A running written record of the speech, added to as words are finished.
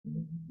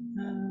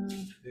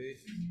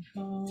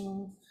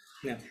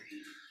No.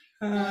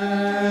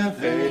 Have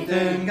faith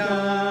in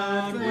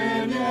God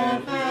when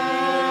your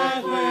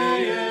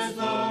pathway is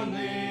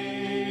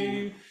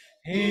lonely.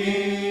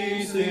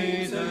 He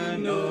sees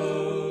and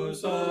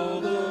knows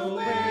all the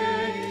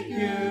way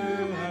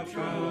you have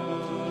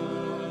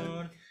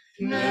trod.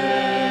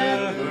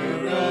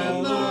 Never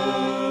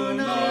alone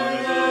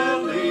are the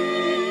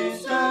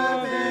least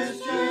of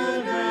his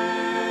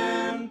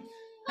children.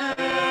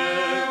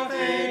 Have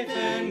faith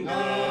in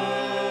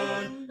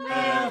God.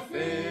 Have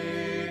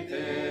faith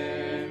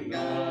in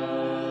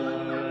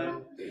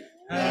God.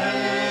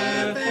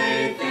 Have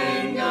faith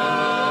in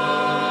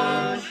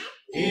God.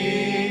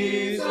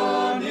 He's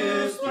on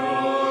his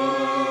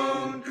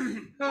throne.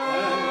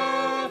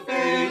 Have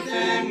faith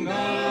in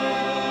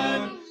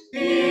God.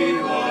 He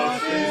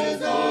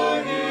watches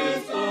o'er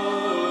his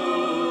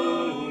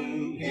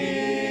own.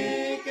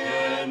 He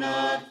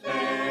cannot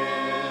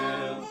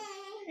fail.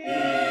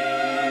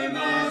 He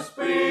must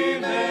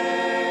prevail.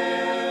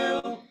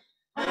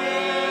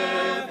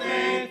 Have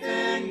faith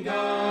in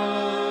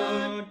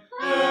God.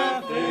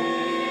 Have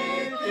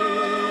faith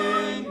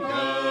in God.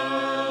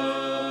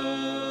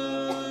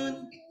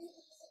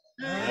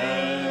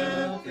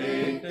 Have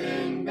faith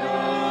in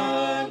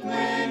God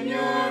when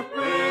your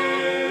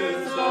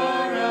prayers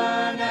are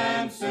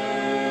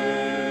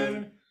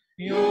unanswered.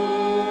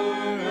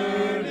 Your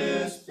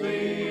earnest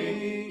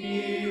plea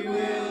He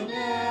will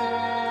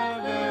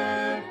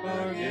never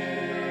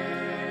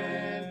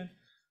forget.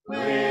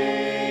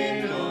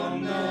 Wait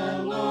on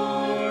the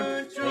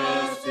Lord,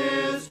 trust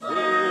His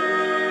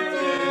word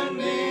and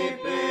be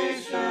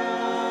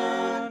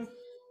patient.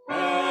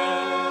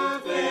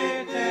 Have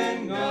faith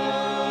in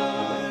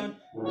God,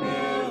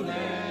 He'll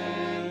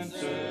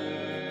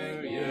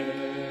answer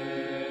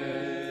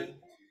yet.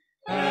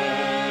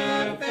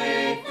 Have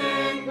faith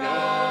in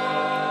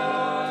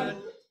God,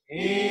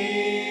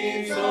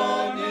 He's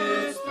on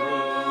His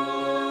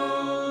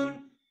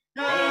throne.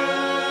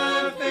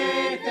 Have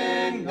faith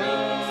in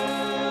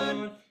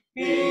God,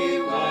 He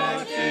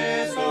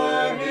watches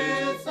o'er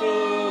His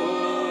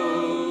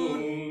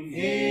own.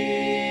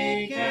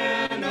 He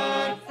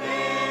cannot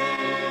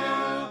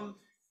fail.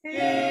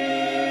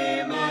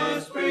 He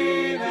must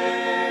prevail.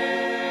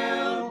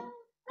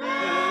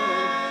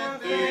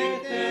 Have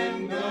faith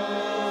in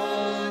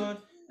God.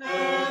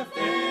 Have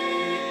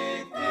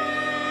faith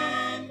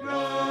in God.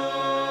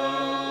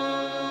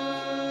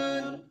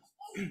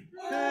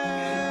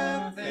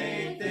 Have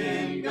faith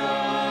in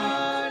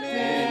God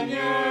in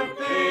your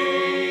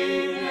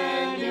pain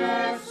and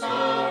your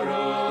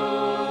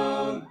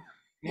sorrow.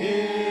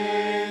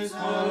 His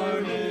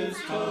heart is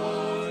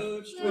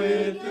touched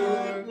with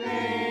your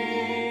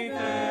grief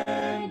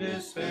and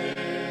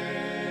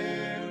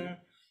despair.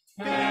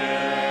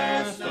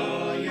 Cast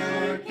all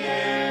your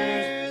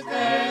cares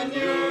and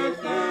your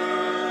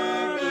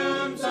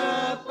burdens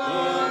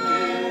upon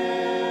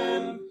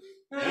Him,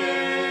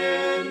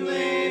 and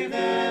leave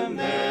them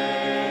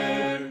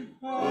there.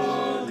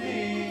 Oh,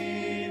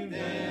 leave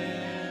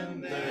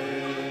them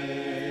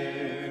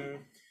there.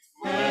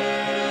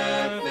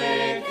 Have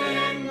faith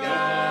in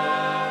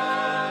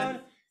God.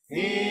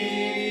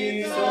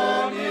 He's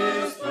on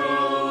His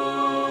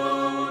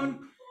throne.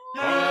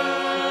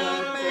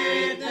 Have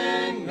faith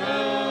in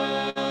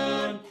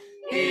God.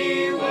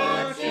 He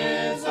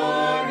watches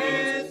o'er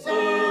His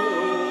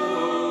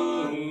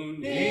own.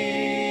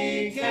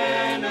 He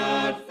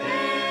cannot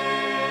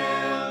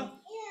fail.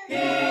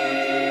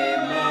 He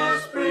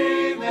must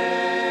prevail.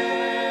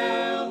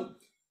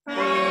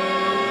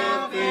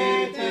 Have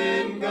faith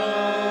in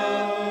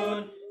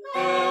God.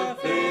 Have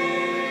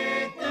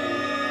faith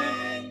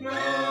in God.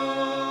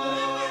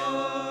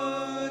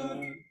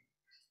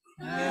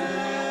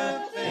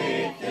 Have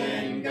faith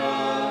in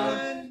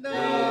God,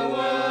 though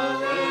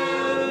all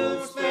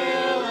else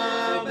fail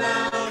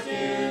about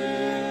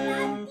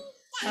you.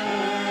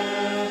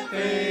 Have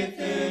faith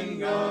in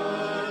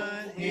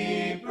God,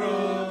 He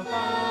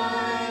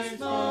provides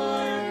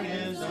for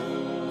His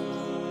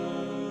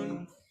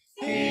own.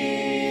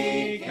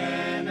 He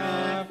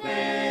cannot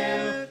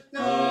fail,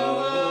 though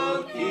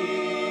all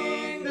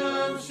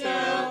kingdoms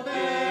shall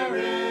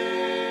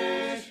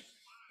perish.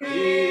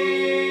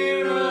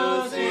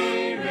 Heroes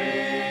He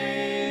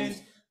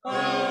reigns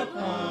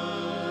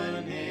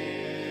upon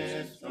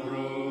His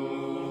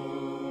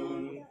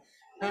throne.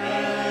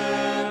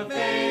 Have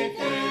faith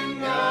in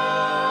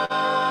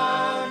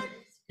God.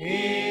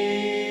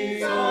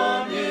 He's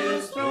on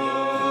His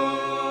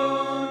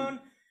throne.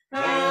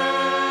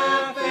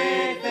 Have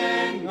faith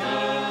in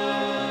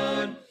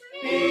God.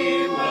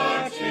 He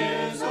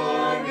watches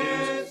o'er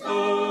His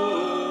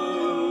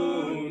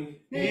own.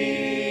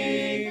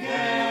 He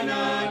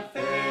cannot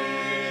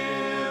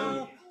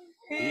fail.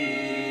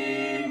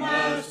 He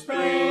must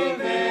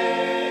prevail.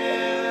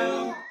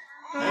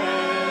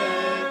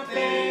 Have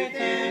faith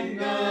in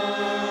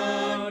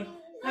God.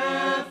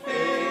 Have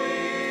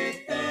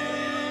faith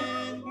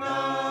in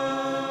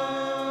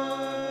God.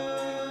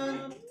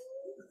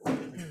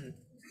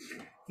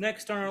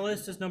 Next on our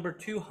list is number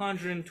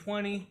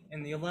 220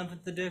 in the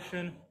 11th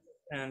edition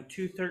and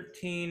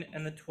 213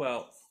 in the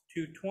 12th.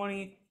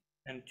 220,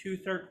 and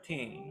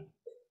 213.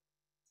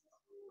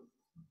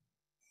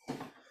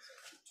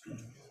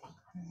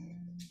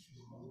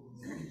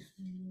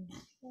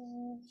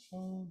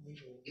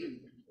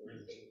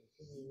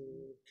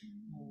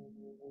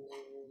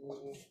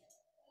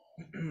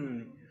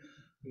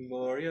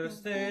 Glorious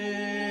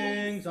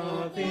things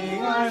of thee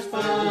are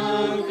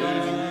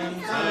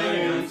spoken,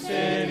 Zion,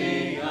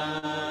 city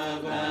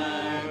of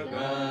our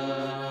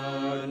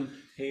God.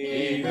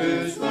 He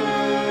whose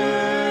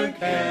word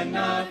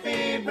cannot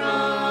be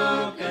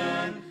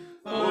broken,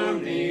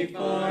 formed thee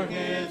for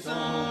his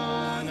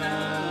own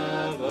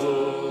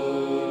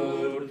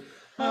abode.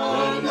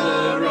 On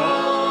the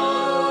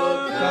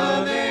rock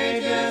of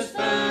ages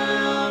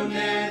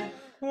founded,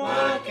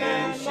 what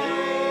can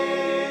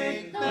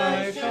shake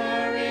thy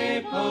sure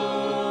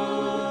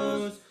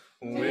repose?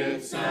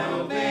 With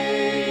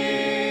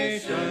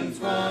salvation's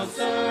wall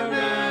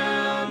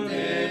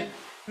surrounded,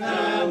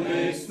 thou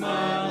mayst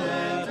smile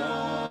at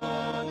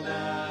all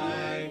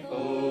thy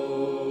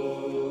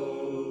foes.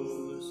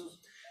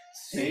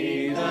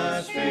 See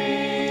the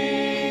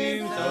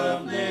streams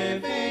of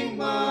living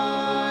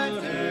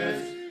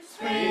waters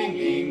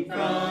springing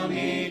from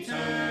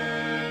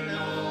eternal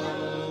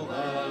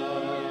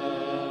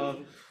love.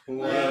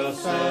 Well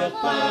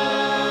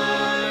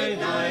supply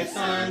thy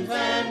sons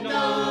and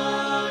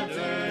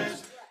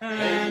daughters,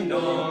 and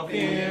all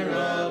fear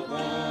of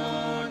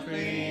want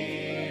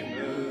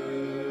remove.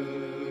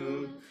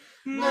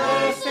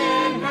 Blessed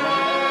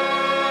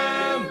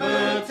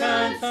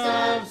inhabitants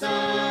of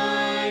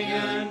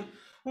Zion,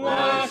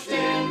 washed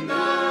in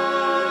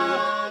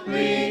the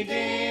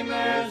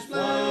Redeemer's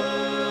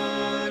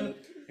blood,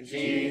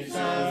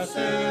 Jesus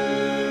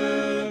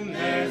whom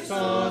their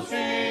souls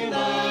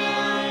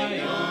rely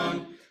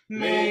on,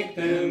 make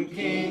them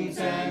kings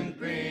and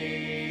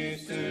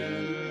priests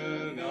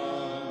to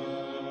God.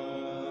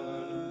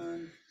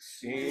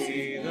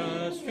 See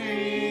the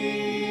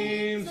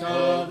streams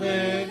of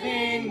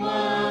living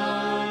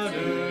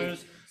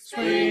waters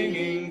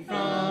springing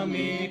from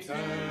eternal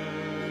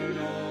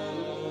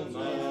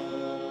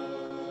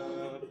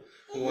love.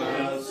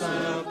 Well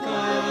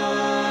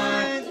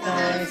supply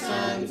thy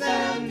sons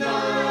and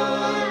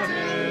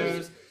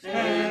daughters,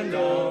 and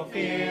all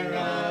fear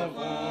of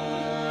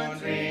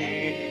want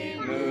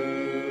remove.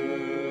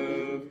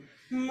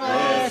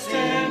 Blessed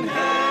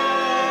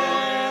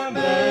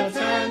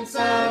inhabitants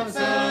of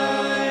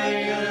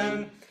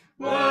Zion,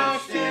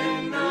 washed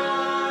in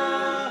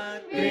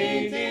the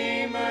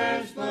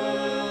Redeemer's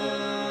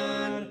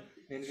blood,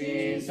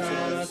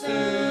 Jesus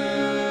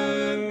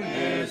whom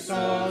their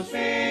souls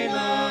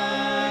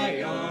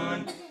rely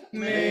on,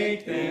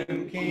 make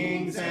them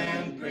kings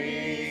and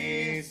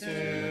priests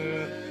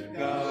to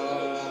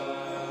God.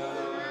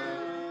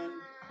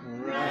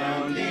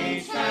 Round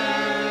each habitation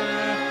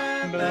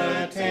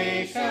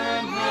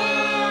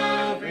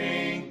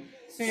hovering,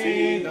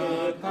 see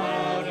the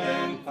cloud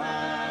and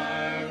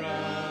fire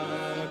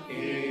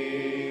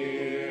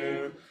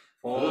appear,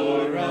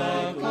 for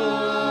a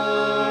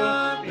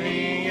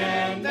glory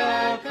and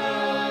a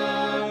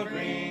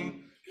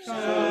covering,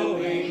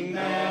 showing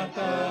that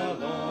the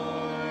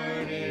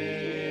Lord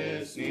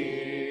is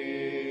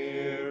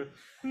near.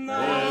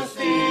 Thus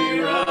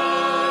deriving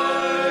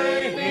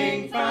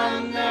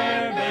from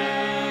their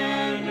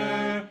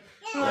banner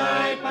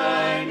light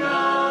by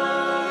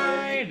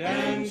night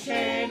and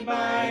shade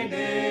by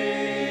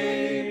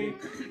day,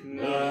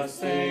 thus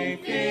they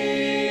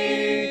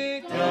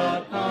feed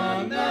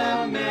upon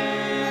the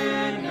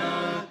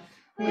manna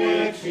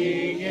which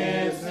he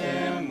gives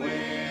them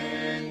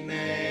when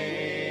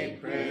they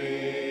pray.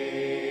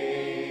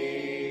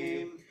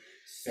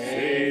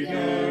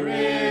 Savior,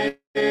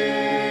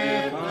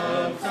 if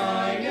of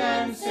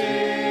Zion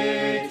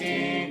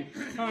city,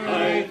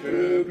 I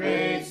through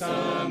grace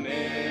a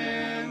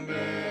member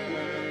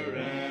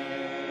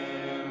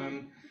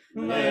am,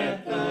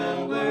 let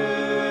the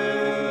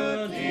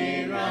world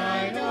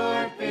deride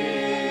or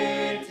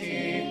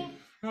pity,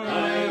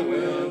 I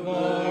will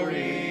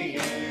glory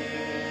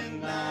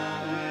in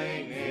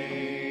thy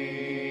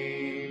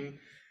name.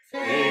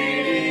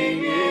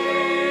 Fading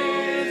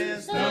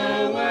is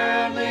the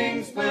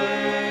worldling's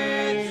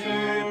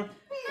pleasure,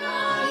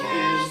 of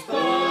his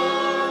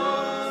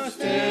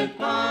boasted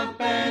pomp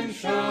and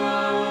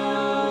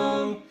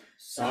show,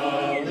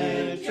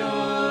 solid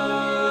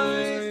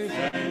joys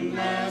and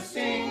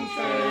lasting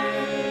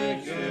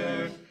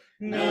treasure,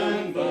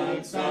 none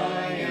but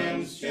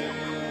Zion's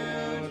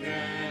children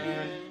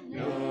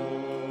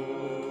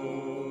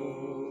know.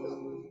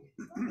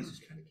 Let's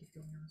just kind of keep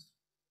going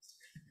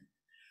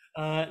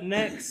on.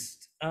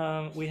 Next,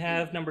 we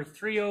have number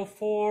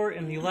 304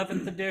 in the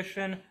 11th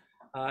edition,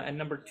 and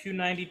number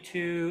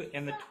 292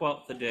 in the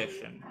 12th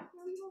edition.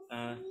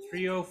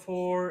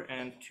 304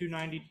 and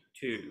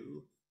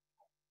 292.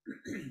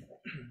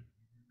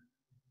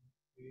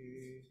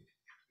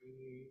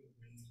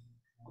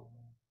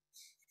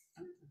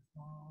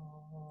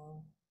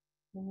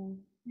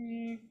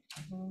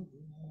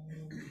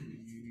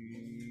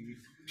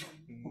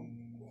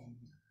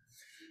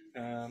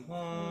 Am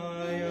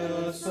I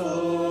a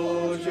soul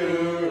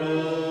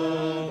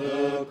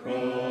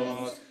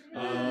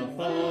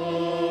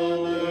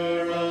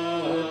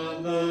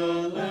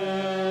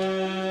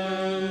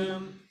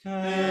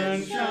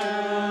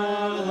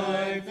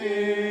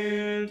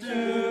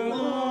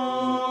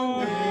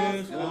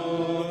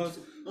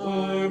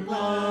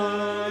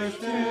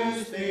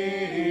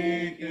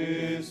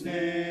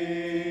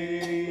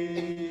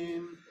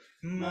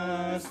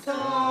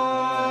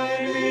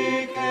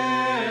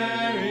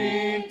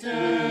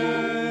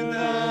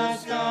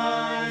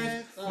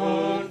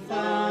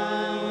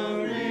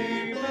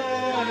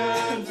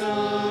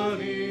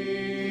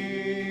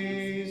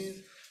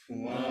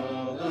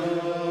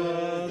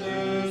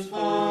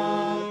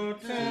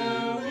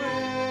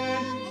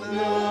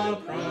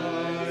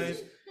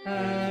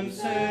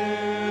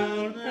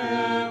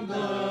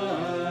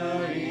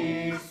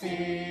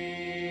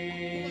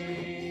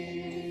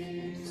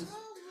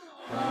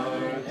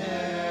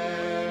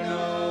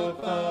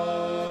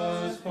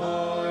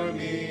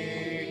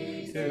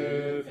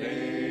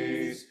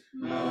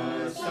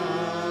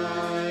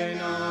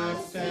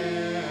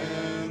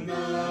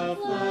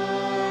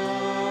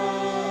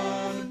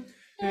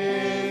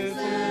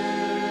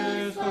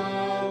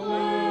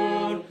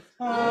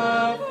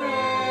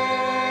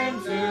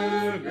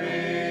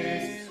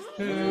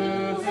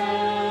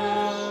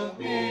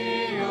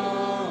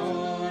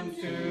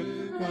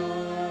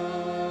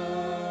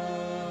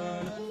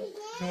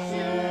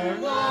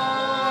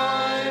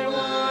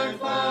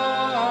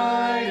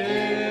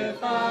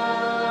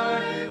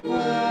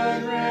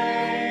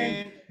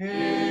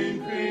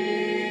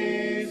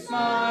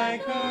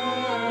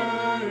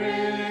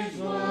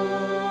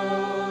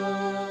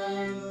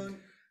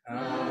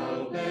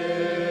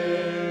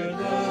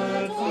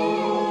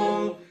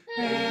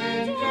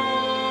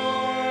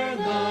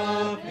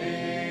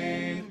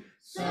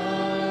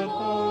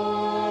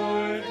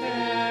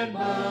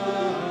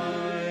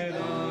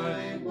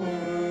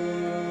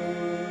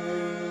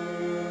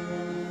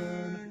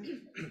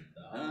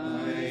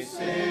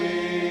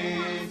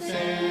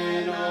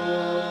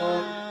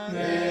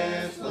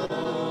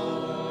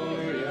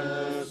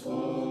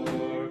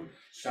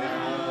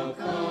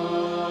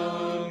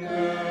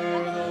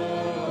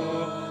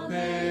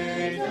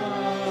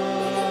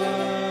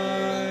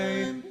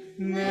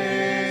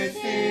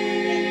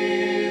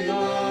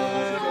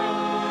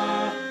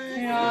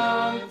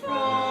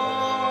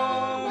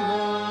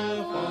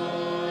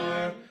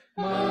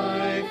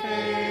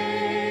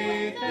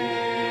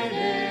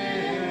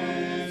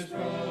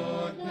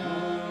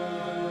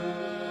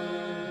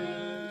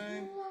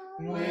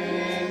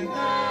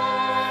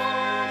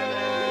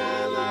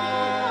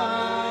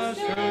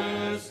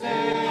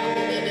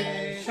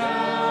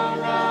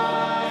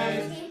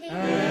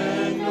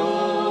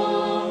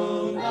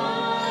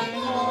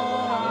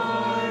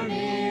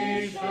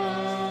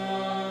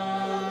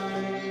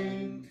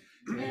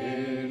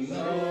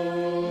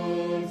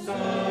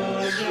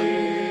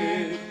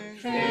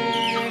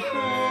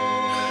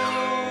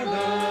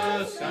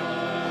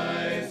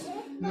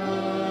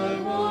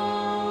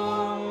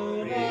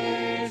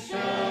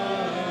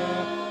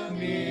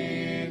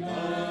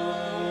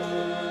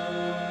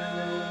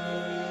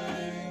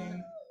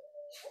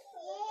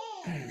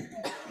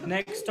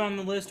Next on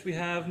the list, we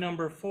have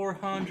number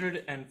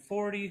 440 and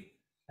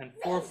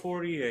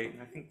 448.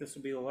 And I think this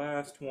will be the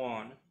last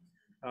one.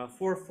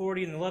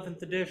 440 in the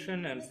 11th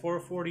edition and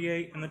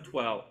 448 in the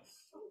 12th.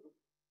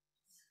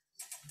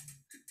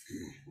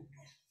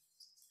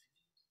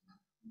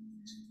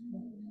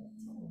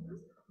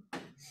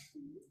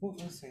 We'll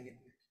sing it.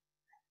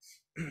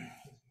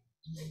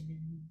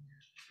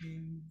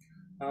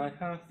 I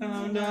have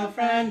found a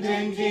friend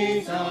in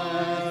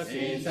Jesus,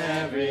 he's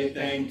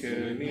everything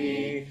to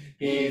me.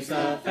 He's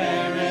the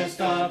fairest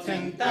of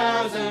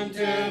 10,000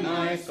 to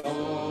my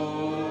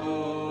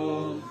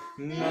soul.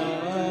 The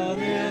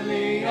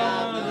lily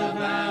of the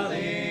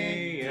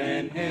valley,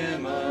 in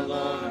him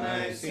alone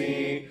I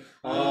see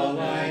all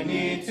I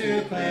need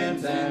to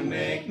cleanse and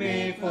make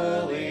me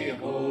fully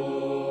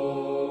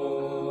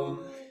whole.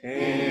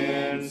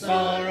 In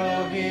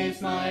sorrow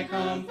he's my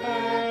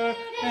comfort,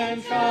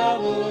 in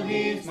trouble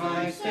he's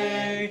my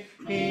stay.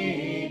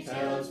 He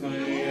tells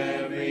me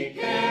every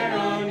care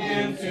on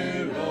him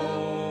to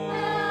roll.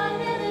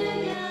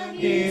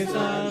 He's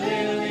the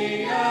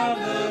lily of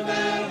the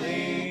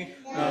valley,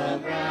 the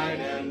bright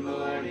and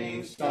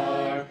morning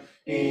star.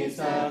 He's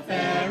the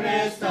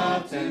fairest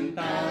of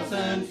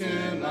 10,000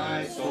 to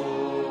my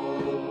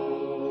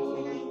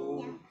soul.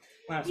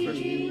 Last verse.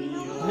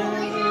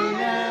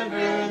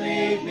 Never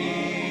leave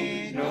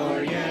me,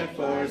 nor yet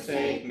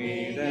forsake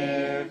me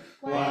there,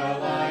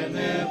 while I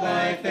live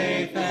by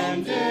faith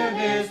and do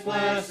his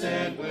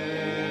blessed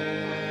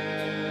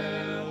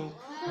will.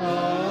 Oh,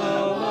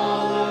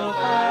 all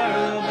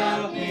afar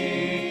about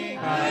me,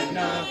 I've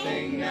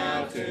nothing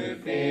now to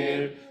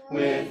fear.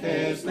 With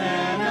his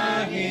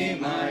manna he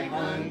my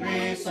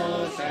hungry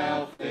soul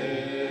shall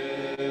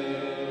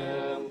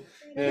fill.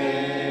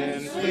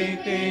 Then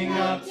sweeping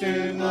up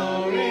to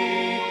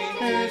glory,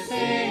 to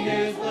see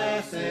his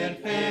blessed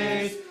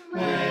face,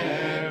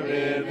 where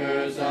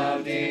rivers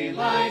of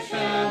delight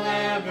shall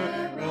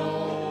ever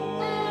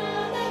roll.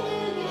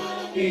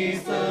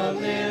 He's the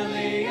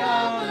lily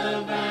of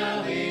the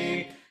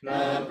valley,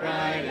 the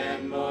bright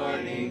and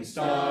morning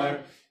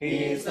star.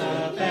 He's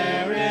the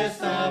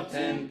fairest of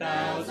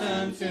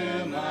 10,000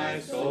 to my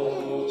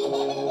soul.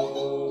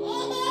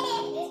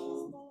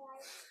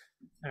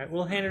 All right,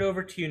 we'll hand it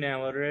over to you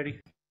now, Eddie.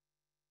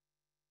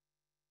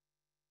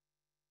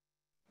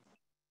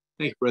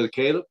 Thank you, Brother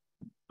Caleb.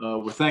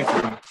 We're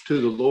thankful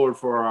to the Lord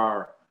for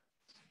our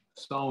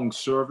song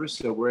service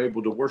that we're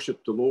able to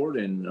worship the Lord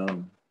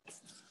in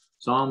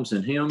psalms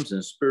and hymns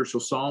and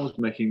spiritual songs,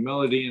 making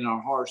melody in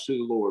our hearts to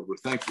the Lord. We're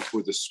thankful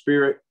for the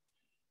Spirit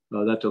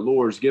that the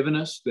Lord has given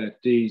us, that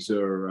these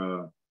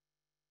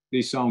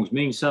songs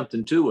mean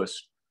something to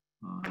us.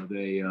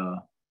 They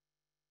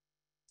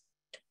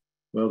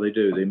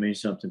do. They mean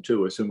something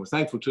to us. And we're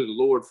thankful to the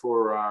Lord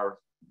for our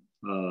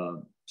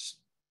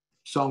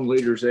song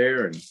leaders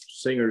there and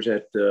singers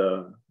at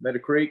Meadow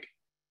Creek.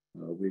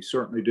 We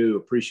certainly do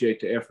appreciate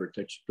the effort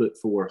that you put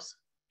forth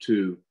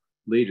to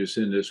lead us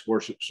in this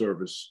worship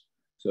service.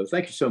 So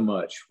thank you so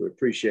much. We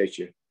appreciate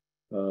you.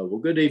 Well,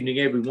 good evening,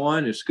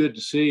 everyone. It's good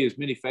to see as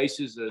many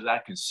faces as I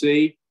can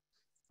see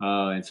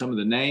and some of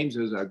the names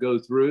as I go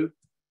through.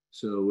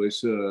 So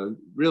it's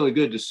really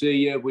good to see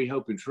you. We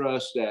hope and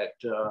trust that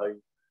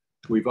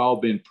we've all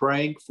been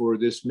praying for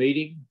this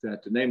meeting,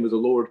 that the name of the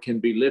Lord can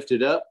be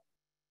lifted up,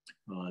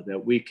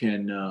 that we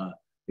can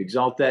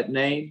exalt that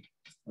name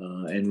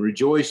and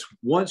rejoice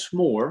once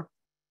more.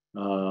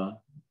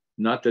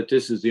 Not that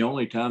this is the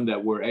only time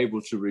that we're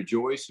able to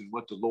rejoice in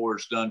what the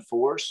Lord's done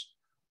for us,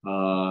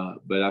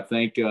 but I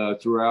think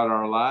throughout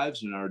our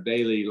lives and our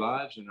daily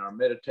lives and our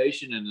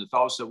meditation and the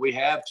thoughts that we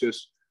have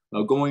just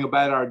going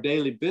about our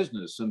daily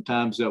business,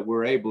 sometimes that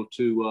we're able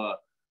to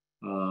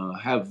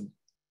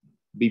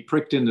be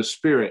pricked in the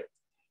spirit,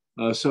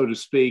 so to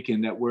speak,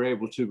 and that we're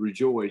able to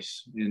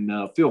rejoice and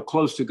feel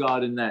close to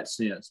God in that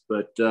sense.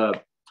 But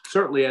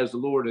certainly as the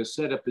Lord has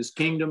set up his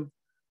kingdom,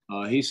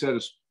 he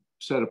set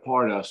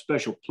apart a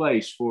special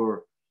place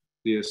for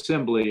the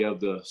assembly of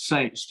the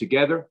saints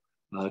together,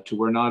 to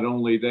where not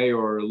only they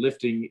are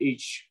being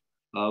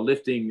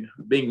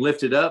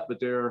lifted up, but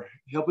they're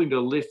helping to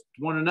lift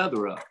one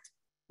another up.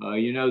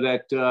 You know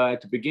that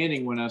at the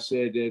beginning when I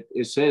said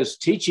it says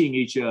teaching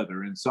each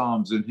other in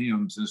psalms and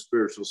hymns and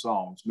spiritual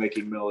songs,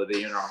 making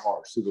melody in our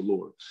hearts to the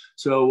Lord.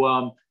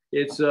 So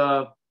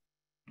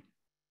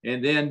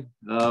and then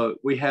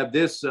we have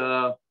this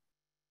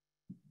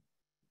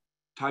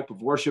type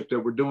of worship that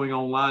we're doing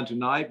online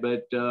tonight,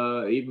 but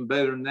even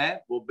better than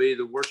that will be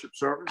the worship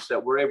service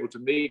that we're able to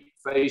meet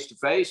face to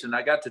face. And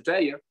I got to tell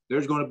you,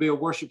 there's going to be a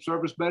worship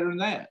service better than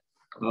that.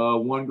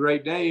 One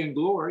great day in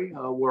glory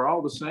where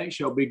all the saints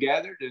shall be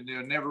gathered, and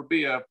there'll never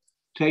be a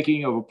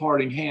taking of a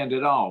parting hand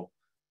at all.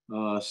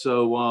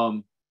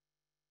 So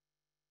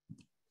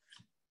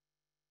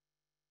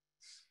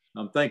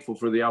I'm thankful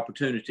for the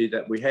opportunity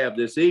that we have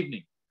this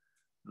evening.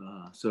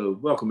 So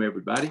welcome,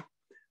 everybody.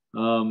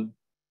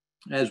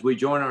 As we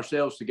join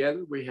ourselves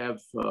together, we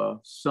have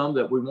some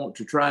that we want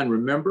to try and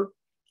remember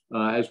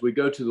as we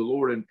go to the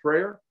Lord in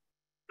prayer.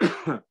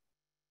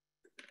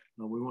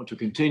 We want to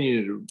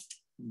continue to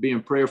be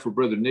in prayer for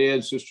Brother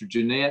Ned, Sister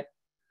Jeanette.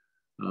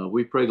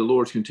 We pray the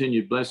Lord's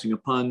continued blessing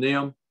upon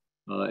them.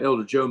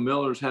 Elder Joe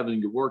Miller is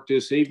having to work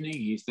this evening.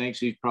 He thinks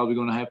he's probably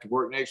going to have to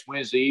work next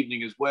Wednesday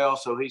evening as well.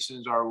 So he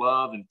sends our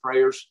love and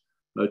prayers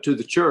to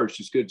the church.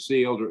 It's good to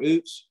see Elder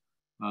Oots.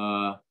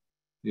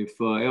 If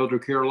Elder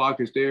Carlock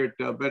is there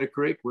at Better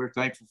Creek, we're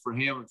thankful for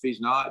him. If he's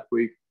not,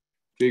 we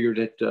figure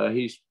that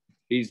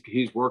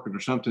he's working or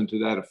something to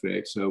that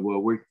effect. So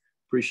we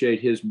appreciate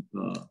his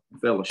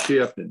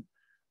fellowship and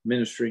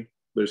ministry.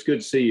 But it's good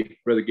to see you,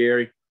 Brother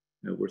Gary.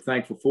 We're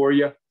thankful for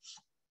you.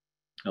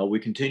 We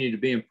continue to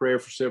be in prayer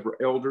for several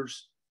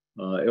elders.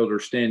 Elder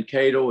Stan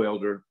Cato,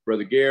 Elder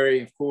Brother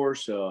Gary, of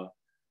course,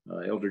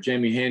 Elder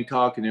Jamie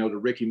Hancock and Elder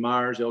Ricky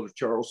Myers, Elder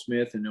Charles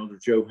Smith, and Elder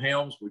Joe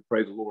Helms. We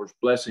pray the Lord's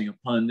blessing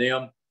upon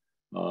them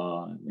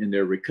in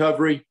their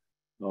recovery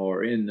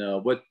or in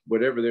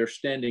whatever they're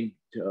standing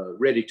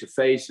ready to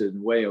face in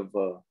the way of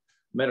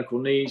medical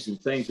needs and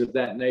things of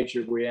that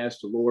nature. We ask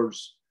the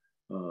Lord's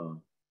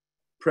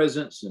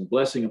presence and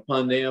blessing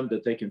upon them,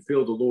 that they can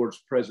feel the Lord's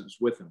presence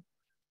with them.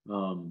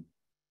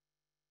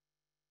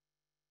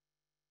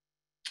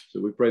 So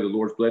we pray the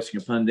Lord's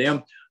blessing upon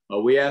them.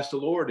 We ask the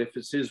Lord, if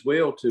it's his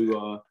will,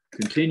 to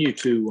continue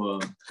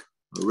to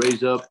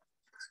raise up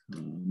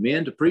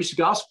men to preach the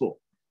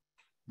gospel.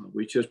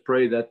 We just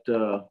pray that,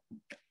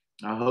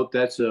 I hope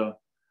that's in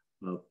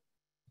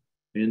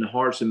the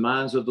hearts and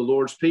minds of the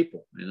Lord's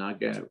people.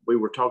 And we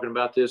were talking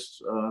about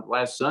this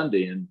last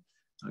Sunday, and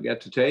I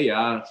got to tell you,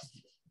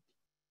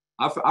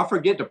 I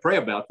forget to pray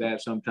about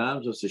that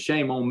sometimes. It's a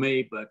shame on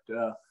me, but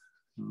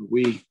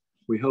we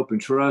hope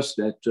and trust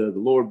that the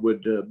Lord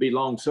would be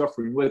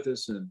long-suffering with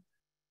us, and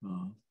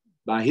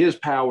by his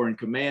power and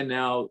command.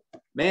 Now,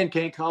 man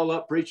can't call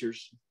up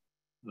preachers.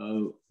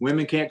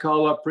 Women can't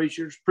call up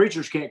preachers.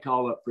 Preachers can't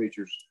call up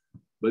preachers.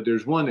 But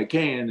there's one that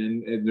can,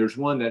 and there's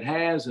one that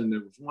has, and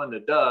there's one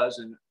that does.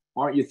 And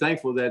aren't you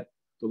thankful that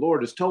the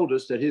Lord has told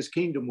us that his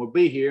kingdom will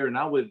be here? And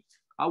I would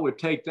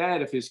take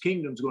that. If his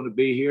kingdom's going to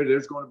be here,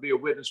 there's going to be a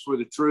witness for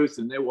the truth,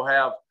 and they will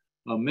have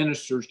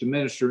ministers to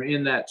minister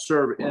in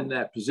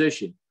that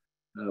position.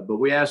 But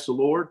we ask the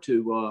Lord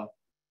to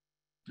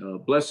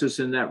bless us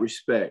in that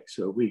respect.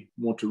 So we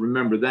want to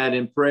remember that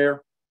in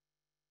prayer.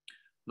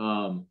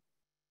 Brother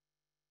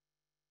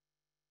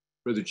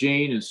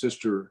Gene and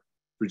Sister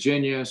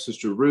Virginia,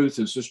 Sister Ruth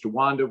and Sister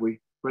Wanda, we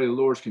pray the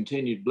Lord's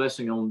continued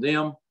blessing on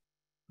them.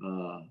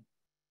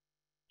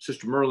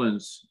 Sister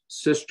Merlin's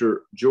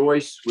sister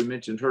Joyce, we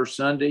mentioned her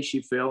Sunday.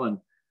 She fell and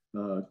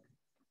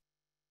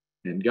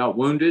got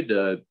wounded.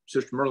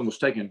 Sister Merlin was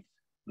taken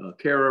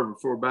care of her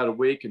for about a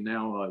week, and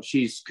now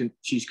she's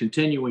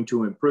continuing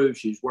to improve.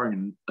 She's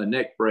wearing a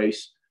neck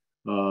brace,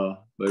 but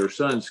her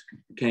sons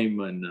came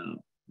and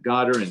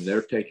got her, and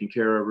they're taking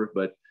care of her.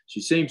 But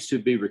she seems to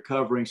be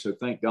recovering, so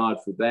thank God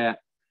for that.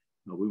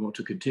 We want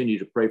to continue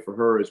to pray for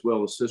her as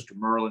well as Sister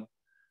Merlin.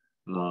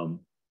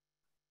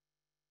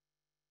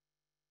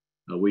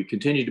 We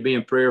continue to be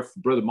in prayer for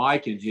Brother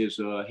Mike and his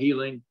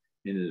healing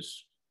in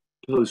his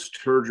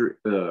post-surgery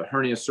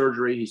hernia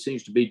surgery. He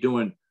seems to be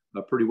doing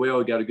pretty well.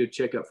 He got a good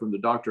checkup from the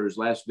doctor his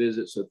last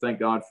visit, so thank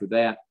God for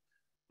that.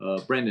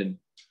 Brandon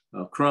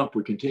Crump,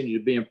 we continue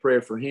to be in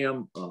prayer for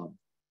him.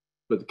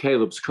 Brother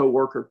Caleb's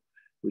co-worker,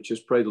 we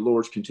just pray the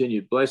Lord's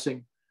continued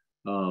blessing.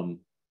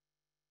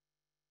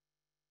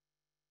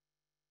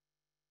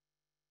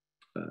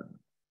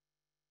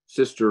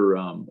 Sister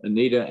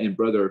Anita and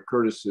Brother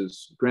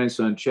Curtis's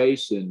grandson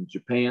Chase in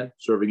Japan,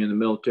 serving in the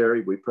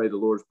military. We pray the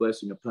Lord's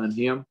blessing upon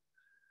him.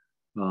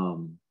 We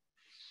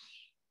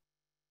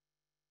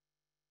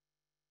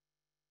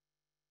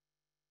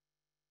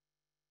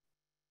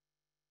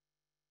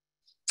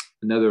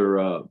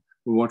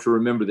want to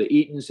remember the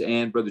Eatons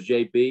and Brother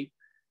JB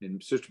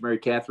and Sister Mary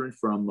Catherine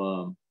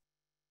from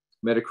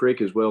Meadow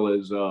Creek, as well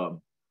as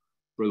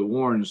Brother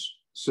Warren's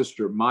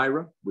sister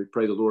Myra. We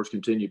pray the Lord's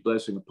continued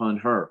blessing upon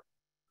her.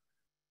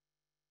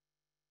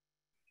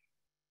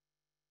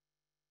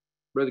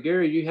 Brother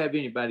Gary, do you have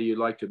anybody you'd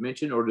like to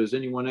mention, or does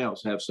anyone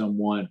else have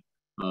someone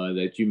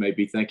that you may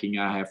be thinking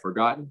I have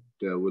forgotten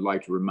that would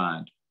like to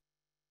remind?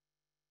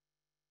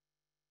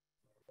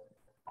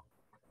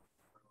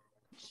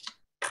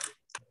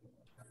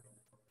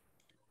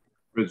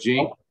 Brother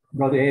Gene?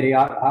 Brother Eddie,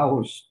 I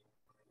was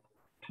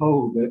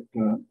told that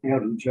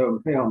Elder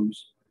Joe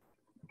Helms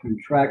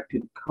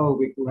contracted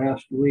COVID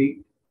last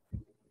week,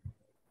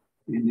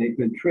 and they've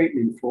been treating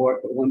him for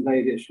it, but one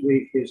day this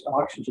week his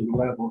oxygen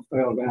level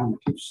fell down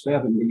to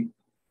 70,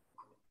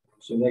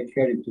 so they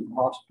carried him to the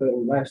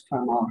hospital. Last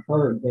time I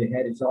heard, they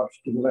had his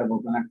oxygen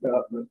level back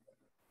up,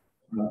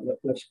 but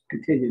let's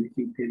continue to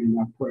keep him in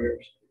our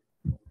prayers.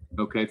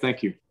 Okay,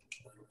 thank you.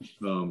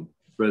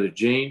 Brother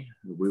Gene,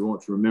 we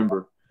want to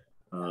remember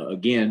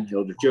again,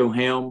 Elder Joe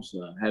Helms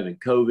having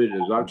COVID,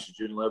 his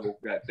oxygen level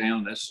got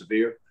down. That's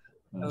severe.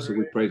 So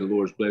we pray the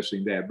Lord's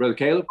blessing that. Brother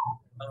Caleb?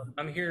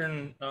 I'm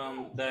hearing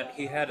that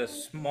he had a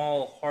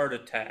small heart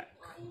attack.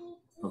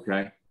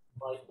 Okay.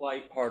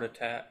 Light heart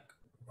attack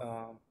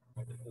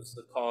was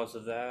the cause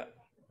of that.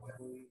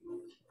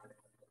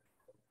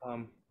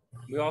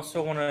 We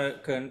also want to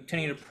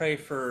continue to pray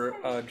for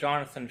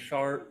Jonathan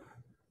Sharp.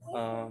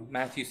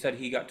 Matthew said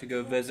he got to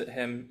go visit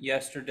him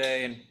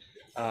yesterday, and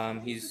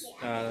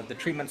the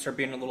treatments are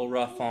being a little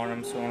rough on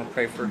him, so I want to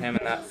pray for him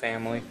and that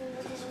family.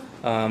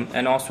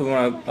 And also, we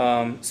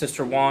want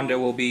Sister Wanda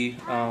will be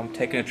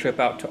taking a trip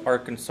out to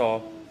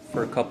Arkansas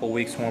for a couple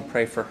weeks. We want to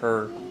pray for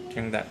her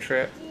during that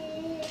trip.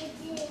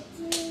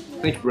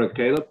 Thank you, Brother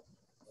Caleb.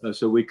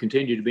 So we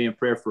continue to be in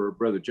prayer for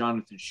Brother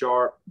Jonathan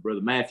Sharp,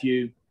 Brother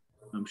Matthew.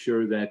 I'm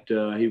sure that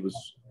he was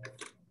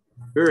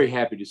very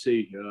happy to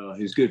see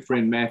his good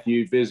friend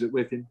Matthew visit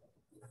with him.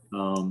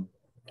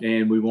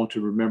 And we want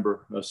to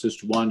remember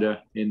Sister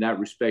Wanda in that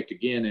respect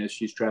again as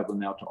she's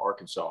traveling out to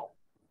Arkansas,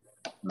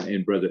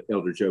 and Brother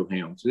Elder Joe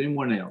Helms.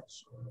 Anyone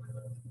else?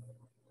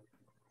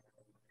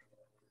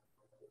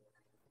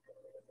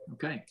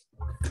 Okay.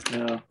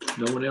 No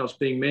one else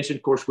being mentioned.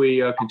 Of course,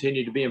 we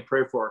continue to be in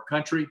prayer for our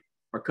country,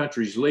 our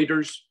country's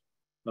leaders.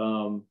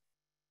 We're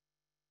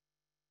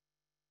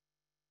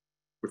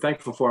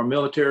thankful for our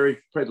military.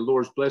 Pray the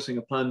Lord's blessing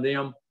upon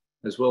them,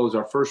 as well as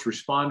our first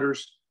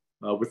responders.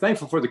 We're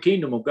thankful for the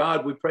kingdom of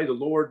God. We pray the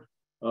Lord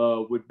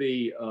would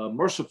be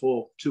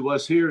merciful to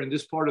us here in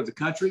this part of the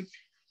country,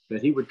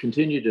 that he would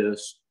continue to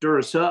stir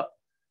us up,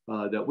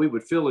 that we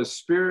would feel his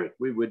spirit.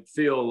 We would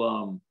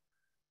feel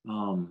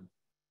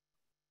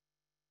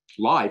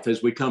life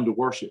as we come to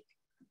worship,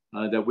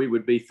 that we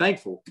would be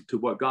thankful to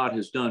what God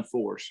has done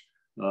for us.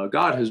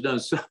 God has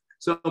done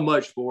so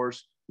much for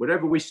us.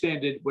 Whatever we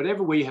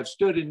have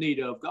stood in need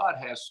of, God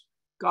has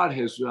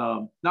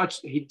not.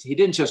 He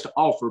didn't just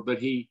offer, but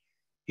he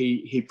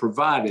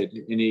provided,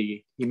 and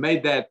he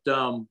made that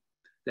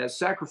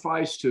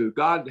sacrifice to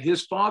God,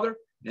 his Father,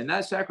 and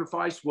that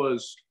sacrifice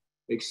was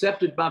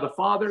accepted by the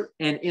Father,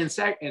 and in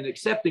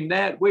accepting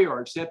that, we are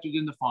accepted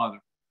in the Father.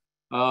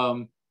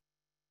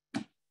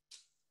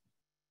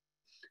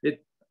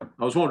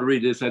 I was wanting to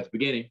read this at the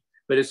beginning,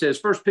 but it says,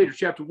 1 Peter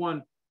chapter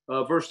 1,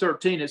 verse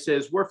 13, it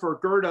says, "Wherefore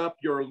gird up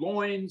your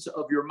loins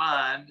of your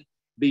mind,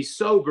 be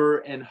sober,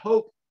 and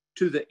hope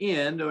to the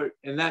end,"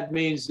 and that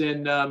means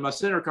in my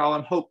center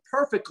column, hope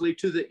perfectly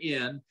to the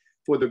end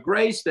for the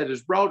grace that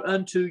is brought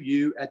unto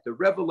you at the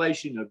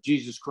revelation of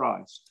Jesus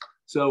Christ.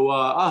 So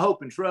I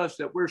hope and trust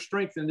that we're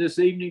strengthened this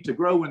evening to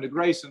grow in the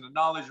grace and the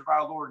knowledge of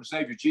our Lord and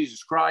Savior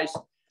Jesus Christ,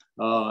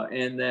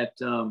 and that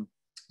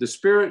the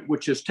Spirit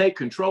which has take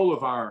control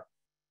of our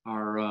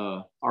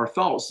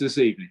thoughts this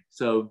evening.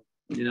 So,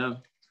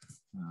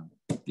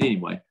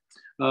 anyway,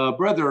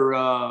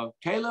 Brother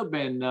Caleb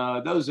and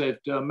those at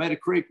Meadow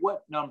Creek,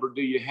 what number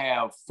do you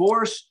have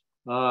for us?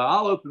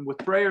 I'll open with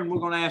prayer, and we're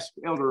going to ask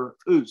Elder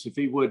Oots if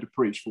he would to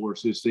preach for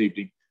us this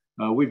evening.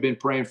 We've been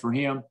praying for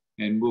him,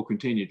 and we'll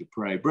continue to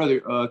pray.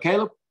 Brother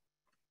Caleb?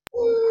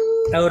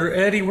 Elder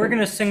Eddie, we're going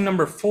to sing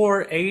number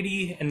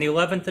 480 in the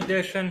 11th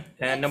edition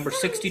and number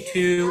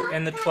 62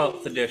 in the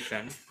 12th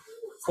edition.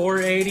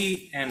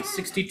 480 and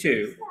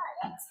 62.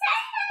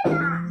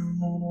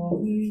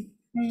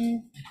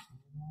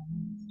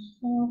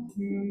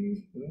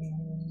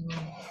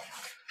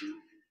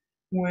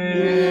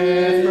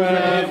 With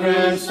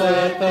reverence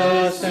let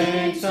the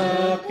saints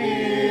appear,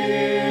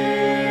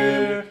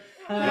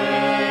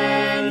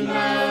 and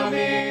bow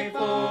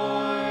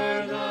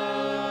before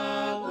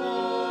the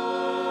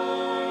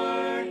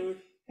Lord.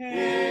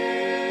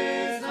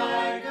 His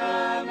high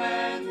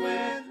command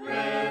with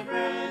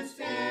reverence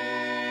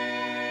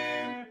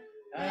fear,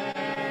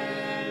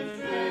 and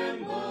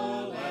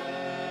tremble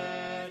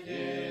at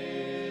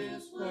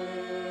his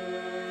word.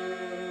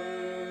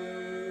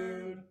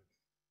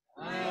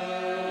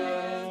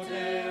 How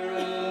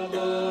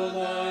terrible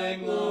thy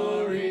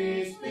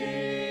glories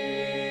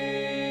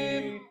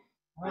be,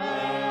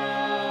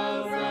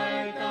 how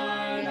bright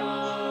thine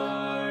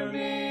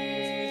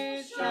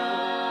armies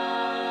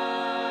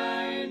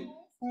shine.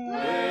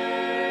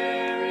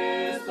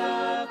 Where is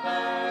the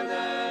power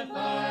that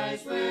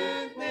fights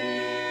with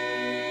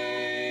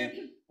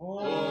thee,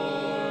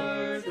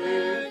 or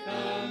truth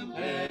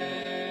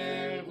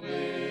compared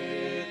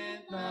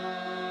with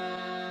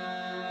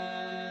thine?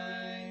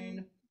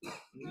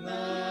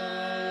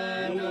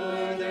 The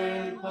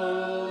northern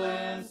pole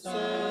and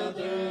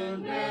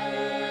southern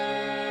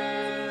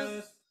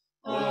rest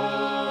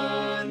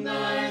on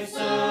thy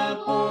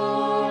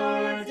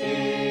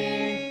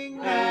supporting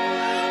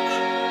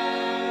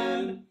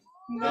hand.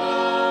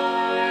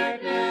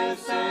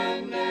 Darkness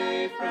and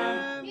day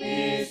from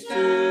east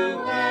to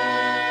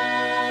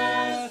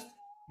west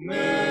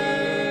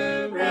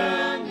move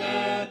round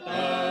at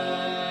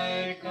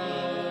thy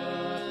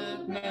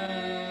command.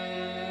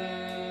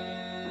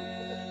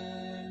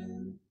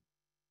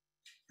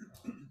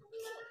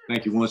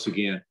 Thank you once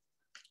again.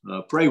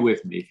 Pray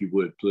with me, if you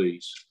would,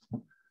 please.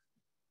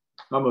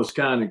 Our most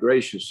kind and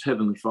gracious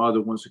Heavenly Father,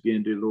 once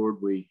again, dear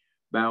Lord, we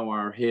bow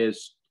our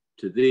heads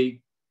to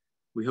Thee.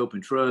 We hope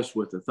and trust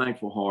with a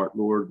thankful heart,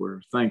 Lord.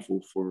 We're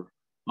thankful for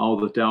all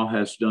that Thou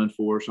hast done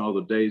for us, all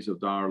the days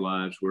of our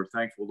lives. We're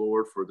thankful,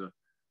 Lord, for the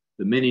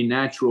many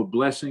natural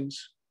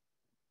blessings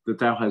that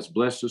Thou hast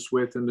blessed us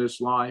with in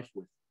this life,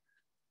 with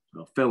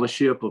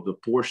fellowship of the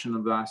portion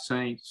of thy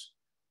saints,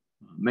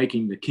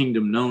 making the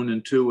kingdom known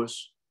unto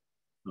us,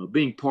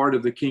 being part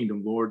of the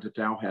kingdom, Lord, that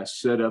thou hast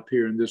set up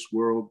here in this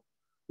world.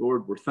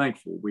 Lord, we're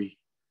thankful. We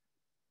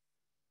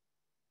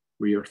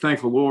are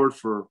thankful, Lord,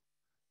 for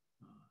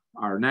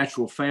our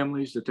natural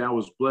families that thou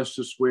hast blessed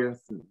us with,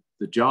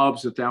 the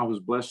jobs that thou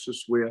hast blessed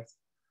us with.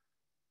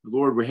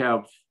 Lord, we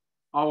have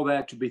all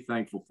that to be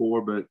thankful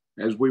for, but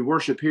as we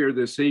worship here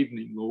this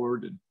evening,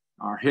 Lord, and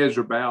our heads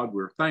are bowed,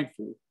 we're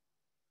thankful.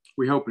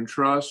 We hope and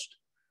trust,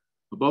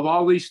 above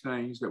all these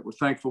things, that we're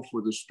thankful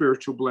for the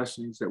spiritual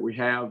blessings that we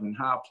have in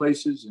high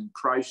places in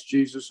Christ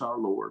Jesus our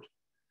Lord.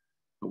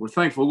 But we're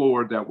thankful,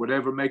 Lord, that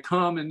whatever may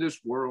come in this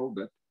world,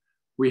 that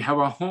we have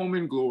a home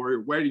in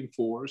glory waiting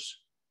for us.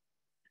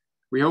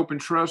 We hope and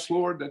trust,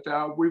 Lord,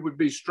 that we would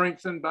be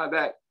strengthened by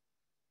that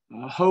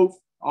hope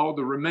all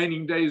the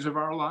remaining days of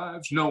our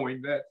lives,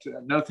 knowing that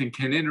nothing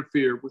can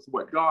interfere with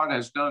what God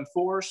has done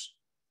for us.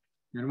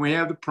 And we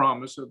have the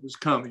promise of his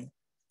coming,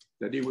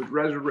 that he would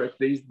resurrect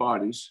these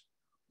bodies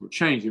or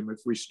change them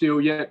if we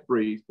still yet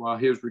breathe while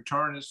his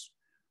return is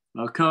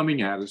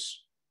coming at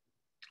us.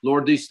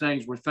 Lord, these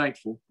things we're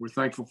thankful. We're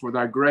thankful for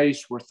thy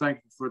grace. We're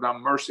thankful for thy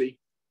mercy.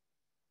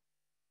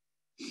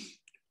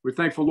 We're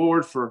thankful,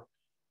 Lord, for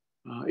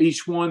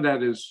each one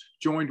that is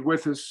joined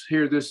with us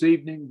here this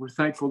evening. We're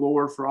thankful,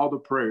 Lord, for all the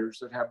prayers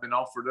that have been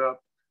offered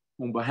up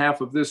on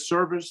behalf of this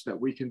service, that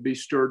we can be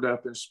stirred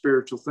up in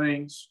spiritual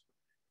things.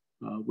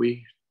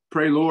 We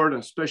pray, Lord,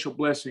 a special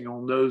blessing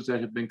on those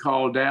that have been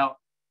called out.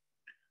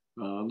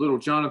 Little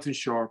Jonathan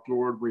Sharp,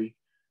 Lord, we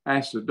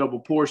ask a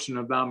double portion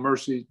of thy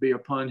mercies be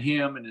upon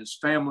him and his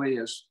family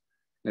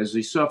as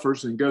he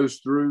suffers and goes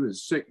through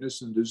his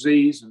sickness and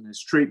disease and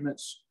his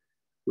treatments.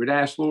 We'd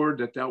ask, Lord,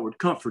 that thou would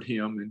comfort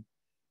him, and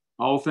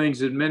all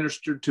things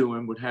administered to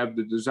him would have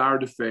the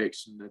desired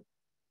effects, and that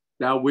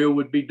thy will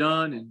would be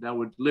done, and thou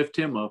would lift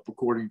him up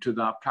according to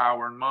thy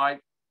power and might.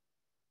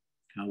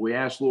 We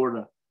ask, Lord,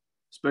 a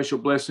special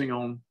blessing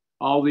on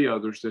all the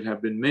others that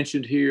have been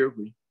mentioned here.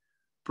 We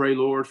pray,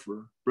 Lord,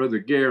 for Brother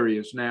Gary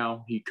as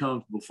now he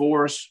comes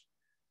before us.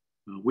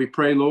 We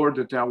pray, Lord,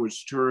 that thou would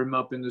stir him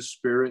up in the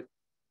spirit,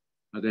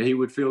 that he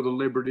would feel the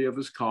liberty of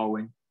his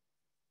calling,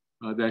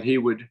 that he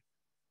would,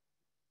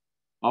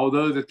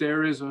 although that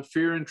there is a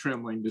fear and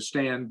trembling to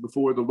stand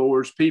before the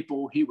Lord's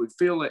people, he would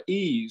feel at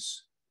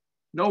ease,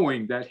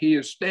 knowing that he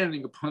is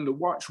standing upon the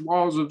watch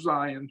walls of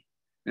Zion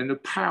and the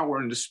power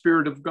and the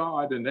Spirit of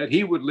God, and that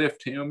he would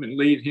lift him and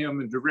lead him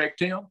and direct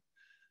him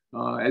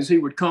as he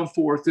would come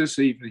forth this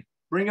evening,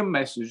 bringing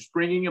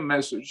a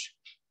message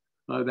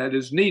that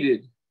is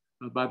needed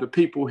by the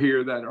people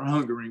here that are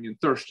hungering and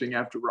thirsting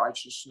after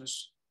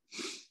righteousness.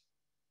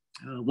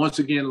 Once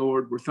again,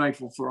 Lord, we're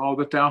thankful for all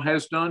that thou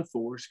hast done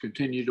for us.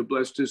 Continue to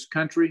bless this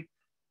country,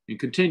 and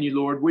continue,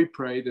 Lord, we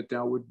pray that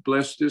thou would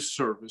bless this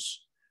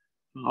service.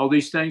 All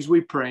these things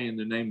we pray in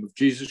the name of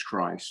Jesus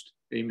Christ.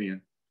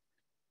 Amen.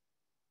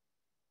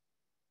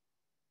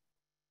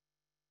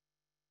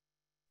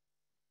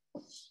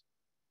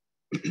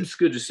 It's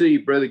good to see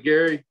you, Brother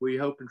Gary. We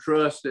hope and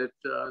trust that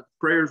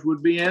prayers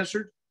would be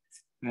answered,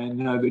 and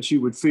that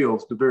you would feel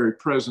the very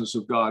presence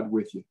of God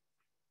with you.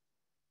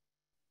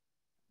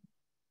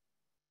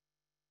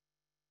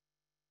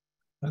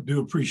 I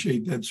do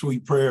appreciate that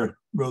sweet prayer,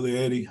 Brother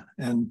Eddie,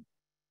 and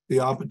the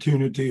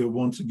opportunity of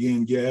once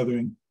again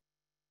gathering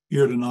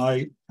here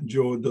tonight.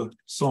 Enjoyed the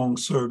song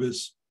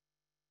service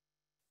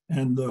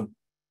and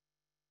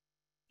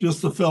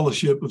just the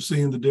fellowship of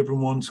seeing the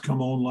different ones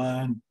come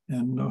online,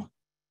 and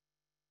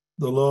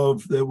the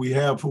love that we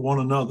have for one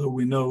another,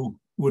 we know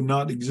would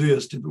not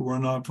exist if it were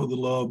not for the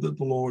love that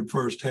the Lord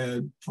first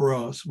had for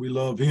us. We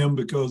love him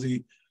because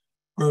he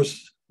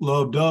first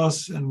loved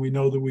us, and we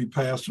know that we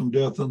pass from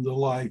death unto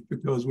life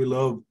because we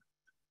love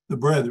the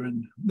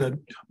brethren, that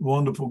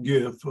wonderful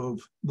gift of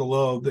the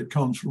love that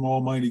comes from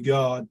Almighty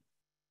God.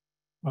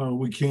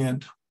 We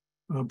can't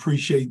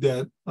appreciate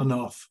that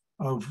enough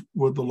of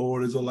what the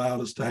Lord has allowed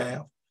us to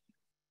have.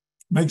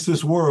 Makes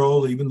this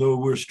world, even though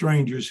we're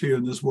strangers here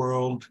in this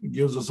world, it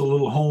gives us a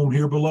little home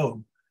here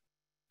below,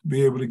 to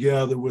be able to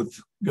gather with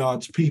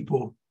God's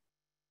people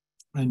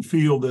and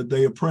feel that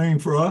they are praying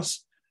for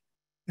us,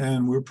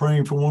 and we're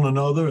praying for one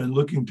another and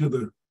looking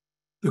to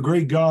the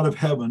great God of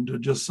heaven to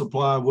just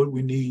supply what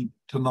we need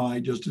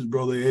tonight, just as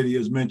Brother Eddie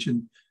has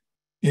mentioned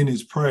in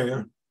his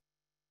prayer.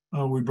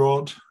 We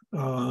brought to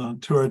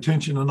our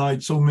attention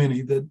tonight so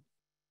many that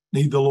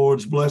need the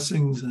Lord's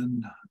blessings,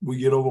 and we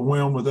get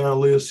overwhelmed with our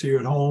list here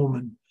at home,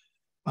 and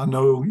I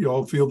know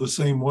y'all feel the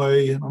same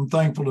way, and I'm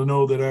thankful to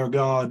know that our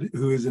God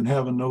who is in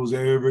heaven knows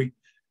every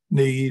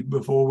need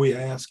before we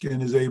ask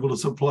and is able to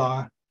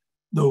supply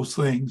those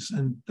things,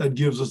 and that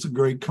gives us a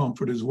great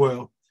comfort as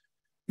well.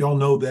 Y'all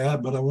know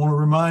that, but I want to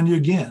remind you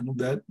again of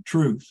that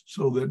truth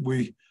so that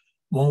we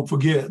won't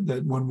forget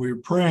that when we're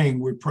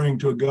praying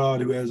to a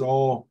God who has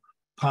all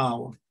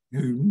power,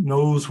 who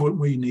knows what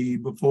we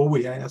need before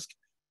we ask,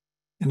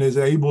 and is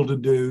able to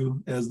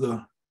do, as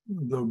the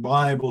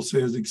Bible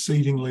says,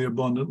 exceedingly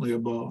abundantly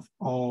above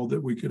all that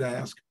we could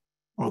ask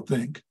or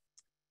think.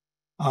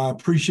 I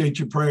appreciate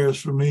your prayers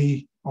for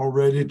me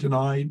already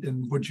tonight,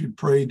 and what you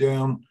pray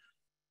down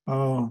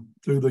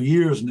through the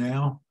years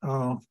now,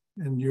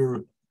 and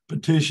your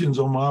petitions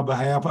on my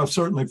behalf. I've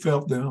certainly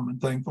felt them, and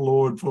thank the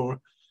Lord for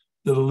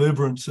the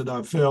deliverance that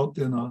I felt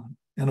in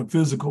a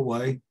physical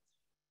way.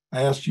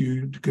 I ask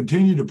you to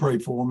continue to pray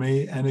for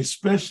me, and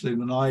especially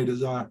tonight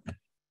as I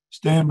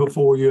stand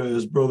before you,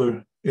 as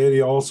Brother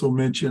Eddie also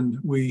mentioned,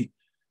 we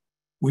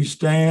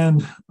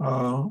stand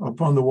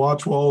upon the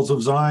watch walls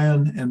of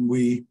Zion, and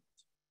we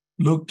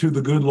look to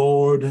the good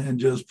Lord and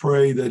just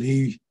pray that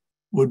he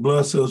would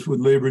bless us with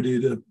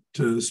liberty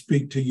to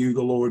speak to you,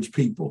 the Lord's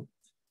people.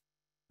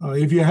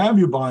 If you have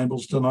your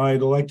Bibles tonight,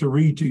 I'd like to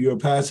read to you a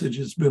passage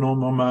that's been on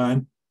my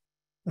mind.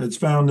 It's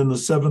found in the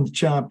 7th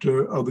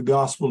chapter of the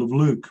Gospel of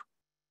Luke.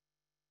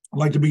 I'd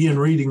like to begin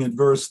reading at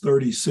verse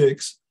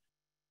 36.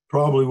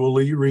 Probably will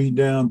read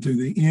down to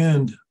the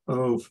end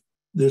of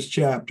this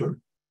chapter.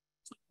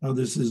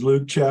 This is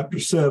Luke chapter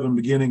 7,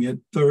 beginning at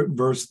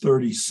verse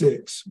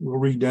 36. We'll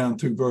read down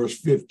through verse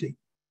 50.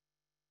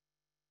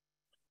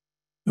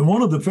 And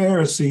one of the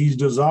Pharisees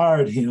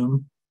desired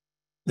him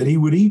that he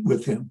would eat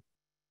with him.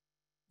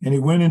 And he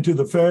went into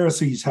the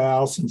Pharisee's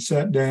house and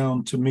sat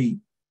down to meat.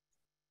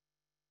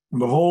 And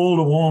behold,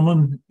 a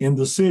woman in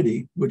the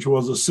city, which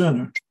was a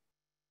sinner,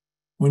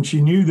 when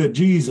she knew that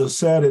Jesus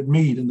sat at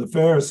meat in the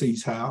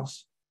Pharisee's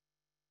house,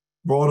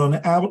 brought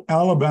an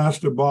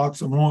alabaster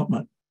box of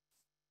ointment,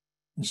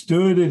 and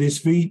stood at his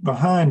feet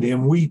behind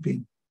him,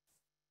 weeping,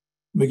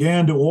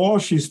 began to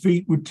wash his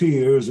feet with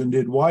tears, and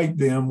did wipe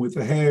them with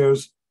the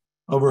hairs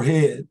of her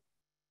head,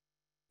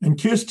 and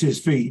kissed his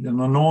feet, and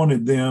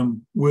anointed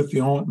them with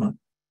the ointment.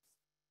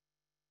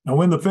 Now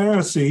when the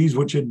Pharisees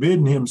which had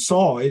bidden him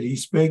saw it, he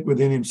spake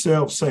within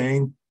himself,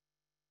 saying,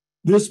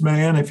 This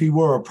man, if he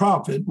were a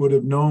prophet, would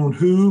have known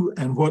who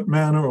and what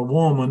manner of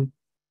woman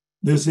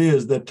this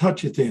is that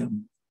toucheth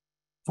him,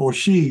 for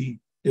she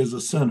is a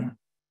sinner.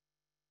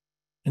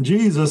 And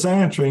Jesus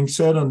answering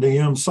said unto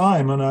him,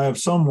 Simon, I have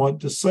somewhat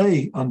to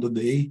say unto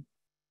thee.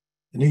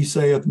 And he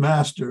saith,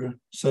 Master,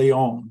 say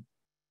on.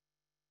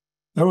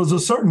 There was a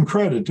certain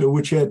creditor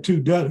which had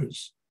 2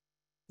 debtors.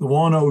 The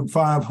one owed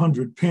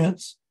 500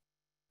 pence,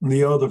 and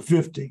the other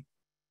 50.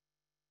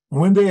 And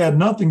when they had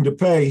nothing to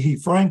pay, he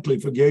frankly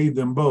forgave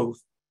them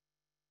both.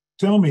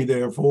 Tell me,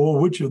 therefore,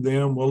 which of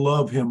them will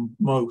love him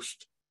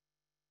most?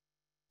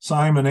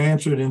 Simon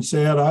answered and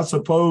said, I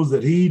suppose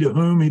that he to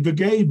whom he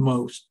forgave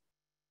most.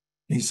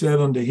 He said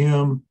unto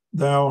him,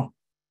 Thou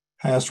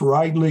hast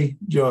rightly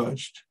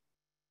judged.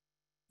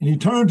 And he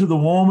turned to the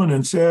woman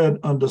and said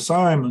unto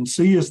Simon,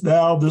 Seest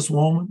thou this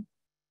woman?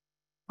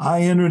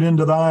 I entered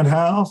into thine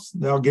house,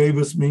 thou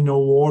gavest me no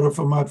water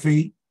for my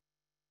feet,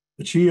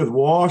 but she hath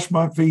washed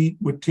my feet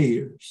with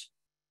tears,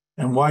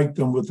 and wiped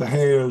them with the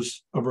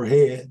hairs of her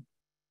head.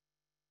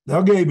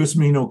 Thou gavest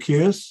me no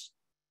kiss,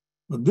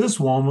 but this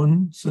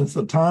woman, since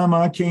the time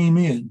I came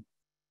in,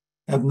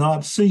 hath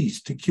not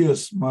ceased to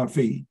kiss my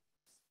feet.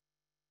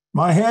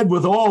 My head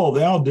with oil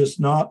thou didst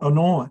not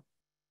anoint,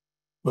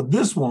 but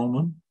this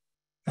woman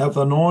hath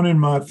anointed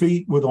my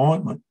feet with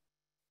ointment.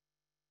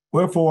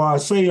 Wherefore I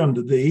say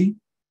unto thee,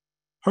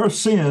 her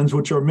sins,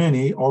 which are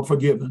many, are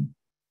forgiven,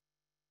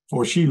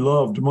 for she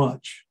loved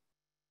much.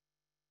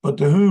 But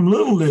to whom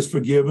little is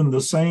forgiven,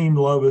 the same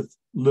loveth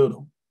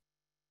little.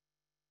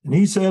 And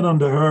he said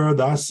unto her,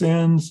 Thy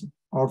sins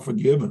are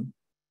forgiven.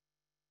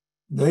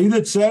 They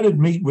that sat at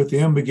meat with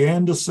him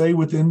began to say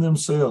within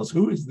themselves,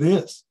 Who is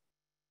this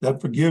that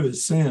forgiveth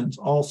sins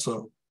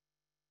also?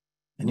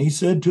 And he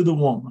said to the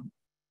woman,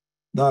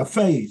 Thy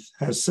faith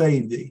has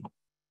saved thee.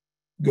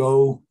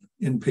 Go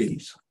in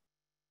peace.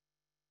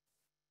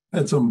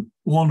 Had some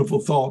wonderful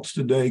thoughts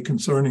today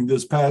concerning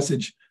this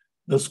passage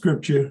of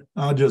Scripture.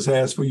 I just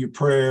ask for your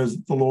prayers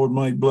that the Lord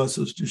might bless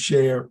us to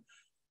share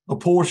a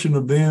portion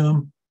of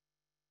them,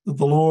 that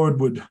the Lord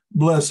would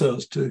bless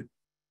us to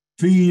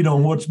feed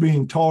on what's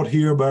being taught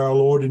here by our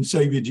Lord and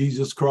Savior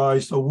Jesus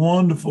Christ, a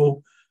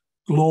wonderful,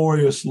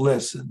 glorious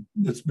lesson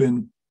that's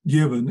been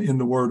given in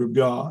the Word of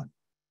God.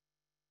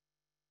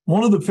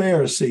 One of the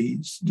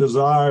Pharisees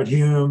desired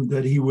him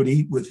that he would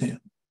eat with him.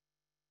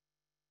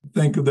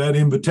 Think of that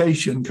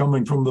invitation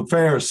coming from the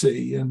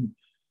Pharisee, and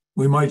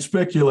we might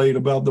speculate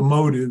about the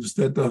motives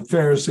that the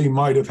Pharisee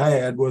might have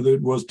had, whether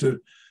it was to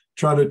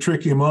try to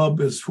trick him up,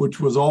 which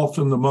was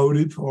often the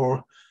motive,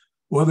 or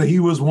whether he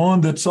was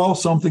one that saw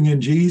something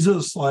in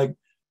Jesus, like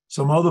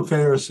some other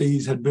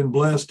Pharisees had been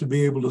blessed to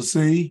be able to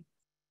see,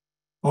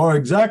 or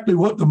exactly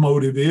what the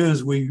motive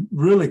is. We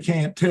really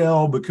can't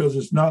tell because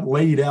it's not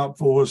laid out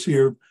for us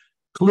here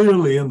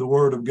clearly in the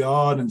Word of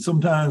God. And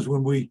sometimes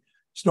when we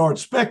start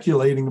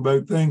speculating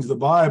about things the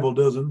Bible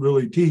doesn't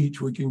really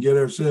teach, we can get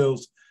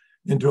ourselves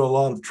into a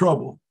lot of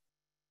trouble.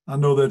 I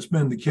know that's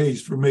been the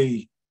case for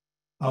me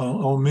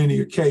on many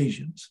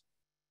occasions.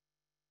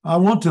 I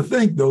want to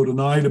think, though,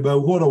 tonight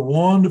about what a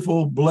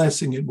wonderful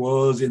blessing it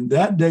was in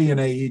that day and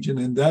age and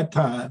in that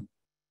time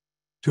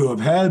to have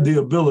had the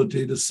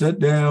ability to sit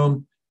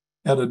down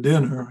at a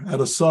dinner,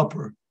 at a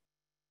supper,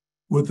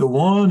 with the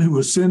one who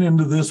was sent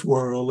into this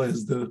world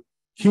as the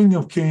King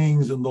of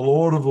Kings and the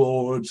Lord of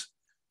Lords,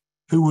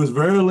 who was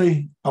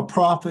verily a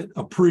prophet,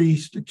 a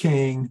priest, a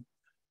king,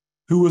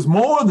 who was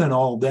more than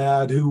all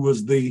that, who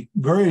was the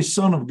very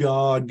Son of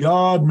God,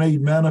 God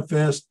made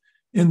manifest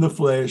in the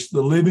flesh,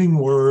 the living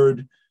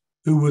Word,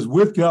 who was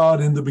with God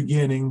in the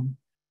beginning,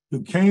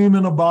 who came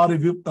in a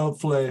body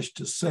of flesh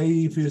to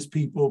save his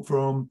people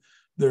from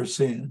their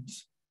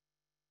sins.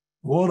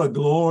 What a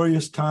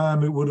glorious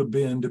time it would have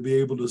been to be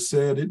able to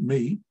sit at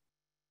meat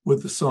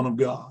with the Son of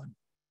God.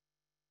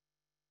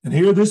 And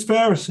here this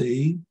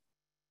Pharisee,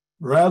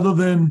 rather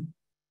than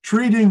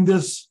treating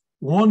this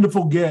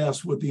wonderful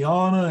guest with the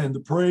honor and the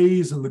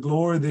praise and the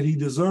glory that he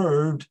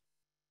deserved,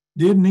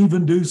 didn't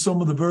even do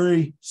some of the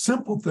very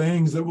simple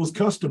things that was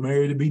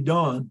customary to be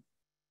done.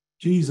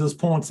 Jesus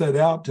points that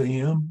out to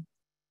him.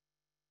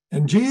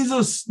 And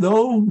Jesus,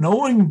 though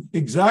knowing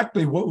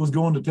exactly what was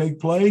going to take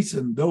place,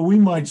 and though we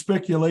might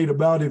speculate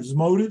about his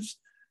motives,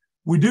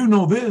 we do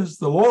know this: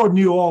 the Lord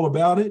knew all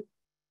about it.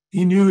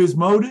 He knew his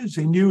motives.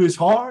 He knew his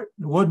heart.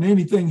 There wasn't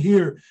anything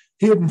here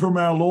hidden from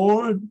our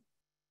Lord,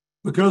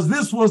 because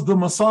this was the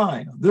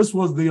Messiah. This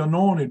was the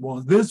anointed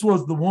one. This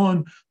was the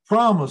one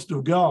promised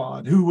of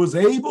God, who was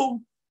able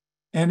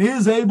and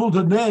is able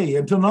today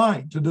and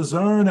tonight to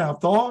discern our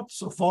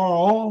thoughts afar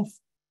off.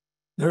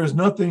 There is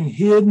nothing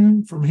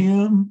hidden from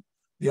him.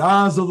 The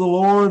eyes of the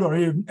Lord are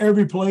in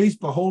every place,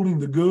 beholding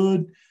the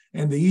good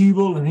and the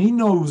evil, and he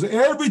knows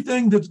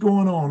everything that's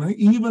going on,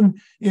 even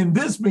in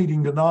this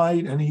meeting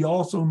tonight, and he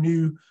also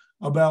knew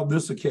about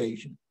this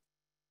occasion.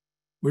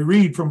 We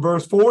read from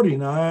verse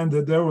 49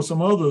 that there were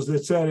some others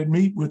that sat at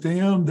meat with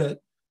him, that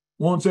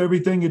once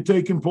everything had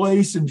taken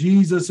place and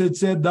Jesus had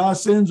said, "Thy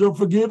sins are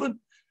forgiven,"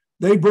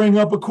 they bring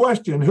up a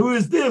question: who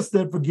is this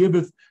that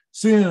forgiveth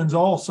sins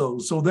also?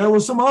 So there were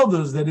some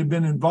others that had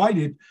been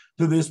invited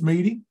to this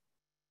meeting.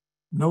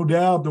 No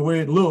doubt the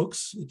way it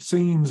looks, it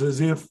seems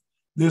as if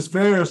this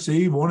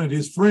Pharisee wanted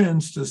his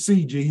friends to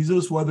see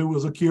Jesus, whether it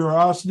was a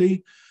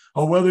curiosity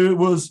or whether it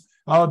was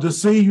to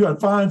see and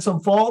find some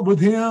fault with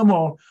him,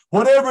 or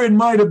whatever it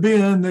might have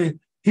been.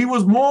 He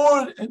was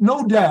more,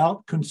 no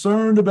doubt,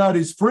 concerned about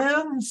his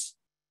friends,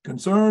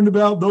 concerned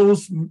about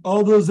those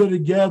others that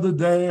had gathered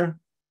there,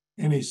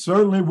 and he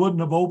certainly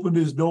wouldn't have opened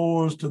his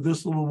doors to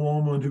this little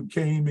woman who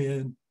came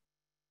in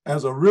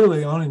as a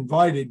really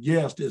uninvited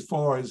guest as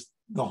far as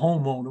the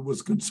homeowner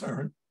was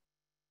concerned.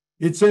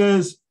 It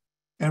says,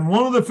 and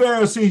one of the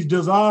Pharisees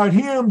desired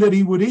him that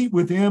he would eat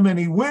with him, and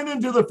he went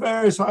into the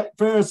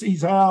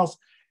Pharisee's house,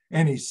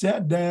 and he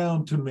sat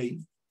down to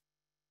meat.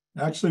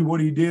 Actually,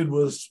 what he did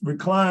was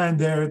recline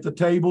there at the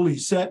table. He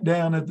sat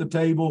down at the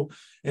table,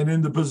 and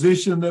in the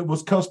position that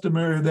was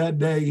customary that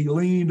day, he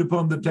leaned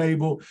upon the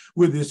table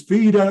with his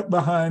feet up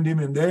behind him,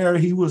 and there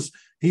he was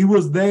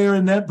there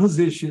in that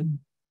position.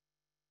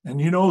 And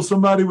you know,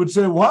 somebody would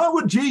say, why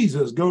would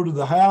Jesus go to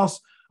the house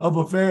of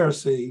a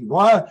Pharisee?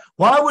 Why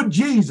would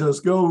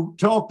Jesus go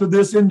talk to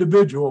this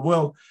individual?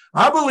 Well,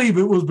 I believe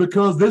it was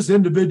because this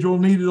individual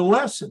needed a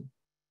lesson.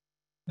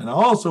 And I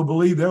also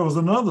believe there was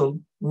another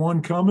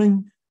one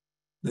coming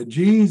that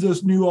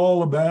Jesus knew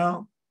all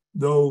about,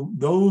 though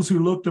those who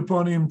looked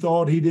upon him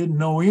thought he didn't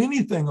know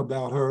anything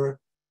about her.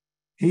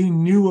 He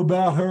knew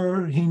about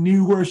her. He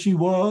knew where she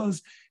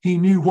was. He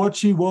knew what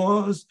she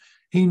was.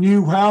 He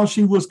knew how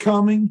she was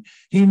coming.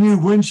 He knew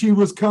when she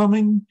was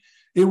coming.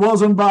 It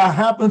wasn't by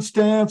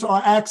happenstance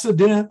or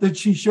accident that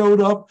she showed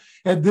up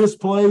at this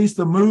place.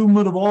 The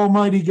movement of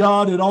Almighty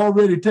God had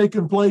already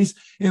taken place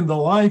in the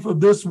life of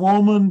this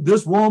woman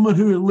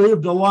who had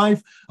lived a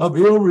life of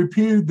ill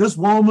repute, this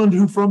woman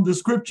who from the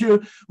scripture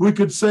we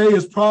could say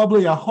is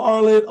probably a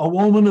harlot, a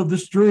woman of the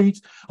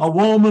streets, a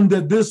woman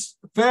that this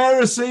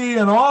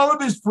Pharisee and all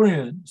of his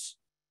friends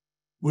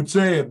would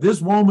say, if this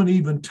woman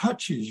even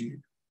touches you,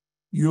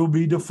 you'll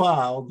be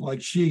defiled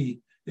like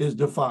she is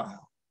defiled.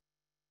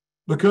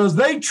 Because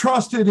they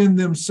trusted in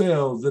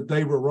themselves that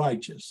they were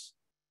righteous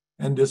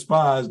and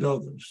despised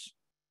others.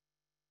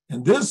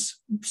 And this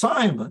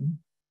Simon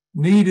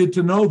needed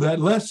to know that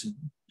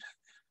lesson.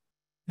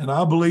 And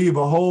I believe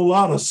a whole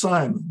lot of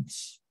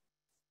Simons,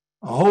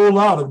 a whole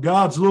lot of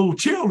God's little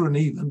children,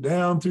 even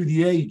down through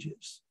the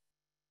ages,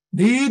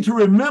 need to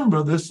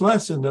remember this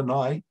lesson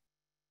tonight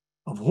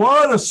of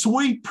what a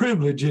sweet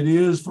privilege it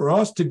is for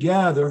us to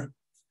gather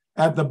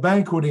at the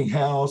banqueting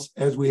house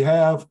as we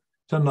have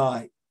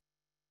tonight.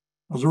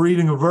 I was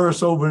reading a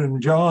verse over in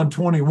John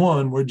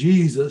 21 where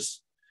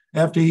Jesus,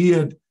 after he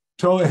had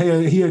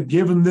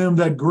given them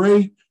that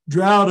great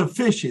drought of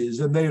fishes,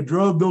 and they had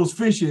drugged those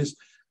fishes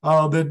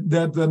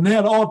that the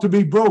net ought to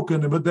be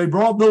broken, but they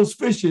brought those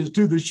fishes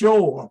to the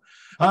shore.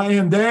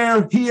 And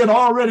there he had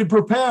already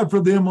prepared for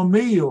them a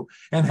meal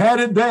and had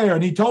it there.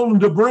 And he told them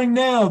to bring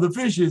now the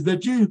fishes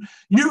that you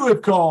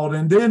have caught.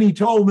 And then he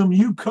told them,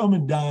 you come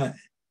and dine.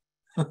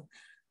 And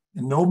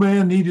no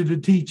man needed to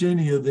teach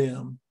any of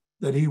them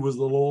that he was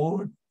the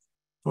Lord,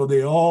 for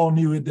they all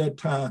knew at that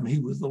time he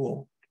was the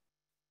Lord.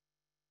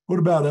 What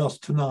about us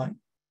tonight?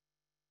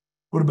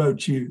 What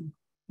about you?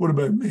 What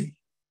about me?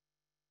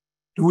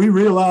 Do we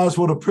realize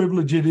what a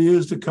privilege it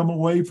is to come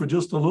away for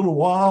just a little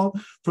while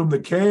from the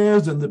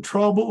cares and the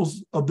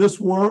troubles of this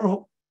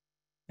world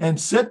and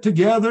sit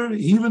together,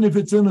 even if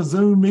it's in a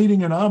Zoom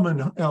meeting, and I'm in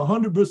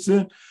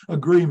 100%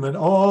 agreement.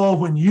 Oh,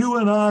 when you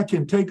and I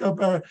can take up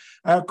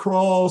our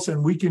cross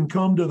and we can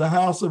come to the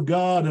house of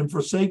God and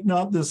forsake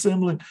not the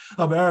assembling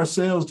of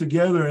ourselves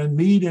together and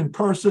meet in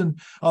person,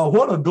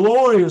 what a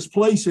glorious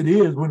place it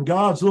is when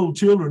God's little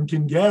children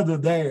can gather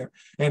there.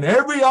 And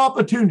every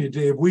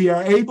opportunity, if we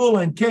are able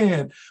and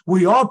can,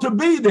 we ought to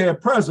be there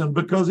present,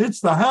 because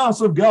it's the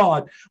house of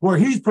God where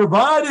he's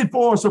provided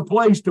for us a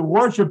place to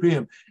worship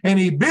him. And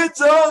he bids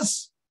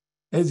us,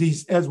 as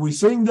we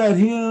sing that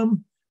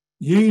hymn,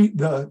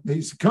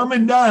 he's come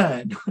and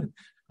dine.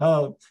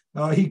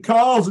 He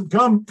calls,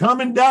 come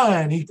and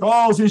dine. He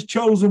calls his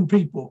chosen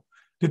people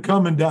to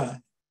come and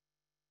dine.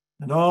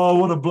 And oh,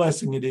 what a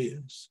blessing it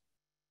is.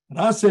 And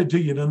I said to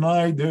you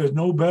tonight, there's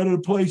no better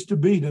place to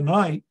be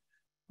tonight.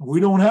 We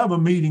don't have a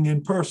meeting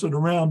in person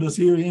around us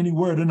here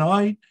anywhere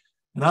tonight.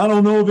 And I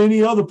don't know of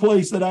any other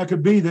place that I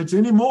could be that's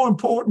any more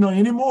important or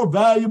any more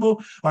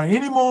valuable or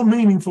any more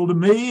meaningful to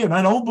me. And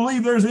I don't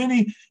believe there's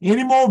any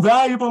more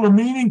valuable or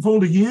meaningful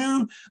to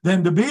you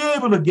than to be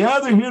able to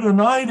gather here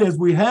tonight as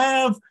we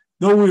have.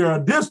 Though we are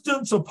a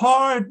distance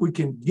apart, we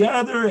can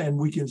gather and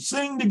we can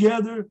sing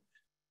together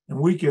and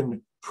we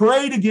can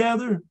pray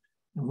together.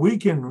 And we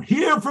can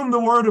hear from the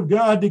word of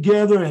God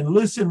together and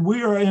listen.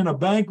 We are in a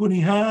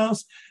banqueting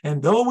house,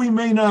 and though we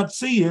may not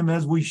see him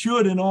as we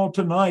should in all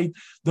tonight,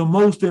 the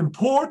most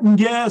important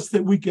guest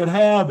that we could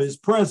have is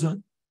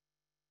present.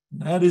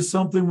 And that is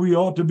something we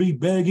ought to be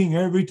begging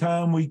every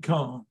time we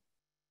come.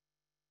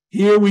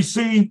 Here we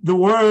see the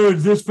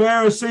words, this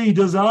Pharisee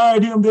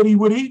desired him that he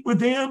would eat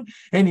with him,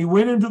 and he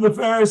went into the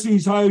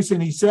Pharisee's house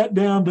and he sat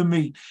down to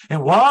meat.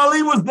 And while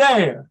he was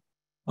there,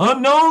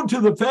 unknown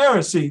to the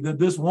Pharisee that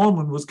this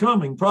woman was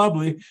coming,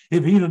 probably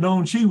if he'd have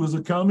known she was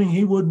coming,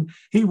 he would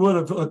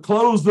have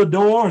closed the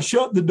door, or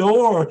shut the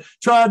door, or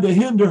tried to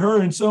hinder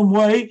her in some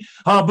way.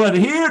 But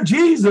here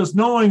Jesus,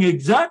 knowing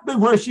exactly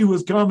where she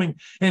was coming,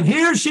 and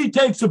here she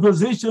takes the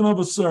position of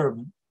a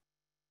servant.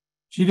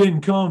 She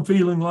didn't come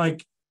feeling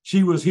like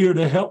she was here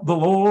to help the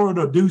Lord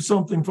or do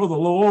something for the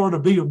Lord or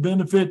be of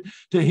benefit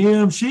to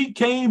him. She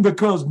came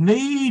because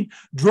need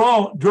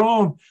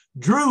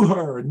drew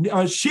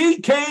her. She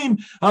came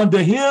unto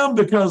him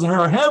because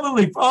her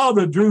heavenly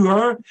Father drew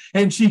her,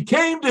 and she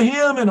came to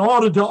him in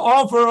order to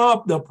offer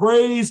up the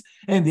praise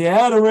and the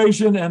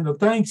adoration and the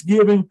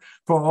thanksgiving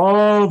for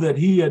all that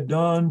he had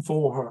done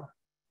for her.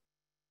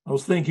 I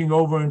was thinking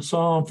over in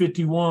Psalm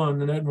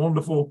 51 and that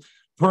wonderful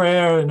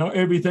prayer and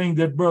everything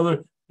that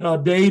Brother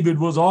David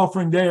was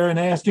offering there and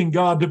asking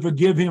God to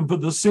forgive him for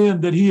the sin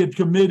that he had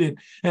committed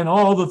and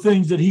all the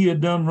things that he had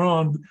done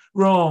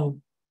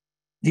wrong.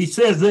 He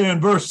says there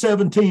in verse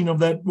 17 of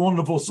that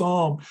wonderful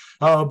psalm,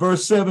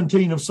 verse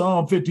 17 of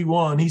Psalm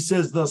 51, he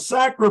says, the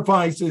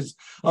sacrifices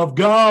of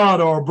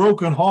God are a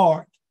broken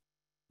heart,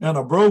 and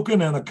a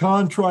broken and a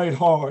contrite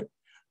heart,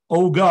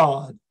 O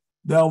God,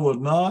 thou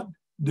wilt not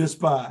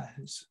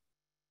despise.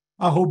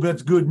 I hope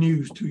that's good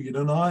news to you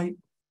tonight.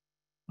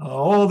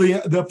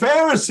 The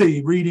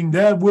Pharisee reading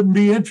that wouldn't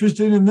be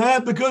interested in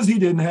that because he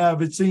didn't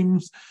have, it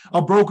seems,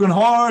 a broken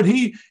heart.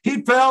 He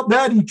felt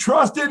that he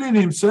trusted in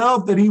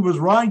himself, that he was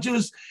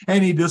righteous,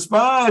 and he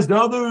despised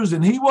others,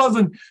 and he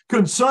wasn't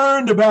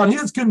concerned about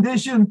his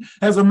condition.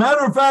 As a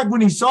matter of fact,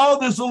 when he saw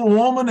this little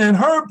woman and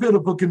her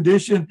pitiful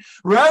condition,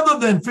 rather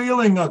than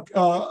feeling a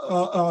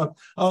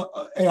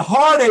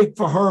heartache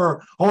for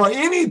her or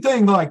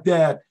anything like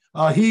that,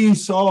 he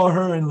saw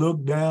her and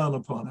looked down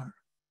upon her.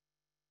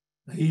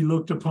 He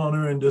looked upon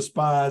her and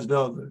despised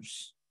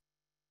others.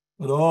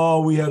 But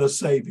oh, we had a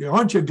Savior.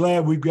 Aren't you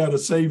glad we've got a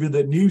Savior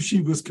that knew she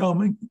was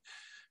coming?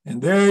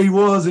 And there he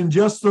was in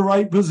just the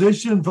right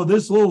position for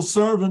this little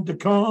servant to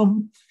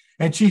come.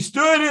 And she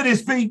stood at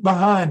his feet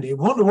behind him.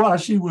 Wonder why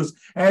she was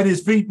at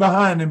his feet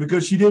behind him,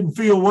 because she didn't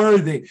feel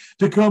worthy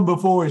to come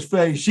before his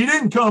face. She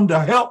didn't come to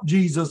help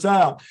Jesus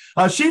out.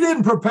 She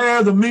didn't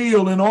prepare the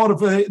meal in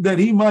order that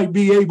he might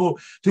be able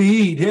to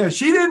eat. Yeah,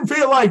 she didn't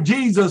feel like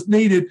Jesus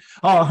needed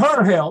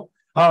her help.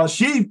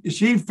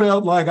 She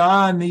felt like,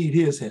 I need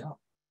his help.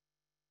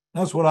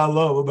 That's what I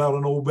love about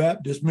an old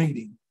Baptist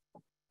meeting.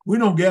 We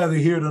don't gather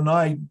here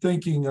tonight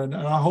thinking, and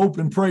I hope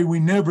and pray we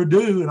never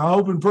do, and I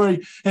hope and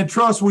pray and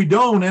trust we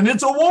don't. And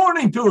it's a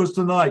warning to us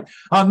tonight,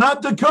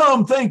 not to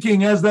come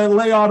thinking as that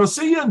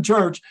Laodicean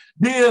church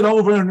did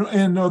over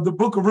in the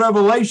book of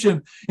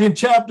Revelation in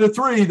chapter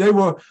 3. They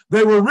were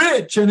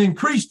rich and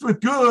increased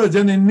with goods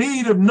and in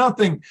need of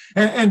nothing.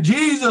 And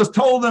Jesus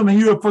told them,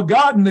 you have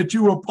forgotten that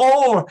you were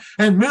poor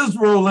and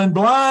miserable and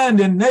blind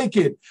and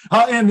naked.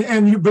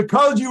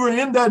 Because you were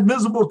in that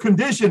miserable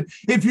condition,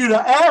 if you'd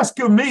have asked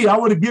of me, I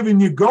would have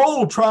given you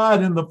gold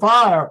tried in the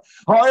fire,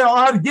 or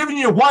I'd have given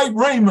you white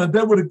raiment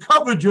that would have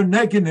covered your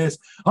nakedness,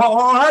 or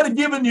I'd have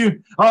given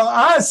you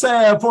eye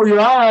salve for your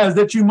eyes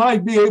that you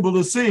might be able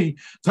to see.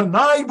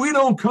 Tonight, we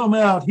don't come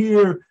out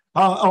here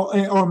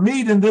or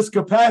meet in this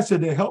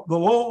capacity to help the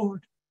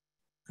Lord,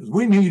 because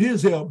we need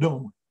his help,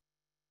 don't we?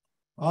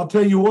 I'll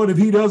tell you what, if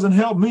he doesn't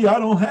help me, I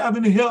don't have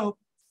any help.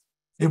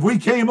 If we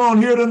came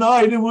on here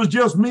tonight and it was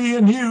just me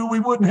and you, we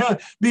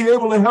wouldn't be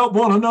able to help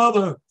one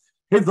another.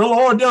 If the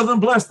Lord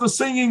doesn't bless the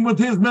singing with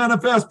his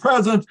manifest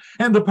presence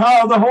and the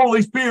power of the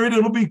Holy Spirit,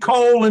 it'll be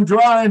cold and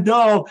dry and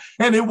dull.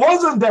 And it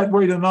wasn't that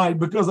way tonight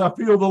because I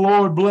feel the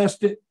Lord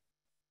blessed it.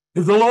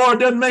 If the Lord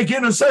doesn't make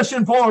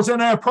intercession for us in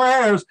our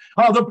prayers,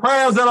 the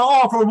prayers that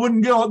are offered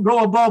wouldn't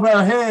go above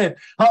our head,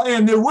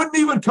 and it wouldn't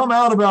even come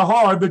out of our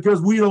heart because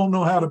we don't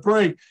know how to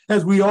pray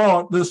as we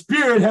ought. The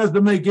Spirit has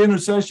to make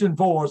intercession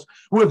for us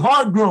with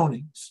heart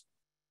groanings.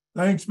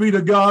 Thanks be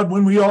to God.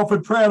 When we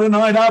offered prayer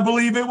tonight, I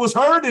believe it was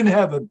heard in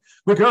heaven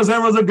because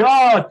there was a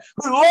God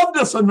who loved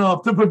us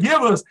enough to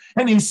forgive us.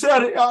 And he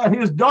said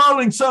his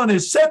darling son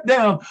is set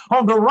down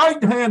on the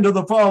right hand of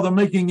the Father,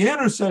 making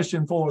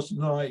intercession for us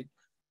tonight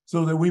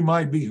so that we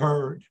might be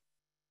heard.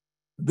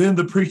 Then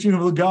the preaching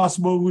of the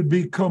gospel would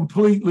be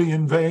completely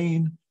in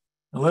vain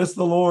unless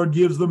the Lord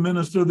gives the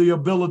minister the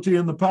ability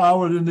and the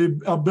power and the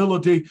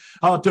ability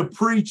to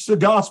preach the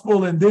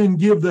gospel, and then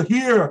give the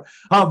hearer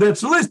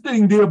that's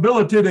listening the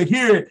ability to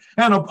hear it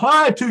and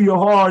apply it to your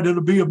heart.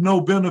 It'll be of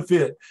no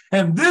benefit.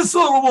 And this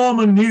little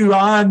woman knew,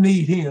 I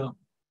need him.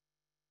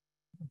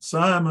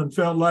 Simon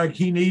felt like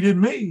he needed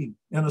me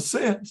in a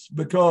sense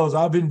because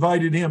I've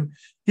invited him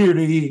here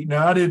to eat.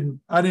 Now, I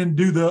didn't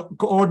do the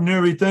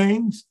ordinary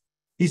things.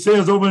 He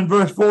says over in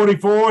verse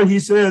 44, he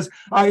says,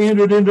 I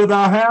entered into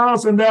thy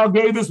house and thou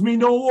gavest me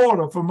no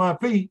water for my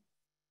feet.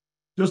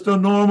 Just a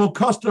normal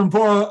custom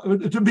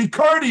to be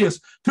courteous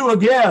to a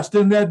guest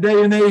in that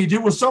day and age.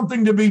 It was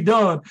something to be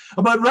done.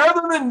 But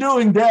rather than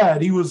doing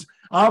that, he was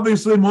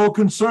obviously more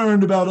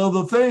concerned about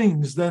other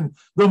things than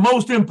the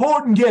most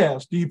important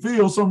guest. Do you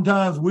feel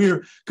sometimes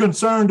we're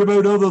concerned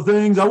about other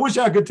things? I wish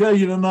I could tell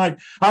you tonight,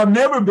 I've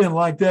never been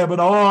like that, but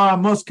I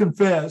must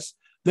confess,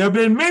 there have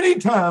been many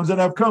times that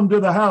I've come to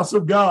the house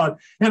of God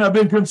and I've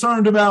been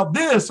concerned about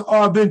this or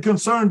I've been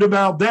concerned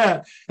about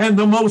that. And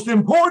the most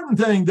important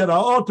thing that I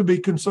ought to be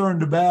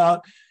concerned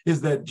about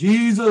is that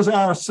Jesus,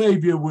 our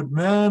Savior, would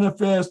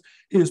manifest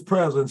his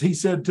presence. He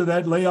said to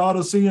that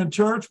Laodicean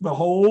church,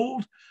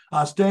 behold,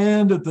 I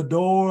stand at the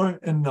door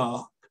and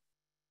knock.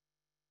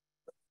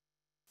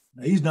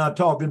 Now, he's not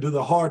talking to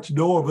the heart's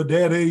door of a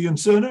dead alien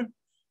sinner.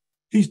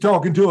 He's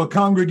talking to a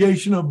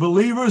congregation of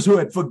believers who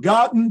had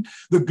forgotten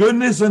the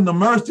goodness and the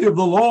mercy of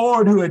the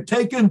Lord, who had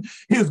taken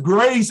his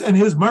grace and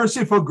his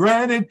mercy for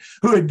granted,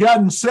 who had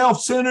gotten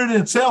self-centered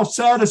and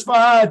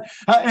self-satisfied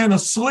and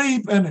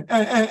asleep and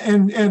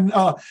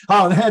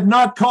had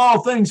not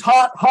called things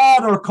hot,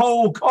 hot, or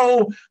cold,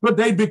 cold, but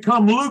they'd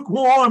become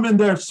lukewarm in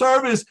their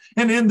service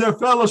and in their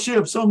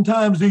fellowship.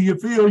 Sometimes do you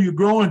feel you're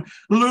growing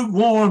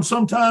lukewarm?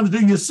 Sometimes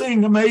do you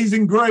sing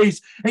Amazing Grace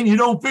and you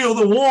don't feel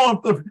the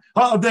warmth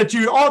that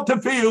you ought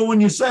to feel when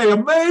you say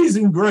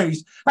Amazing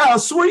Grace? How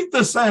sweet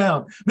the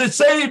sound that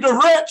saved a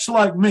wretch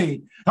like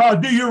me.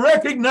 Do you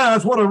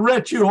recognize what a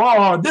wretch you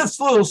are? This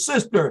little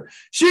sister,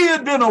 she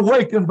had been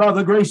awakened by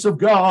the grace of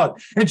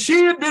God, and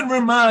she had been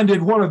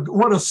reminded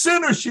what a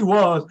sinner she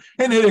was,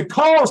 and it had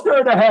caused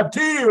her to have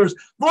tears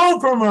flow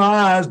from her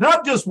eyes,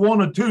 not just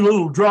one or two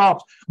little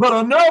drops, but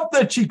enough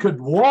that she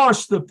could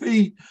wash the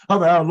feet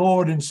of our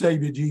Lord and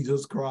Savior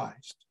Jesus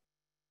Christ.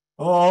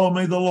 Oh,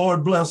 may the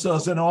Lord bless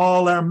us in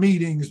all our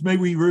meetings. May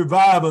we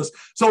revive us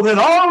so that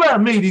all our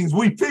meetings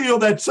we feel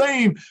that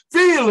same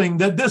feeling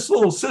that this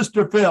little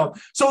sister felt,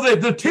 so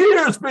that the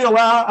tears fill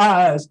our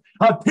eyes,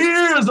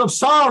 tears of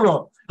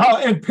sorrow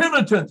and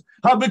penitence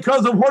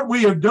because of what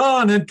we have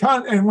done and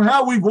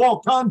how we've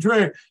walked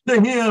contrary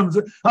to him.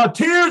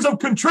 Tears of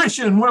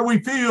contrition where we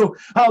feel,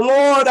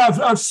 Lord,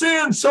 I've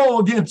sinned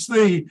so against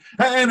thee.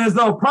 And as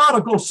the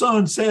prodigal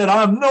son said,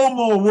 I'm no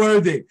more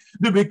worthy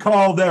to be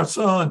called their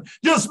son.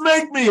 Just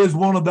make me as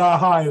one of thy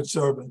hired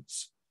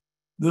servants.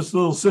 This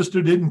little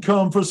sister didn't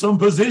come for some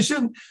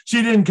position.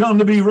 She didn't come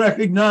to be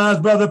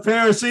recognized by the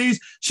Pharisees.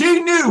 She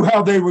knew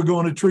how they were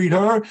going to treat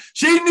her.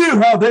 She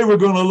knew how they were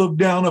going to look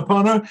down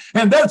upon her.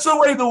 And that's the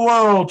way the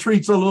world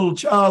treats a little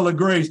child of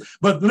grace.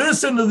 But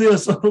listen to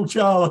this, little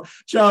child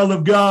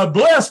of God.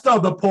 Blessed are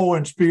the poor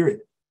in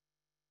spirit,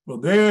 for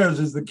theirs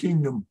is the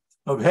kingdom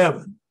of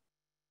heaven.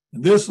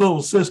 And this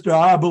little sister,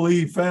 I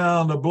believe,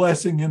 found a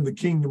blessing in the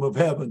kingdom of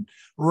heaven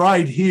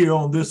right here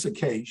on this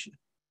occasion.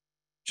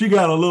 She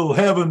got a little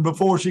heaven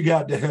before she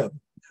got to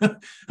heaven.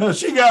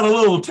 She got a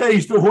little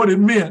taste of what it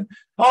meant.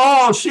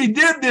 Oh, she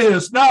did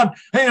this not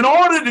in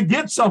order to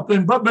get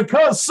something, but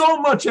because so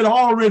much had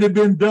already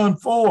been done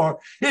for her.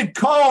 It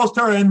caused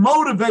her and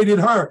motivated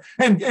her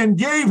and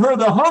gave her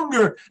the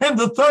hunger and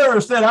the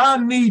thirst that I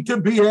need to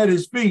be at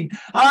his feet.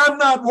 I'm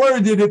not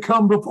worthy to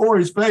come before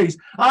his face.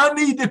 I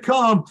need to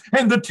come.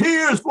 And the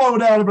tears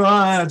flowed out of her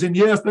eyes. And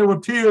yes, there were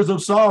tears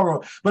of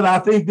sorrow, but I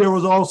think there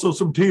was also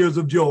some tears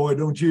of joy,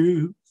 don't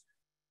you?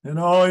 And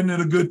oh, isn't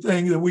it a good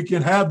thing that we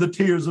can have the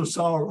tears of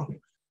sorrow?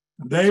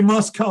 They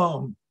must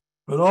come.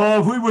 But oh,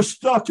 if we were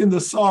stuck in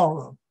the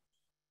sorrow,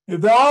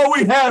 if all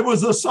we had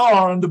was the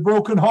sorrow and the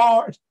broken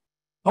heart,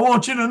 I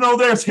want you to know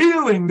there's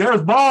healing.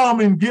 There's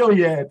balm in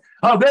Gilead.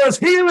 There's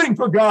healing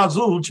for God's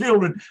little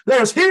children.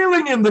 There's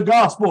healing in the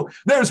gospel.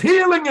 There's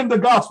healing in the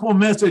gospel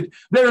message.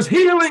 There's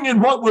healing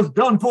in what was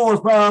done for us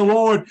by our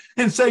Lord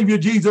and Savior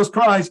Jesus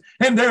Christ.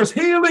 And there's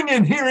healing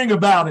in hearing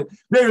about it.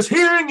 There's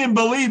hearing in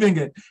believing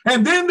it.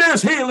 And then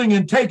there's healing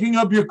in taking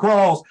up your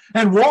cross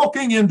and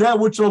walking in that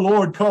which the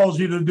Lord calls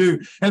you to do.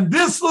 And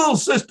this little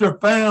sister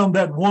found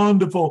that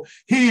wonderful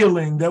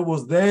healing that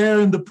was there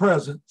in the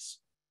presence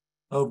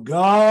of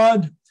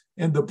God,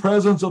 in the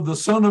presence of the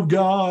Son of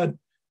God,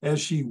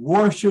 as she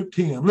worshiped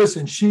him.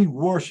 Listen, she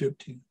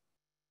worshiped him.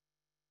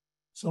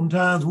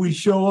 Sometimes we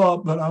show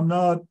up, but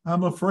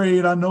I'm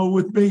afraid, I know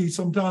with me,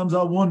 sometimes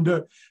I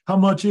wonder, how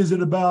much is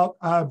it about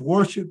I've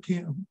worshiped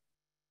him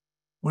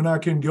when I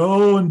can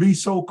go and be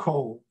so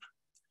cold?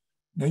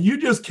 Now, you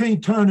just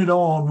can't turn it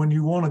on when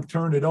you want to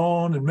turn it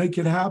on and make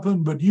it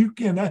happen, but you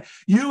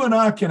and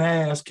I can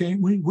ask,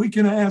 can't we? We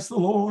can ask the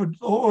Lord,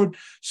 Lord,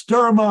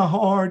 stir my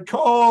heart,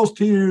 cause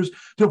tears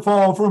to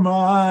fall from my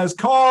eyes,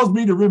 cause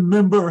me to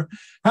remember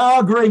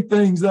how great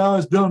things thou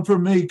hast done for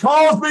me,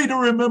 cause me to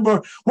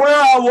remember where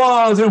I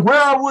was and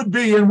where I would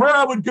be and where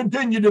I would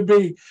continue to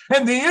be.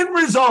 And the end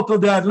result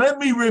of that, let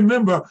me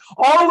remember,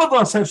 all of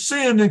us have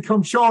sinned and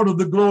come short of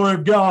the glory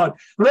of God.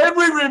 Let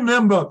me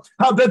remember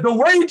how that the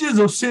wages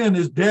of sin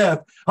is death,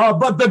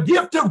 but the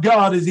gift of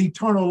God is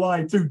eternal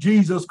life through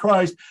Jesus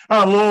Christ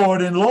our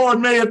Lord. And Lord,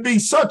 may it be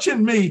such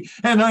in me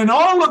and in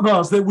all of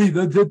us that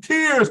the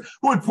tears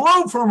would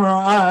flow from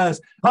our eyes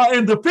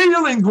and the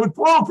feelings would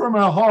flow from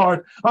our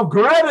heart of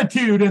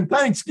gratitude and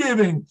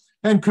thanksgiving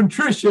and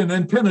contrition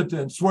and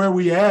penitence, where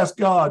we ask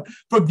God,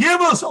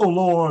 forgive us, O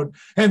Lord,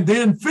 and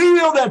then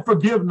feel that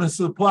forgiveness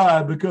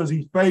applied because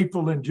he's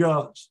faithful and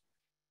just.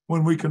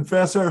 When we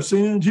confess our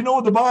sins, you know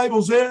what the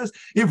Bible says?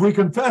 If we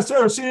confess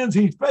our sins,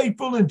 he's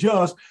faithful and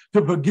just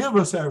to forgive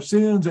us our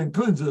sins and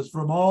cleanse us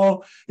from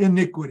all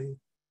iniquity.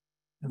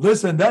 And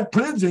listen, that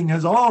cleansing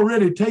has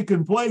already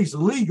taken place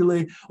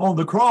legally on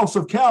the cross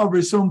of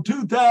Calvary some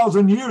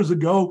 2,000 years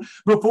ago,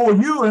 before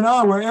you and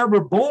I were ever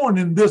born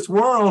in this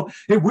world.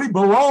 If we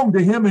belong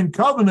to him in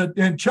covenant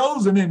and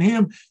chosen in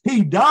him,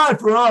 he died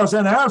for us,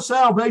 and our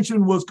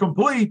salvation was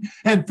complete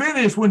and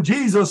finished when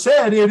Jesus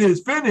said, it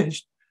is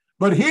finished.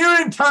 But here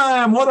in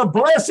time, what a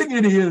blessing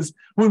it is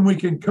when we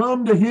can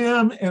come to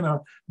him in a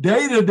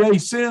day-to-day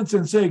sense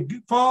and say,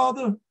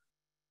 Father,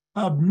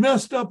 I've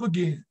messed up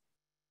again.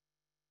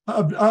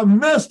 I've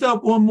messed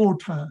up one more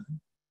time.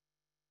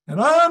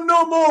 And I'm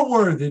no more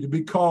worthy to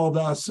be called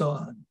thy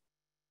son.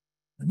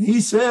 And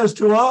he says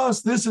to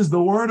us, this is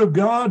the word of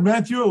God,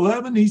 Matthew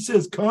 11, he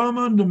says, come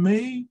unto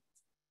me,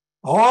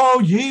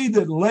 all ye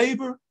that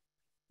labor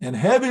and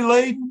heavy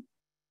laden,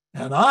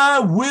 and I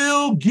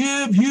will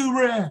give you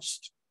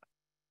rest.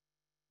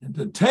 And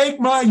to take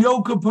my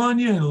yoke upon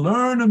you and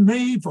learn of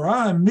me, for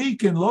I am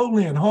meek and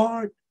lowly in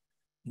heart,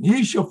 and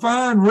ye shall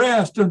find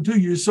rest unto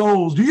your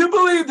souls. Do you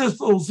believe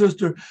this little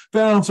sister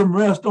found some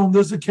rest on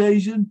this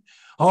occasion?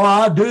 Oh,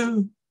 I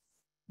do.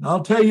 And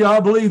I'll tell you,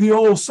 I believe the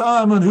old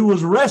Simon, who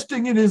was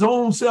resting in his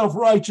own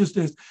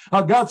self-righteousness,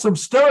 got some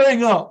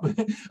stirring up.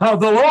 The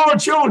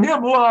Lord showed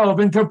him love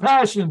and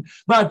compassion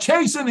by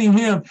chastening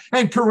him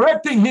and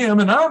correcting him.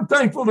 And I'm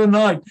thankful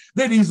tonight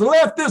that he's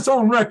left this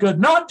on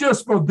record, not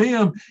just for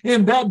them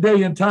in that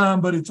day and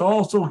time, but it's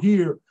also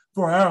here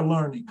for our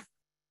learning,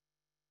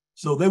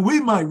 so that we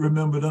might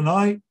remember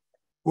tonight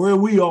where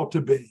we ought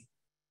to be,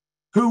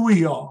 who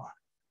we are,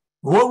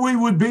 what we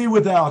would be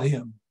without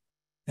him.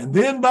 And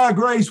then by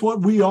grace,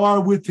 what we are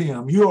with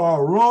him. You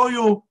are a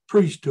royal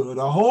priesthood,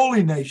 a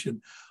holy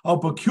nation, a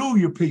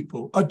peculiar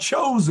people, a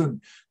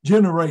chosen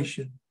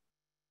generation.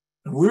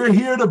 And we're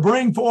here to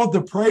bring forth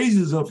the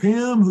praises of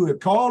him who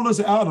had called us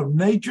out of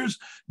nature's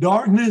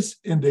darkness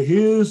into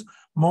his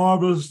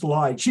marvelous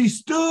light. She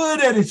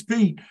stood at his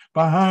feet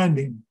behind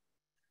him,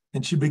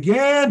 and she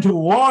began to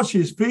wash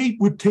his feet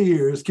with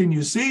tears. Can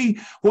you see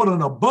what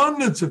an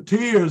abundance of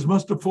tears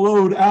must have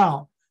flowed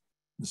out?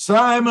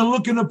 Simon,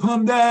 looking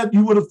upon that,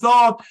 you would have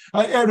thought,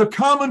 at a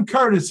common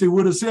courtesy,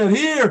 would have said,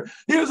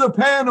 here's a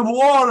pan of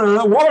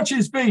water, wash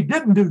his feet.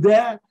 Didn't do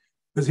that,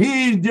 because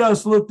he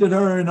just looked at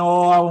her and,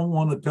 I don't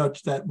want to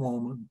touch that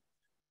woman.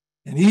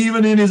 And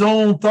even in his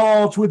own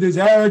thoughts, with his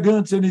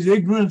arrogance and his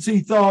ignorance,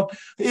 he thought,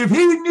 if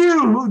he knew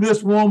who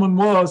this woman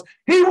was,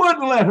 he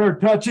wouldn't let her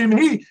touch him.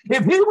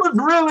 If he was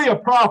really a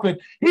prophet,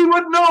 he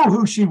would know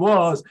who she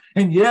was.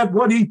 And yet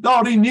what he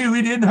thought he knew,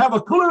 he didn't have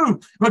a clue,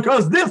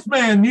 because this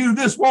man knew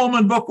this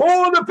woman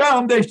before the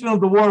foundation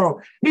of the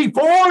world. He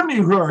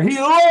foreknew her. He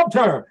loved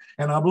her.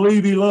 And I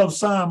believe he loved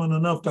Simon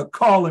enough to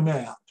call him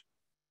out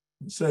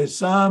and say,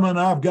 Simon,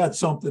 I've got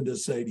something to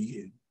say to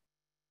you.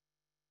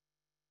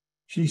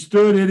 She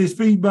stood at his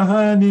feet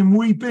behind him,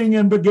 weeping,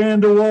 and began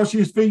to wash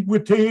his feet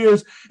with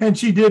tears. And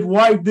she did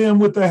wipe them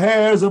with the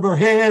hairs of her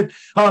head.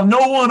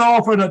 No one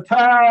offered a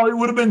towel. It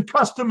would have been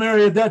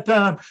customary at that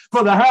time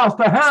for the house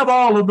to have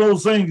all of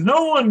those things.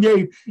 No one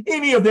gave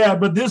any of that,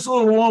 but this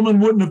little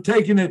woman wouldn't have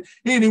taken it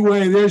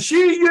anyway.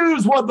 She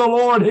used what the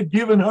Lord had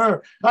given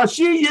her.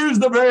 She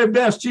used the very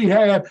best she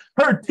had.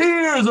 Her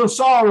tears of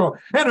sorrow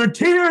and her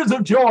tears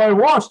of joy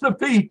washed the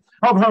feet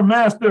of her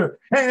master.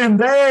 And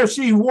there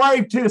she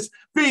wiped his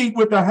feet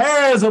with the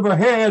hairs of her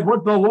head,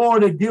 what the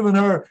Lord had given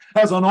her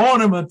as an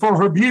ornament for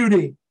her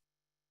beauty,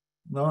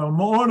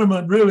 an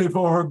ornament really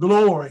for her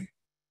glory.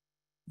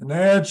 And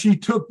as she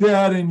took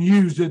that and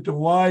used it to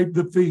wipe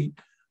the feet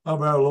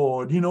of our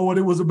Lord. You know what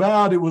it was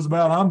about? It was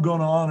about, I'm going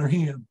to honor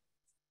him.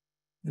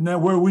 Isn't that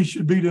where we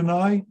should be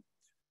tonight?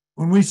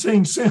 When we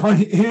sing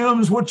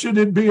hymns, what should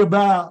it be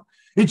about?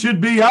 It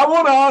should be, I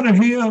want to honor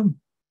him.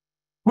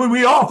 When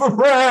we offer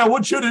prayer,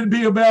 what should it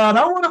be about?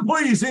 I want to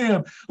please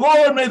him.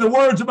 Lord, may the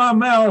words of my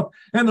mouth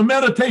and the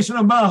meditation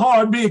of my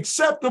heart be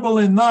acceptable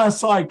in thy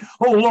sight.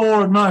 Oh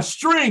Lord, my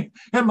strength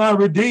and my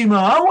redeemer.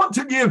 I want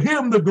to give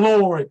him the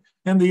glory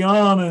and the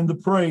honor and the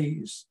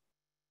praise.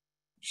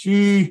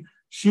 She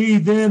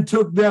then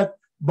took that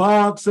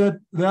box, that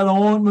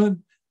ointment,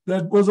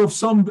 that was of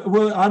some,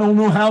 well, I don't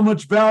know how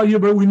much value,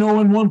 but we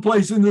know in one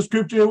place in the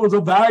scripture it was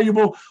a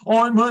valuable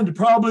ointment,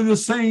 probably the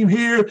same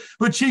here.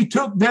 But she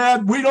took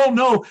that. We don't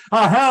know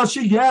how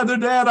she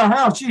gathered that or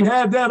how she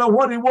had that or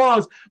what it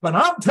was. But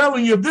I'm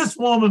telling you, this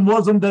woman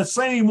wasn't the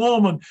same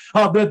woman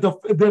that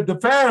the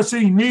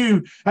Pharisee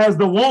knew as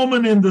the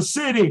woman in the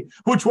city,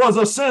 which was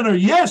a sinner.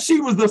 Yes, she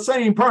was the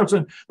same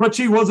person, but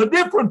she was a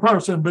different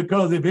person,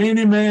 because if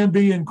any man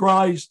be in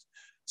Christ,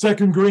 2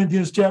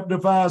 Corinthians chapter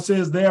 5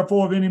 says,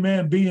 therefore, if any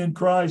man be in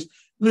Christ,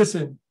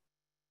 listen,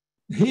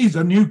 he's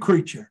a new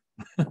creature.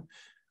 If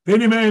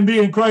any man be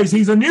in Christ,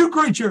 he's a new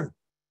creature.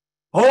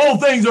 All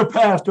things are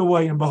passed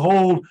away, and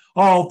behold,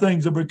 all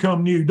things have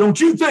become new. Don't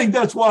you think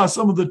that's why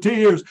some of the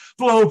tears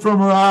flowed from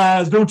her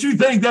eyes? Don't you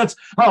think that's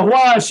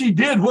why she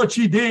did what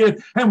she did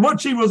and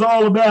what she was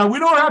all about? We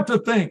don't have to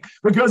think,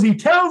 because he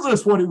tells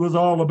us what it was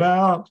all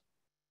about.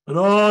 But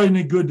oh, isn't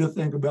it good to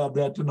think about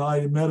that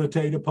tonight and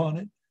meditate upon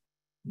it?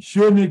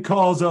 Shouldn't it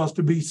cause us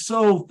to be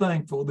so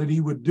thankful that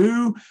he would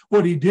do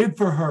what he did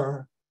for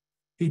her,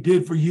 he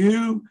did for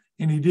you,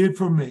 and he did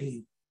for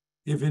me,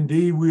 if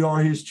indeed we are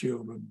his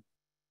children.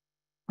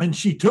 And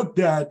she took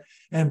that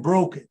and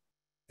broke it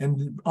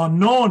and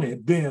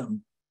anointed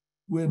them,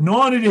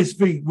 anointed his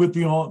feet with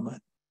the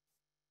ointment.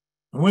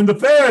 And when the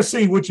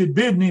Pharisee which had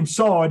bidden him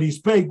saw it, he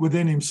spake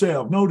within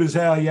himself. Notice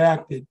how he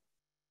acted.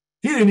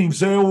 He didn't even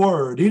say a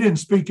word. He didn't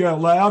speak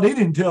out loud. He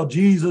didn't tell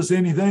Jesus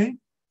anything.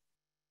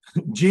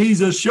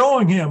 Jesus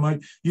showing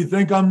him, you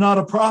think I'm not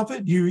a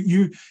prophet? He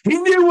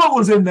knew what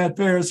was in that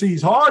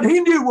Pharisee's heart. He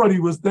knew what he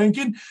was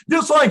thinking,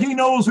 just like he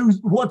knows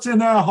what's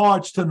in our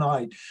hearts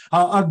tonight.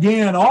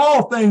 Again,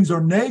 all things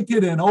are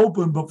naked and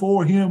open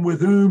before him with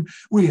whom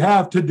we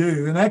have to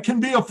do. And that can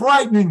be a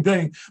frightening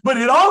thing, but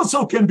it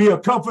also can be a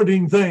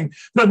comforting thing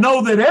to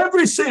know that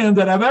every sin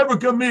that I've ever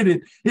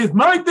committed, it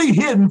might be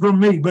hidden from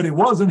me, but it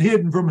wasn't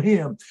hidden from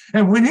him.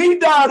 And when he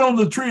died on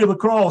the tree of the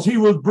cross, he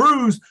was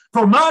bruised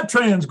for my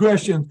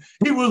transgressions.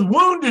 He was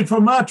wounded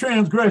for my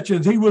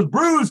transgressions. He was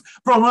bruised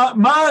for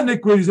my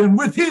iniquities. And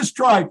with his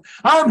stripe,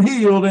 I'm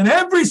healed. And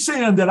every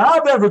sin that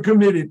I've ever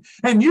committed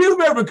and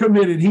you've ever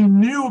committed, he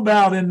knew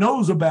about and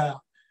knows about.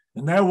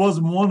 And there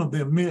wasn't one of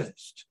them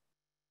missed.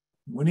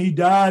 When he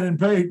died and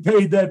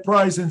paid that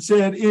price and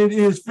said, it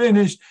is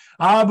finished,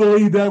 I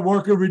believe that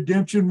work of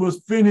redemption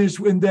was finished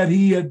when that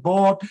he had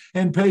bought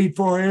and paid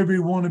for every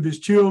one of his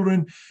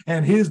children.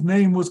 And his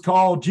name was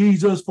called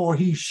Jesus, for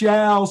he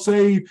shall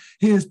save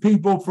his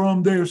people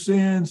from their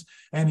sins.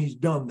 And he's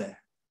done that.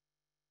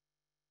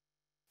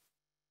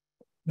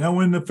 Now,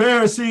 when the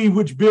Pharisee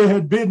which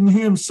had bidden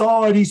him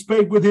saw it, he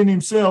spake within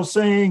himself,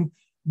 saying,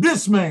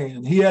 this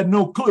man, he had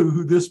no clue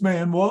who this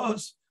man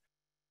was.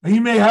 He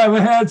may have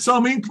had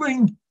some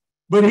inkling,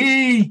 but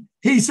he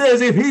says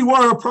if he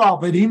were a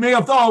prophet, he may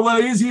have thought, well,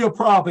 is he a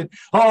prophet?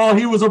 Oh,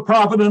 he was a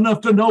prophet enough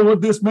to know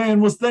what this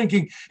man was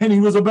thinking. And he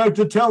was about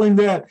to tell him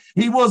that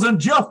he wasn't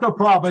just a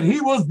prophet.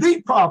 He was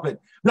the prophet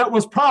that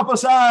was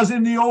prophesied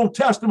in the Old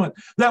Testament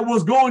that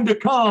was going to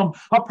come,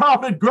 a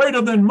prophet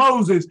greater than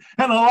Moses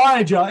and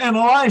Elijah and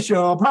Elisha,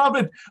 a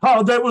prophet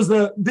that was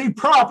the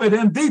prophet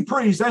and the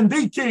priest and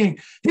the king.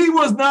 He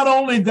was not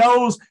only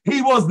those,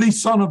 he was the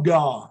Son of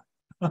God.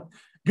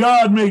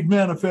 God made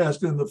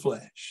manifest in the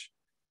flesh.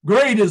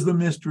 Great is the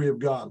mystery of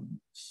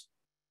godliness.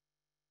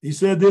 He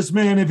said this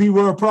man, if he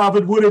were a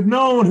prophet, would have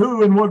known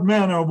who and what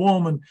manner of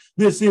woman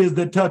this is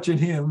that toucheth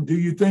him. Do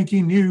you think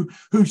he knew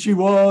who she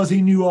was?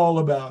 He knew all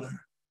about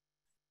her.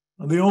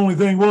 And the only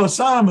thing was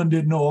Simon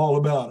didn't know all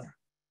about her,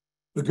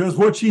 because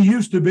what she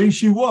used to be,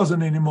 she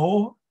wasn't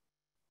anymore.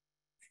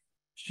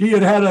 She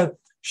had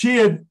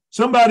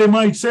Somebody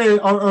might say,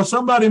 or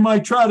somebody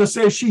might try to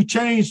say she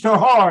changed her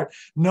heart.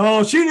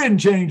 No, she didn't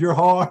change her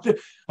heart.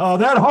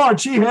 That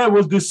heart she had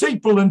was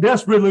deceitful and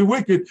desperately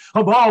wicked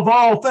above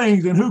all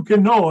things, and who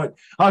can know it?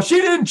 She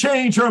didn't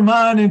change her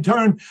mind and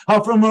turn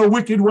from her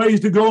wicked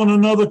ways to go on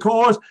another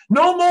course.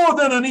 No more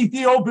than an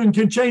Ethiopian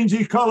can change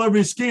the color of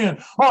his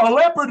skin, or a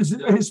leopard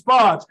his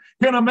spots.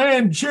 Can a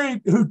man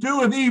who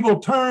doeth evil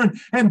turn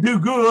and do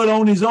good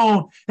on his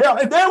own? Yeah,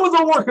 and there was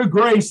a work of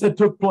grace that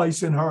took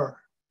place in her.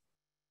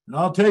 And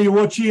I'll tell you,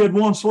 what she had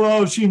once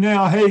loved, she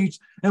now hates,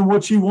 and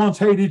what she once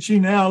hated, she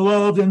now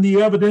loved, and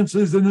the evidence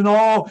is in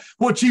all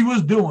what she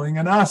was doing.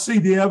 And I see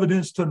the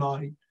evidence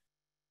tonight.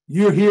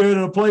 You're here at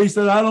a place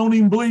that I don't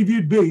even believe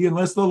you'd be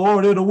unless the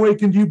Lord had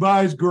awakened you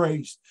by his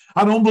grace.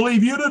 I don't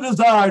believe you'd have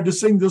desired to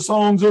sing the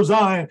songs of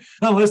Zion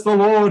unless the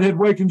Lord had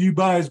awakened you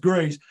by his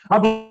grace. I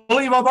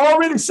believe I've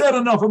already said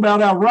enough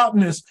about our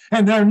rottenness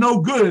and their no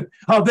good,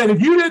 that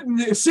if you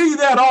didn't see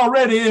that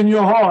already in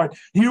your heart,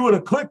 you would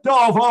have clicked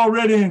off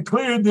already and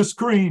cleared the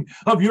screen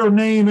of your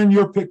name and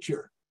your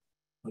picture.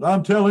 But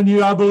I'm telling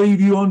you, I believe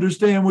you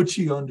understand what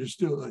she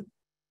understood.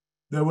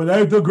 That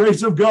without the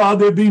grace of God,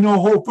 there'd be no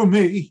hope for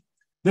me.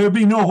 There'd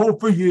be no hope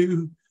for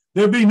you.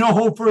 There'd be no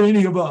hope for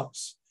any of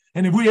us.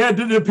 And if we had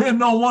to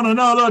depend on one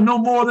another, no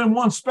more than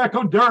one speck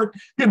of dirt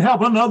can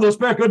help another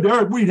speck of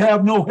dirt, we'd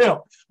have no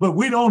help. But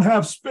we don't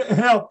have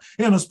help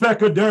in a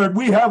speck of dirt.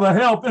 We have a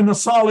help in a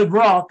solid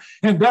rock.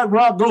 And that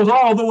rock goes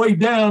all the way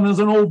down, as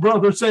an old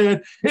brother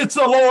said. It's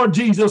the Lord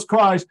Jesus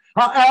Christ,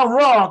 our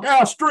rock,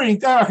 our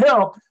strength, our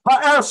help,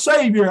 our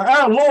Savior,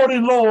 our Lord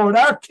and Lord,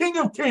 our King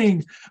of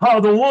Kings,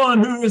 the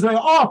one who is the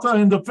author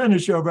and the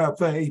finisher of our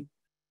faith.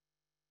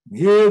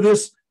 Here,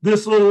 this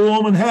little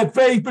woman had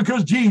faith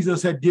because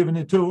Jesus had given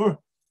it to her.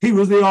 He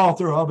was the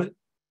author of it.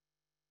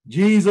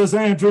 Jesus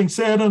answering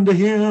said unto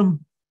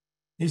him,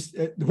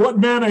 what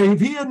manner, if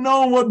he had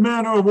known what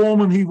manner of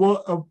woman he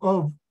was,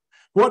 of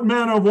what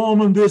manner of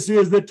woman this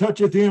is that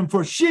toucheth him,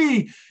 for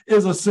she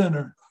is a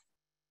sinner.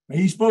 And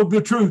he spoke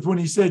the truth when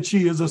he said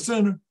she is a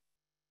sinner.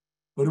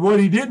 But what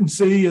he didn't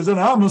see is that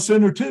I'm a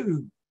sinner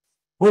too.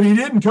 What he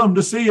didn't come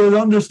to see is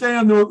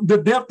understand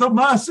the depth of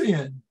my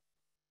sin.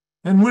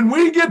 And when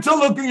we get to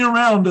looking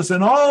around us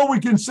and all we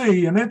can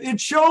see, and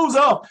it shows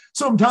up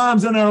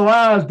sometimes in our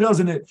lives,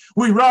 doesn't it?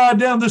 We ride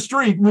down the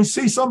street and we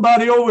see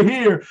somebody over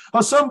here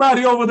or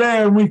somebody over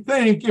there, and we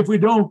think if we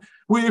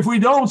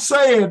don't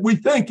say it, we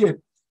think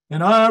it.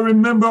 And I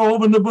remember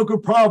over in the book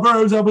of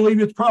Proverbs, I believe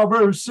it's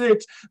Proverbs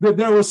 6, that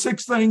there were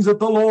 6 things that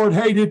the Lord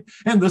hated,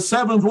 and the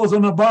 7th was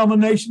an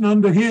abomination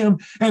unto him.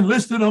 And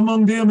listed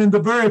among them in the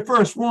very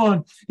first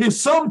one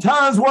is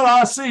sometimes what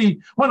I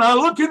see when I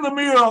look in the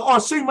mirror or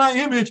see my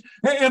image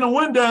in a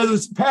window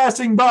that's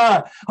passing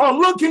by or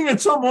looking at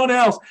someone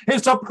else.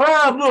 It's a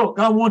proud look.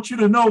 I want you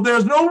to know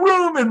there's no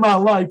room in my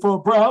life for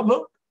a proud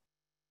look.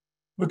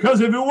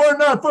 Because if it were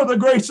not for the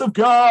grace of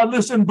God,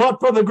 listen, but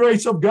for the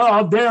grace of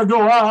God, there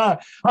go I.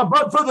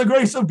 But for the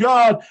grace of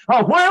God,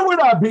 where would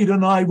I be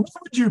tonight? Where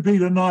would you be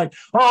tonight?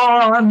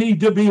 Oh, I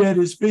need to be at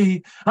his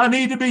feet. I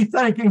need to be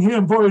thanking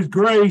him for his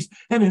grace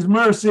and his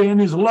mercy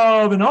and his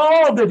love and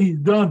all that he's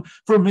done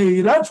for me.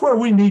 That's where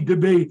we need to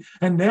be,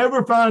 and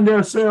never find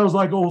ourselves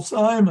like old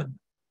Simon,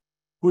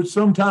 which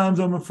sometimes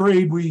I'm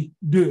afraid we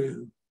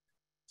do.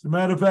 As a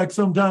matter of fact,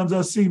 sometimes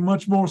I see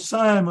much more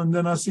Simon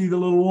than I see the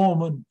little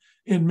woman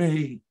in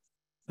me.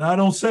 And I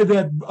don't say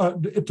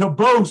that to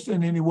boast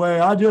in any way.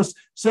 I just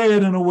say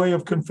it in a way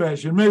of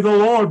confession. May the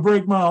Lord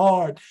break my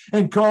heart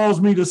and cause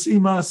me to see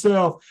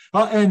myself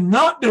and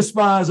not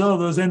despise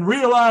others, and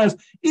realize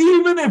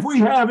even if we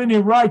have any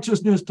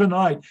righteousness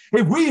tonight,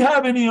 if we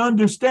have any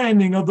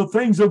understanding of the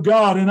things of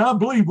God, and I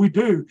believe we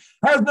do,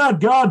 has not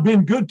God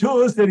been good to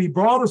us that he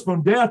brought us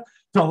from death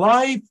to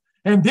life?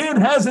 And then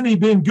hasn't he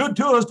been good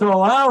to us to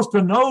allow us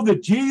to know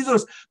that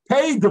Jesus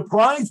paid the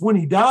price when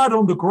he died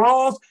on the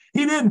cross?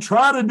 He didn't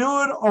try to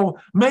do it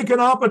or make an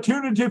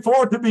opportunity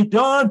for it to be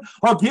done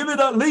or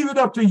leave it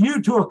up to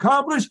you to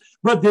accomplish,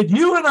 but that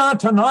you and I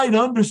tonight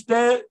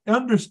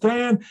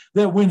understand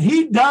that when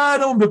he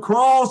died on the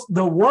cross,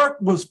 the work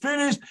was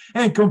finished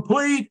and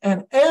complete,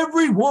 and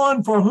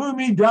everyone for whom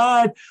he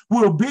died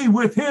will be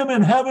with him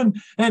in heaven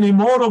and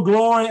immortal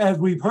glory. As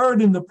we've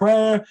heard in the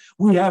prayer,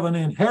 we have an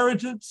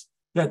inheritance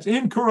that's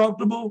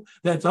incorruptible,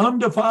 that's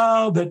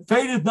undefiled, that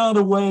fadeth not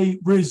away,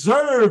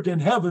 reserved in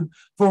heaven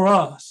for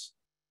us.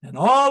 And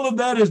all of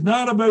that is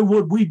not about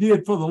what we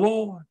did for the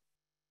Lord.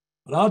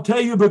 But I'll tell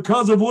you,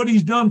 because of what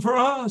he's done for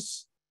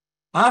us,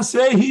 I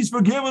say he's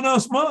forgiven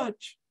us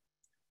much.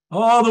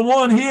 Oh, the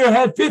one here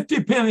had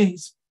 50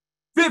 pennies,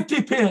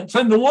 50 pence,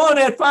 and the one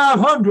had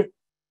 500.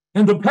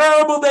 And the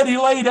parable that he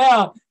laid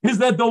out is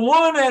that the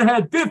one that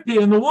had 50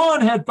 and the one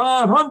had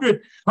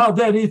 500,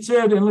 that he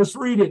said, and let's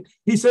read it.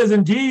 He says,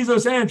 and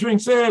Jesus answering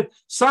said,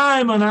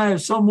 Simon, I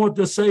have somewhat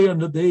to say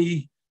unto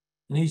thee.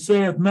 And he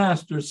saith,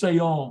 Master, say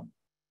on.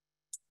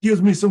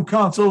 Gives me some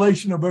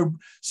consolation about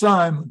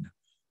Simon.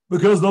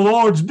 because the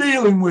Lord's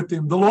dealing with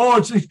him. The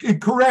Lord's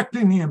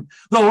correcting him.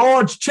 The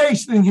Lord's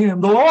chastening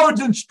him. The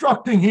Lord's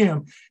instructing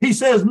him. He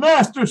says,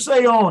 Master,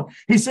 say on.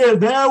 He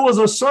said, there was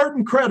a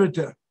certain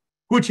creditor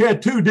which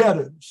had two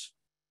debtors.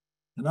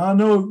 And I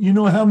know, you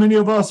know how many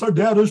of us are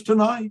debtors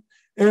tonight?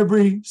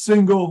 Every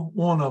single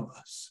one of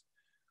us.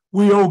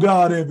 We owe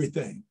God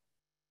everything.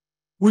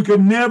 We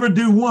could never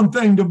do one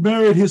thing to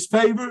merit his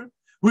favor.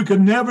 We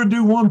could never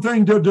do one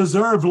thing to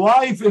deserve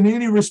life in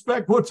any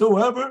respect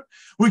whatsoever.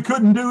 We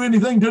couldn't do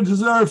anything to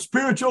deserve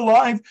spiritual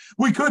life.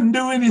 We couldn't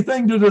do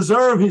anything to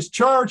deserve his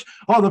church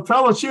or the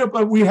fellowship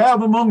that we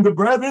have among the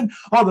brethren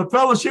or the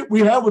fellowship we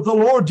have with the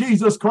Lord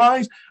Jesus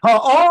Christ.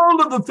 All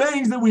of the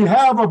things that we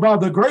have are by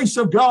the grace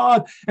of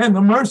God and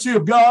the mercy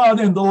of God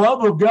and the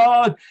love of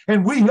God,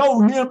 and we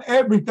owe him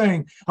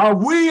everything.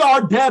 We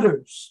are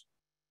debtors.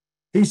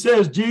 He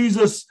says,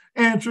 Jesus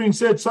answering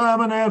said,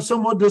 Simon, I have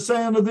somewhat to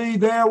say unto thee.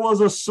 There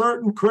was a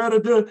certain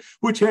creditor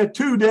which had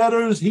two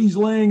debtors. He's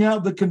laying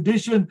out the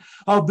condition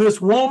of this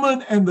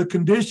woman and the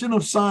condition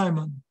of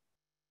Simon.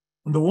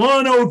 And the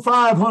one owed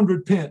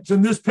 500 pence.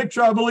 In this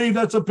picture, I believe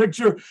that's a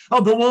picture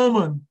of the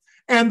woman.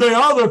 And the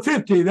other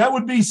 50, that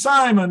would be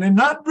Simon, and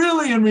not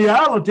really in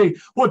reality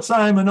what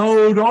Simon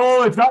owed.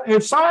 Oh,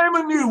 if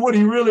Simon knew what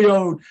he really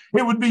owed,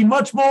 it would be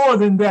much more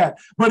than that.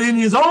 But in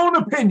his own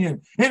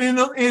opinion, and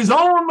in his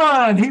own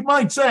mind, he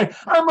might say,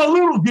 I'm a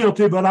little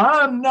guilty, but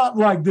I'm not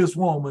like this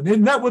woman.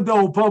 Isn't that what the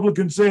old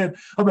publican said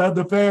about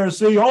the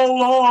Pharisee? Oh,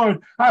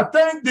 Lord, I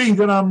thank thee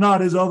that I'm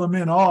not as other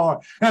men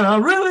are. And I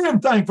really am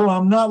thankful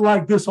I'm not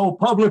like this old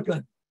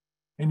publican.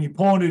 And he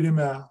pointed him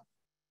out.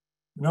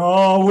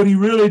 No, what he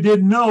really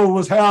didn't know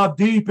was how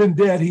deep in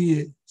debt he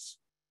is.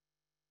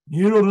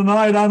 You know,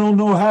 tonight, I don't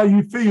know how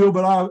you feel,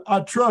 but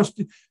I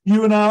trust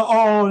you and I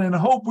all, and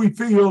hope we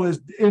feel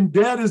as in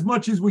debt as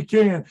much as we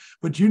can.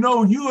 But you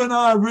know, you and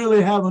I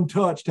really haven't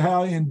touched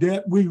how in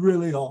debt we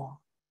really are.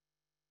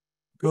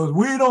 Because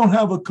we don't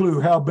have a clue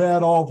how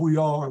bad off we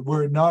are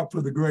were it not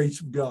for the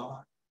grace of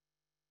God.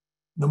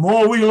 The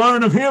more we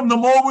learn of him, the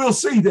more we'll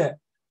see that.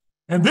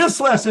 And this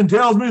lesson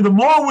tells me the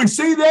more we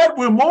see that,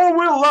 the more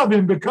we'll love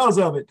him because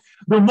of it.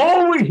 The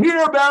more we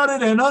hear about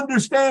it and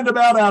understand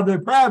about our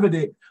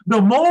depravity,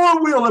 the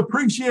more we'll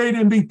appreciate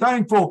and be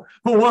thankful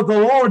for what the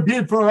Lord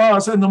did for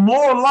us. And the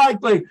more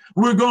likely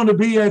we're going to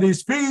be at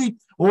his feet,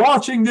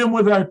 washing them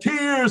with our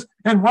tears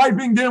and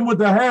wiping them with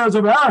the hairs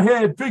of our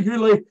head,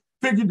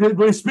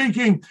 figuratively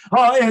speaking,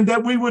 and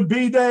that we would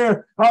be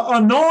there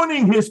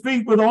anointing his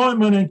feet with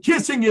ointment and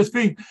kissing his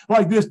feet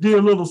like this dear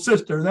little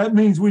sister. That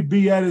means we'd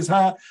be at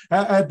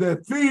at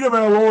the feet of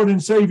our Lord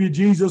and Savior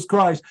Jesus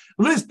Christ,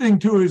 listening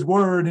to his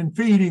word and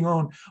feeding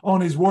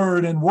on his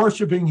word and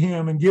worshiping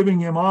him and giving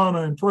him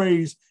honor and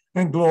praise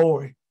and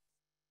glory.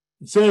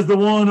 It says the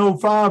one owed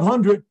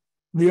 500,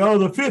 the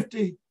other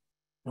 50.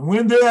 And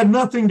when they had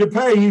nothing to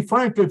pay, he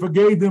frankly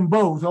forgave them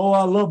both. Oh,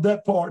 I love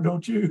that part,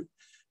 don't you?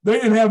 They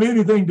didn't have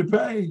anything to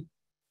pay.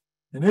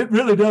 And it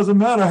really doesn't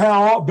matter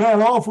how bad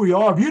off we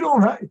are.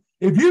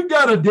 If you've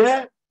got a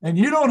debt and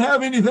you don't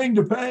have anything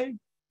to pay,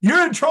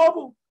 you're in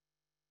trouble.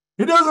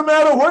 It doesn't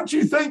matter what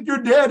you think your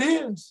debt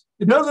is.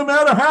 It doesn't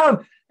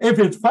matter if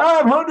it's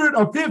 500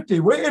 or 50,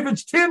 if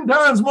it's 10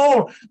 times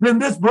more than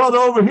this brother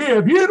over here,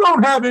 if you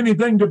don't have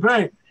anything to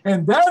pay.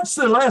 And that's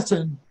the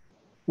lesson.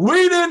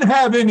 We didn't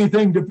have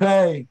anything to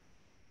pay.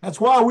 That's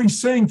why we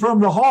sing from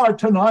the heart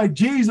tonight.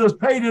 Jesus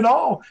paid it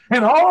all,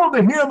 and all to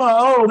him I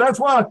owe. That's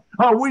why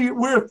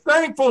we're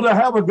thankful to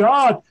have a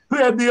God who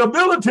had the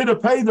ability to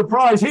pay the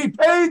price. He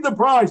paid the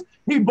price.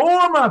 He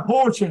bore my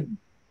portion.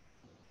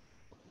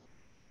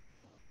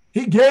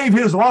 He gave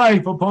his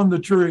life upon the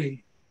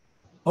tree.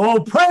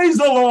 Oh, praise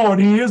the Lord.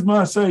 He is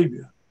my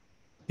Savior.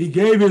 He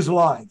gave his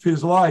life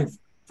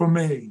for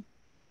me.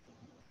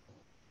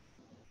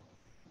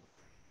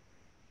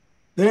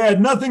 They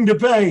had nothing to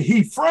pay.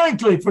 He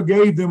frankly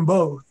forgave them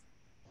both.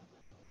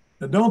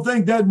 Now, don't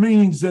think that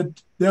means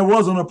that there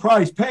wasn't a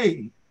price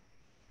paid.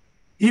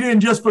 He didn't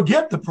just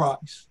forget the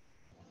price.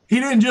 He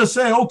didn't just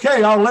say,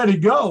 okay, I'll let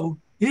it go.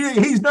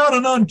 He's not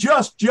an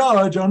unjust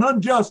judge, an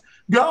unjust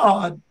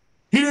God.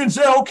 He didn't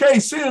say, okay,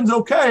 sin's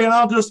okay, and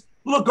I'll just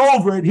look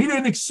over it. He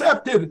didn't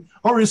accept it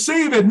or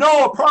receive it.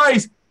 No, a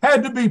price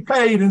had to be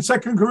paid. In 2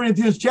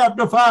 Corinthians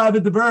chapter 5,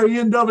 at the very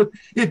end of it,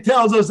 it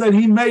tells us that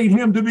he made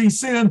him to be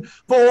sin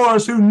for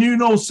us who knew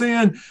no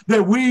sin,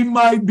 that we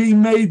might be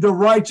made the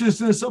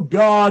righteousness of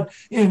God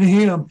in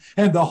him.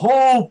 And the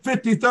whole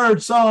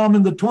 53rd Psalm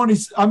and the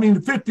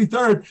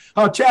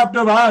 53rd chapter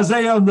of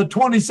Isaiah and the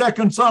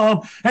 22nd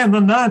Psalm and the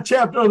 9th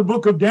chapter of the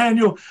book of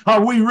Daniel,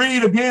 we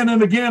read again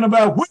and again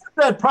about when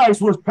that price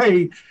was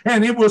paid.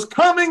 And it was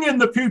coming in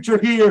the future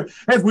here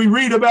as we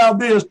read about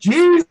this.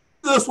 Jesus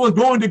was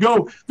going to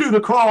go through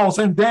the cross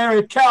and there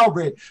at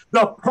Calvary,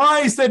 the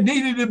price that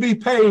needed to be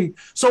paid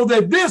so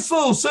that this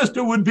little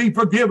sister would be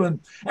forgiven,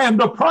 and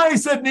the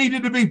price that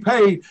needed to be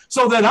paid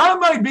so that I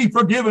might be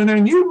forgiven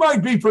and you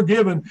might be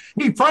forgiven.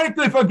 He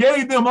frankly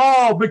forgave them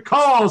all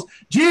because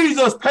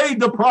Jesus paid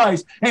the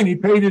price, and he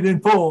paid it in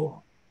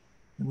full.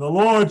 And the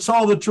Lord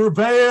saw the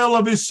travail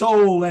of his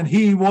soul, and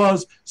he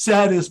was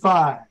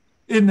satisfied.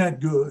 Isn't that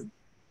good?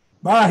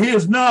 By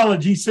his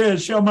knowledge, he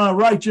says, shall my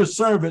righteous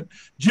servant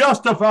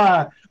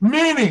justify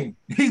many.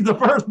 He's the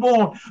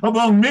firstborn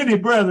among many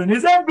brethren.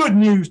 Is that good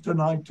news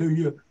tonight to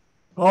you?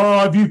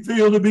 Oh, if you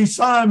feel to be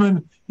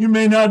Simon, you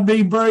may not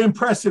be very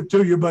impressive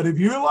to you, but if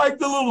you're like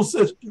the little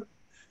sister,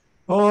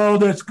 oh,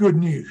 that's good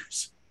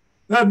news.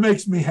 That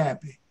makes me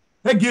happy.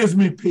 That gives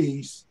me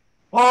peace.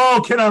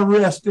 Oh, can I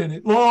rest in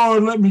it?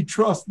 Lord, let me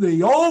trust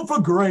thee. Oh, for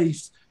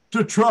grace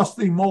to trust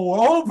thee more.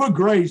 Oh, for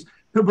grace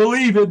to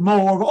believe it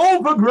more.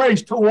 Oh, for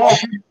grace to walk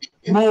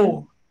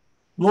more.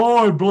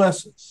 Lord,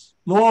 bless us.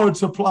 Lord,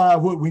 supply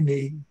what we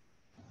need.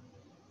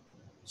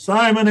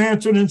 Simon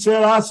answered and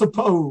said, I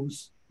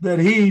suppose that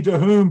he to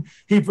whom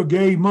he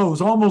forgave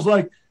most. Almost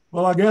like,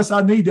 well, I guess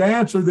I need to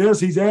answer this.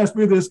 He's asked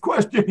me this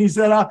question. He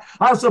said,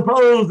 I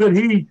suppose that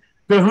he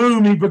to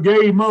whom he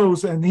forgave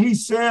most. And he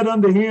said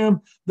unto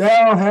him,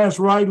 thou hast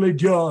rightly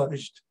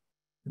judged.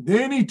 And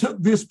then he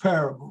took this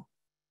parable.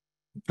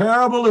 The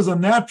parable is a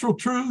natural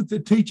truth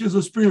that teaches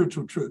a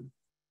spiritual truth.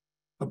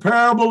 A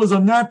parable is a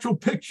natural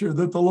picture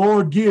that the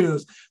Lord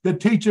gives that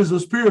teaches a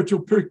spiritual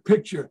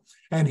picture.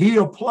 And he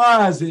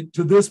applies it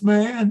to this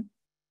man.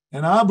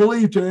 And I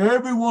believe to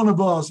every one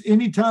of us,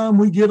 anytime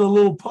we get a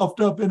little puffed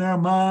up in our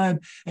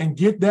mind and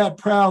get that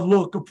proud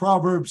look of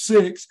Proverbs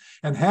 6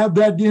 and have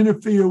that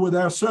interfere with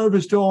our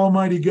service to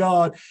Almighty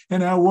God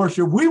and our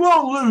worship, we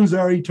won't lose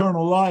our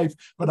eternal life.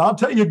 But I'll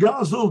tell you,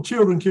 God's little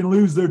children can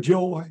lose their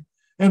joy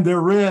and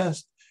their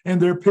rest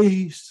and their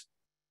peace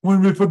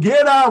when we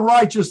forget our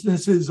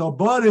righteousness is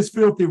but as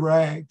filthy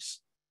rags.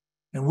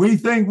 And we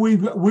think we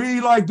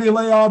like the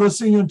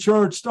Laodicean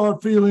church,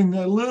 start feeling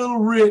a little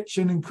rich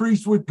and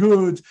increased with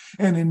goods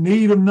and in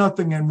need of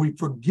nothing. And we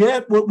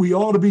forget what we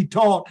ought to be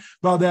taught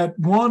by that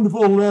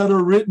wonderful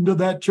letter written to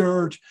that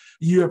church.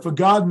 You have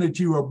forgotten that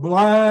you are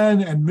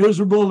blind and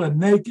miserable and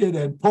naked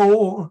and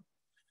poor.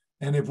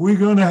 And if we're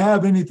going to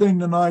have anything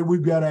tonight,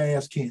 we've got to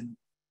ask him.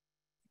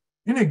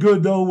 Isn't it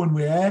good, though, when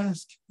we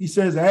ask? He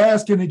says,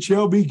 ask and it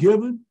shall be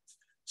given.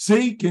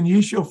 Seek and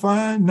ye shall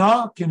find.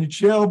 Knock and it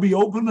shall be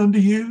opened unto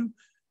you.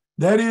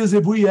 That is,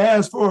 if we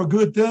ask for a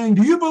good thing.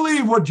 Do you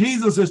believe what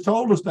Jesus has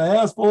told us to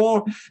ask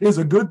for is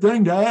a good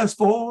thing to ask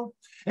for?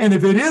 And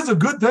if it is a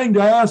good thing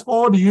to ask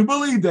for, do you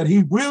believe that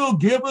he will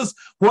give us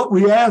what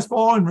we ask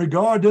for in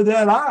regard to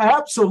that? I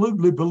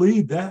absolutely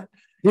believe that.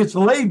 It's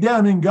laid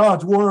down in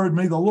God's word.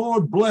 May the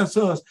Lord bless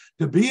us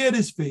to be at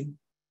his feet,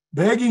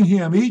 begging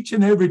him each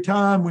and every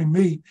time we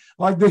meet.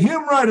 Like the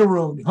hymn writer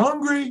wrote,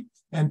 hungry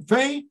and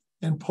faint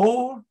and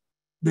poor,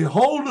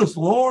 behold us,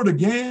 Lord,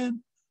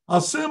 again,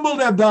 assembled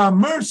at thy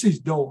mercy's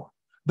door,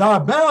 thy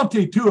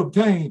bounty to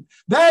obtain.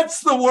 That's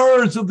the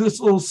words of this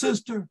little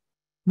sister,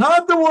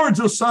 not the words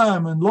of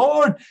Simon.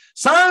 Lord,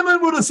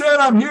 Simon would have said,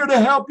 I'm here to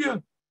help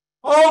you.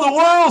 Oh, the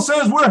world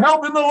says we're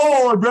helping the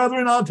Lord,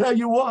 brethren. I'll tell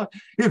you what,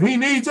 if he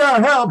needs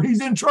our help,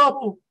 he's in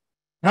trouble.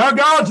 Our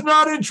God's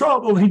not in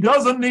trouble. He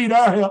doesn't need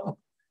our help.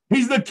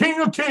 He's the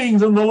King of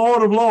kings and the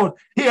Lord of lords.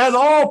 He has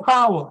all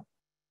power.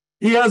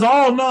 He has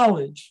all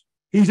knowledge.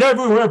 He's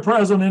everywhere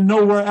present and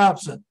nowhere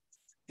absent.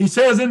 He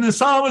says in the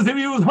psalmist, if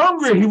he was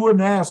hungry, he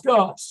wouldn't ask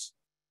us.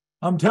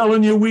 I'm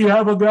telling you, we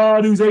have a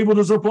God who's able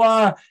to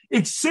supply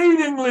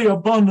exceedingly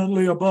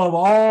abundantly above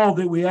all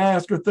that we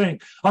ask or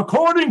think,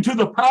 according to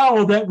the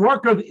power that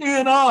worketh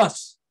in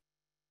us.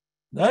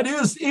 That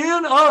is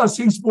in us.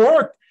 He's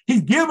worked.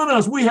 He's given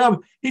us.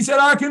 He said,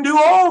 I can do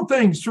all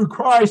things through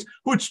Christ,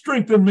 which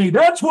strengthened me.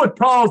 That's what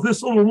caused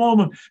this little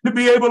woman to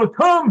be able to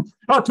come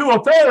to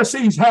a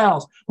Pharisee's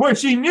house where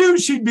she knew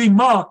she'd be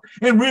mocked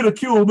and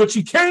ridiculed, but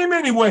she came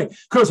anyway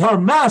because her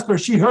master,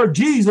 she heard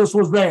Jesus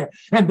was there.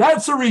 And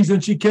that's the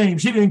reason she came.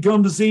 She didn't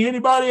come to see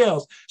anybody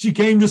else. She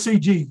came to see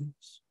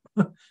Jesus.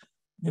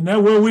 Isn't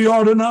that where we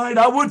are tonight?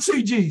 I would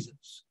see Jesus.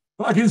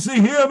 If I can see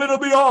him, it'll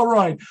be all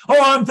right.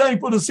 Oh, I'm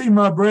thankful to see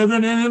my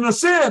brethren. And in a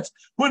sense,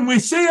 when we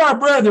see our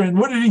brethren,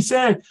 what did he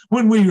say?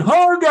 When we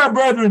hug our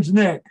brethren's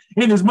neck,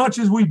 inasmuch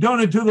as we've done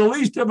it to the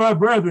least of our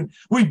brethren,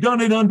 we've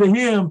done it unto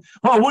him.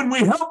 Oh, when we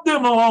help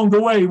them along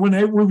the way,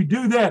 when we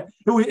do that,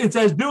 it's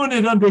as doing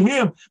it unto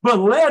him. But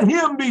let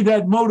him be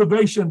that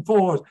motivation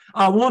for us.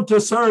 I want to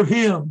serve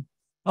him.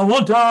 I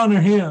want to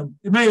honor him.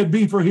 May it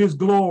be for his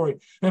glory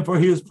and for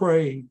his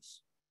praise.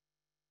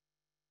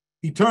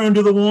 He turned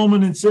to the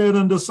woman and said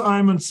unto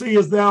Simon,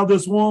 seest thou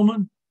this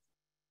woman?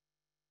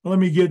 Let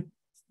me get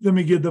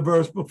the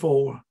verse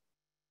before.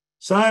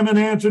 Simon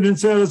answered and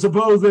said, I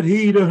suppose that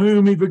he to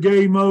whom he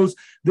forgave most.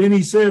 Then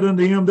he said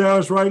unto him, thou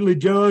hast rightly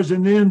judged.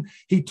 And then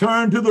he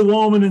turned to the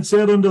woman and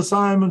said unto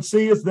Simon,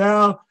 seest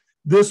thou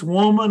this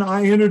woman?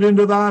 I entered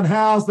into thine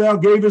house. Thou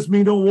gavest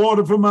me no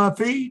water for my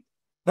feet.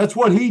 That's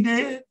what he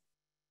did.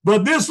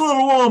 But this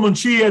little woman,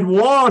 she had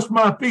washed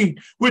my feet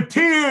with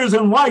tears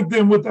and wiped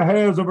them with the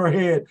hairs of her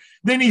head.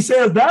 Then he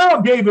says,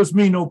 thou gavest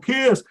me no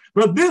kiss.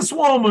 But this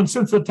woman,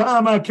 since the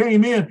time I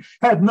came in,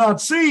 had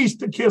not ceased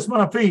to kiss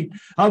my feet.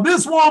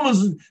 This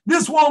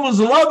woman's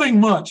loving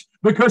much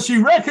because she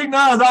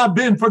recognized I've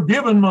been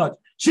forgiven much.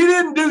 She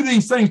didn't do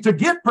these things to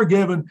get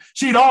forgiven.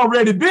 She'd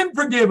already been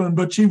forgiven,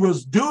 but she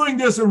was doing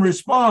this in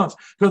response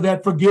to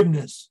that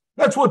forgiveness.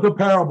 That's what the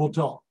parable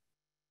taught.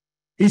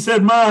 He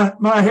said,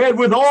 my head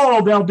with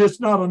oil thou didst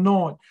not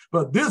anoint,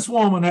 but this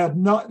woman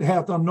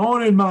hath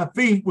anointed my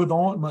feet with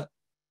ointment.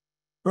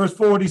 Verse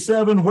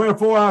 47,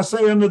 wherefore I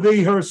say unto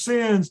thee, her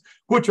sins,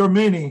 which are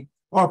many,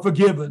 are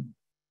forgiven.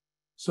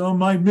 Some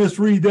might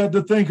misread that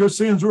to think her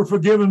sins were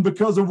forgiven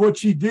because of what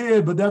she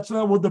did, but that's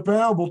not what the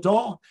parable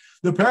taught.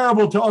 The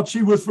parable taught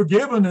she was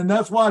forgiven, and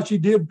that's why she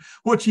did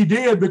what she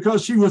did,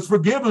 because she was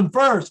forgiven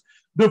first.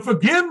 The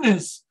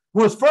forgiveness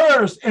was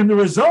first, and the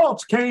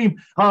results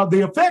came,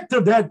 the effect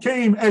of that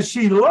came as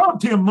she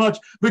loved him much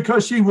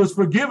because she was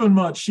forgiven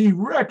much. She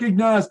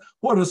recognized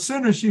what a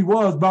sinner she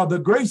was by the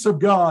grace of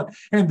God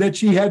and that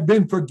she had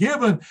been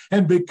forgiven.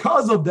 And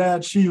because of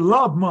that, she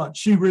loved much.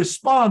 She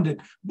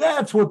responded.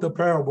 That's what the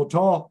parable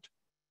taught.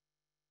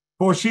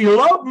 For she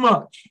loved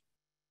much,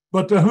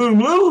 but to whom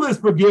little is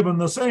forgiven,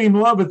 the same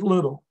loveth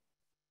little.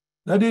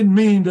 That didn't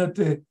mean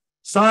that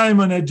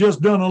Simon had just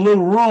done a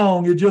little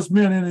wrong. It just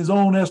meant in his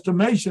own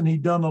estimation,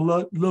 he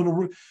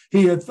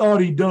had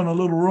thought he'd done a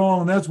little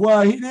wrong. That's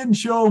why he didn't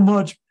show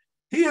much.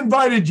 He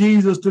invited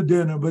Jesus to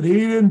dinner, but he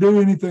didn't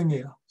do anything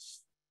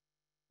else.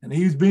 And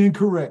he's being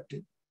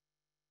corrected.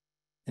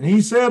 And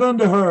he said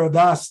unto her,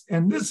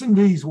 and listen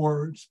to these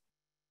words.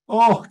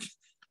 Oh,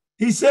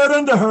 he said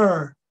unto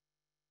her,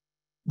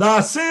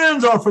 thy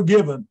sins are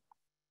forgiven.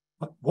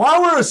 Why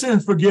were her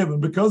sins forgiven?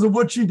 Because of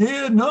what she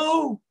did?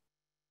 No.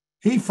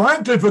 He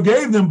frankly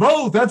forgave them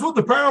both. That's what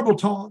the parable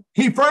taught.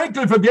 He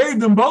frankly forgave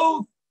them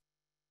both.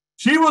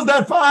 She was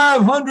that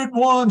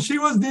 501. She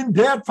was in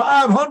debt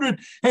 500,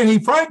 and he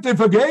frankly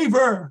forgave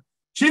her.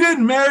 She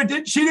didn't merit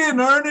it. She didn't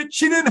earn it.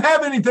 She didn't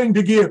have anything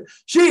to give.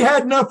 She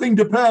had nothing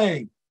to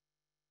pay,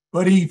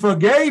 but he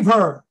forgave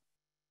her.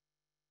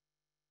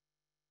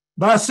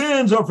 Thy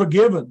sins are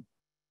forgiven.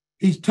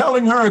 He's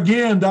telling her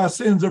again, thy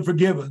sins are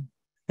forgiven.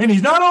 And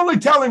he's not only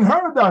telling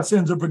her thy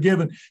sins are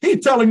forgiven,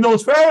 he's telling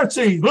those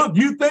Pharisees, look,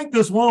 you think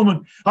this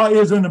woman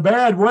is in a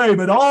bad way,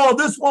 but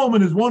this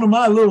woman is one of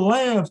my little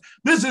lambs.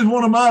 This is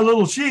one of my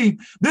little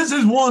sheep. This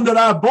is one that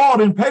I bought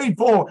and paid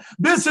for.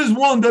 This is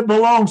one that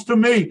belongs to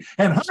me,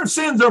 and her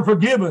sins are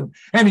forgiven.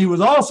 And he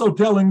was also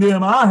telling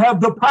them, I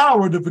have the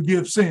power to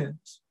forgive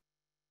sins,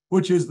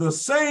 which is the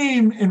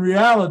same in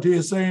reality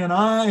as saying,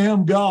 I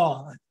am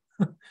God.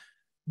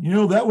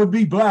 That would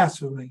be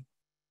blasphemy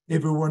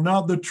if it were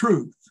not the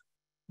truth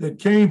that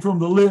came from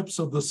the lips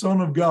of the Son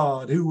of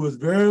God, who was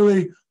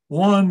verily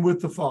one with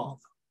the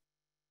Father.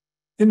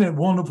 Isn't it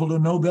wonderful to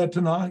know that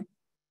tonight?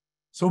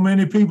 So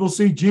many people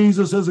see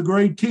Jesus as a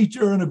great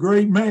teacher and a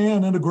great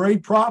man and a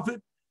great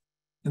prophet,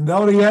 and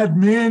thought he had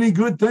many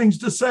good things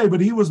to say, but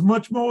he was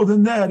much more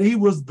than that. He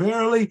was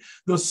verily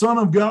the Son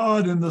of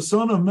God and the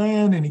Son of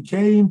Man, and he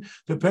came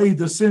to pay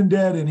the sin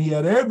debt, and he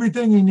had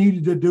everything he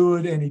needed to do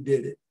it, and he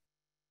did it.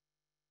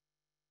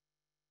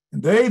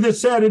 And they that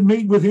sat at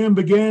meat with him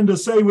began to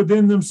say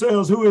within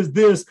themselves, who is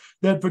this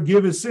that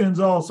forgiveth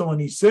sins also?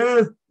 And he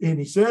said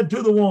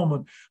to the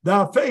woman,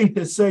 thy faith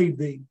has saved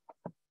thee.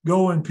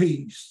 Go in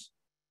peace.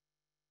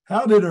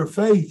 How did her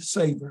faith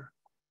save her?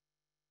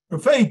 Her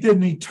faith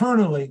didn't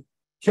eternally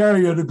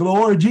carry her to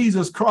glory.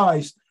 Jesus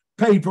Christ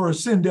paid for her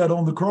sin debt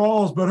on the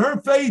cross, but her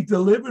faith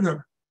delivered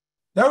her.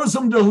 There was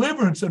some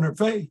deliverance in her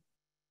faith.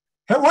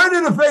 And where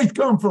did the faith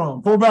come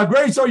from? For by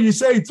grace are you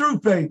saved through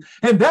faith,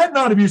 and that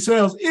not of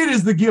yourselves. It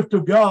is the gift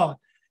of God.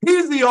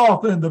 He's the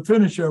author and the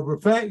finisher of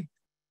her faith.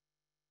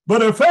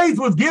 But her faith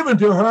was given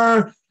to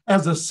her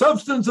as a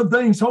substance of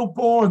things hoped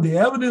for and the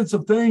evidence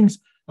of things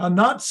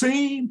not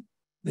seen,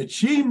 that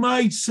she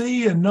might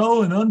see and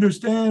know and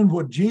understand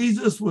what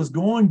Jesus was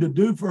going to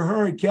do for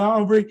her at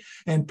Calvary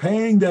and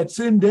paying that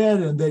sin debt,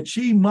 and that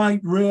she might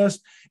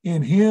rest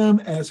in him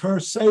as her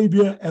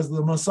Savior, as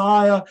the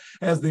Messiah,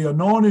 as the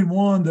anointed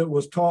one that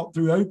was taught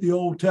throughout the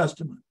Old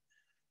Testament,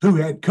 who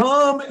had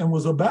come and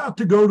was about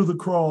to go to the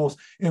cross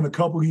in a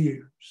couple of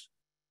years.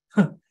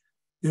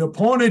 The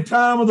appointed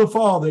time of the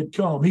Father had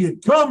come. He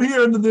had come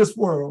here into this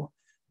world,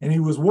 and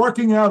he was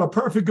working out a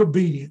perfect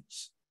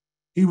obedience.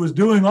 He was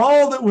doing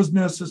all that was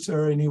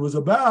necessary, and he was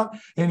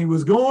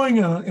going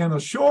in a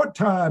short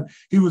time,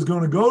 he was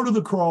going to go to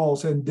the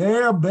cross and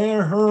there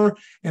bear her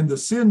and the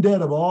sin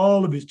debt of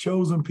all of his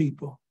chosen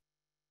people.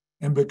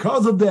 And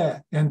because of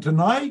that, and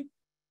tonight,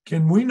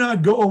 can we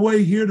not go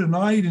away here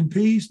tonight in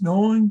peace,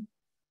 knowing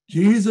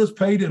Jesus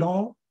paid it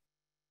all,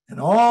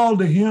 and all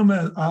to him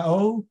I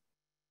owe,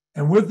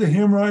 and with the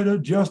hymn writer,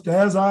 just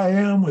as I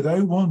am,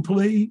 without one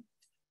plea,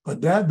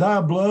 but that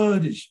thy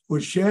blood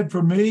was shed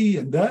for me,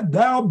 and that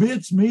thou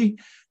bidst me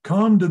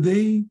come to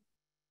thee.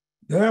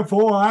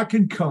 Therefore I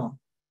can come.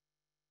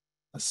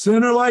 A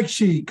sinner like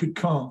she could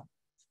come.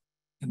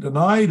 And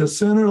tonight a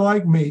sinner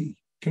like me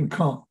can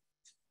come.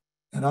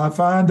 And I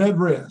find that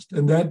rest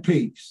and that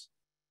peace.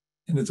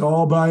 And it's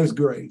all by his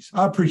grace.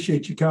 I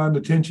appreciate your kind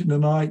attention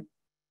tonight.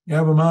 You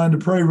have a mind to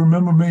pray,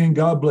 remember me, and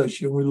God bless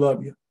you. We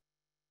love you.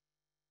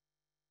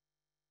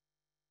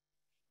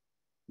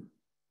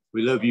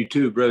 We love you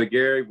too, Brother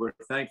Gary. We're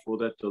thankful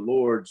that the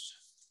Lord's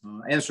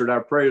answered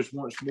our prayers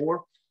once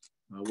more.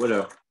 What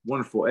a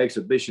wonderful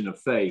exhibition of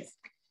faith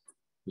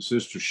the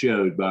sister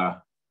showed by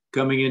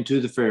coming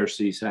into the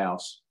Pharisee's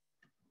house.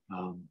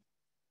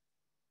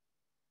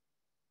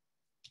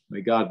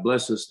 May God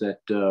bless us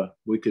that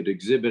we could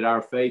exhibit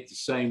our faith the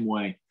same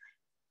way.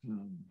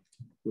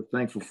 We're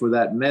thankful for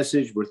that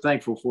message. We're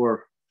thankful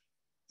for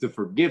the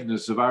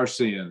forgiveness of our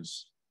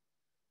sins,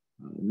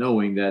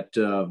 knowing that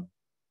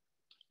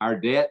our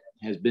debt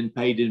has been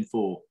paid in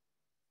full.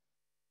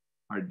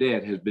 Our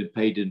debt has been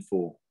paid in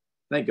full.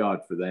 Thank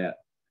God for that.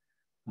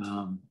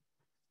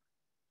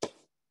 I'd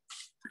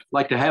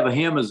like to have a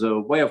hymn as a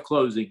way of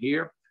closing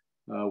here.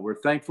 We're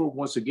thankful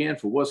once again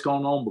for what's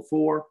gone on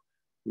before.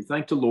 We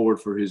thank the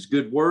Lord for his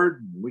good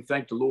word. We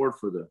thank the Lord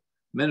for the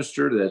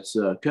minister that's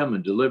come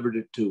and delivered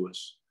it to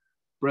us.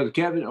 Brother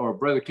Kevin or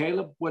Brother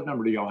Caleb, what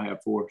number do y'all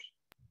have for us?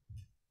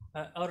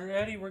 Elder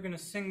Eddie, we're going to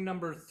sing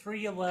number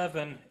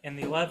 311 in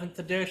the 11th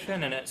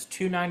edition, and it's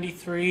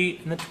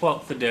 293 in the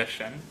 12th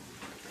edition.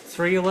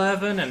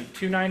 311 and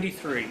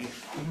 293.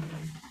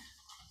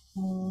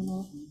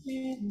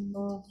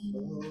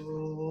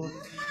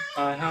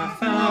 I have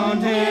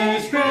found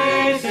his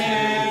grace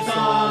is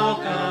all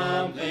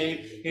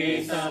complete.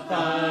 He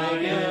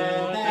supplied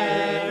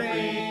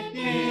every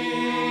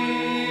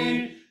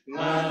need.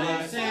 While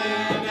I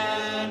sinned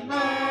and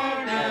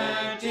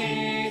murdered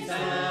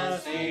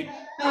Jesus' feet,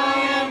 I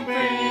am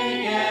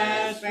free,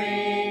 yes,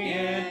 free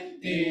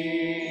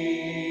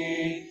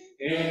indeed.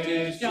 It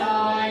is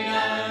joy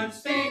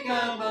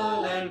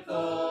unspeakable and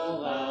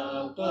full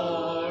of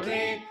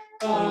glory,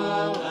 full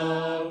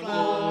of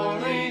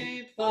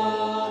glory,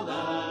 full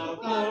of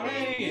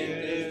glory.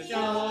 It is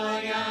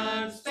joy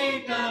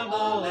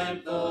unspeakable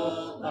and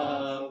full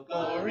of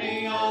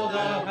glory. All the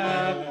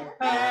heaven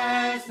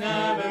has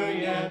never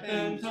yet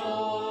been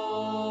told.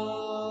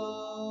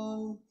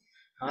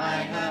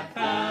 I have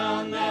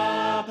found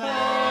the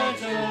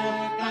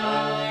pleasure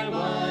I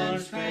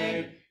once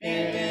craved.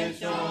 It is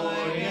joy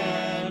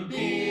and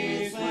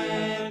peace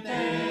within.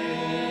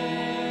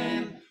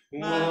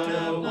 What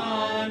a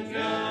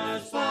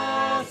wondrous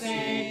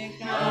blessing!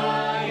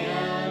 I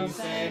am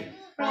saved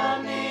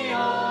from the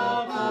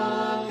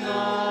awful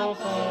gulf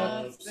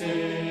of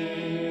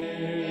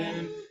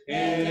sin.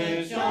 It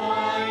is joy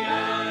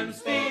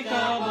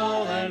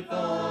unspeakable and full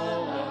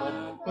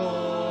of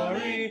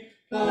glory,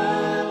 full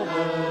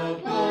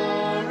of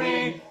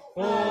glory,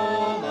 full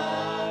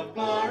of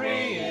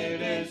glory.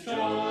 It is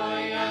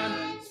joy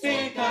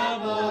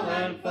unspeakable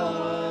and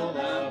full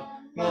of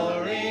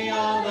glory.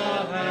 All the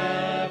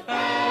half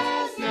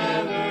has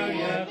never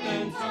yet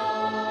been told.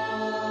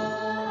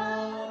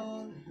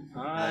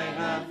 I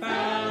have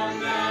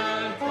found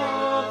that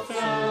hope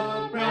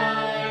so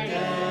bright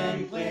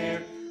and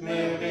clear,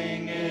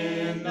 living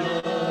in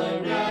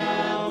the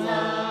realm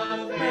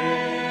of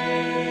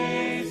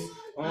grace.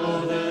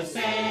 Oh, the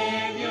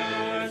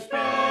Savior's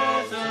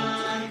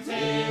presence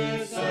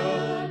is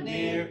so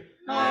near,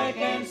 I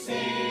can see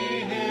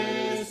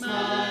his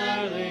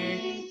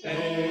smiling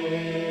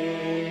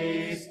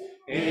face.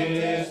 It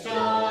is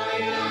joy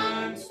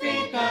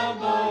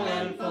unspeakable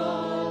and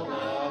full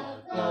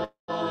of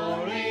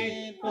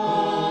glory, full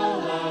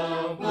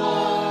of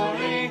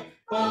glory,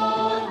 full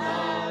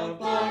of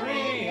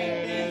glory.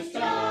 It is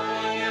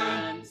joy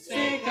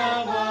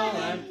unspeakable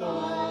and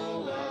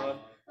full of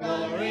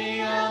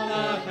glory. All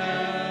the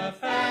half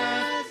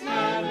has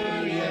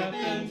never yet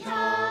been told.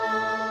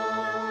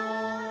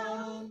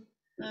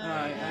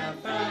 I have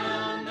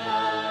found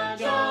the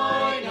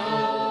joy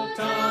no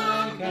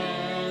tongue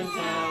can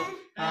tell,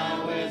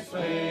 how its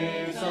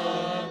waves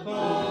of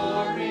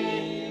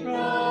glory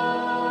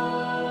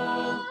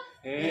roll.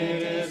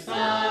 It is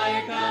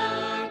like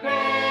a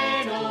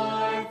great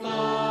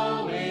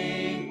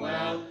o'erflowing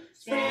well,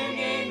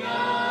 springing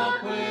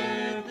up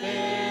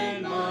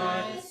within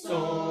my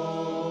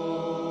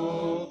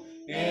soul.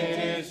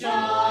 It is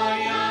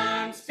joy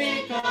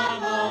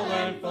unspeakable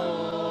and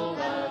full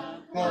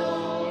of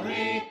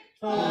glory,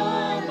 full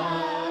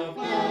of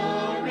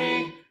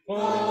glory, full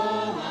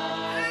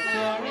of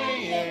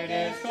glory. It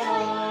is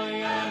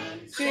joy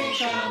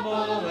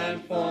unspeakable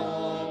and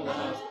full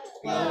of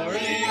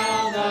glory.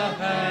 All the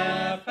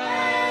half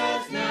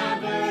has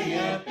never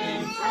yet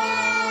been found.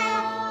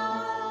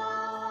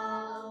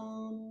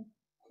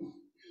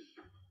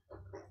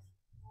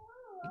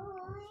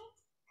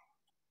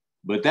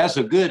 But that's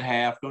a good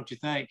half, don't you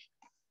think?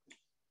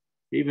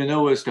 Even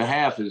though it's the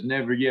half has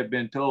never yet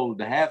been told,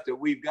 the half that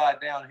we've got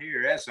down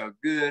here, that's a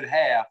good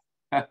half.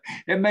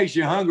 It makes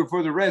you hungry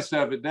for the rest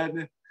of it, doesn't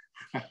it?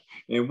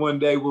 And one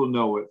day we'll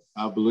know it.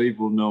 I believe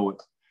we'll know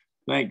it.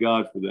 Thank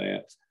God for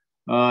that.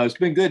 It's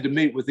been good to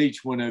meet with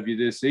each one of you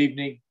this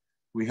evening.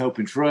 We hope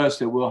and trust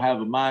that we'll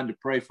have a mind to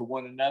pray for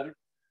one another,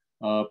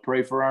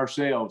 pray for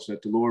ourselves,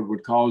 that the Lord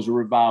would cause a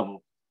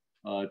revival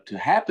to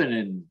happen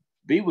and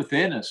be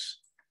within us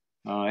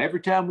every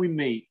time we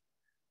meet,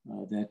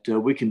 that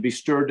we can be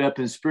stirred up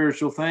in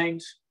spiritual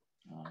things,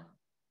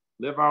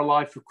 live our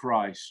life for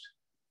Christ.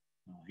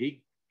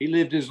 He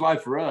lived his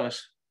life for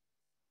us.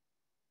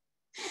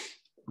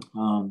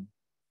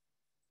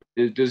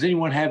 Does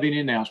anyone have any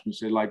announcements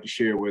they'd like to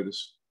share with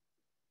us?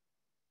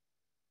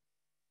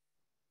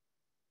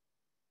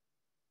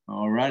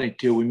 All righty.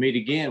 Till we meet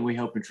again, we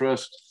hope and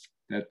trust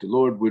that the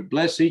Lord would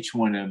bless each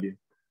one of you.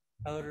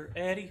 Elder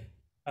Eddie,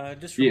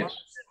 just Yes.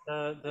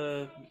 remind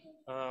the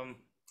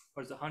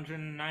what is it,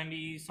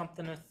 190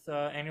 somethingth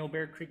annual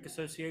Bear Creek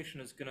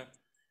Association is going to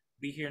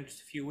be here in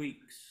just a few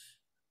weeks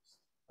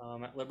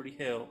at Liberty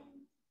Hill.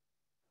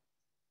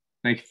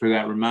 Thank you for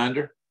that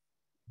reminder.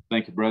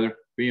 Thank you, brother.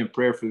 Be in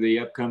prayer for the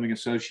upcoming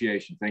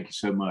association. Thank you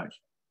so much.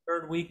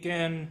 Third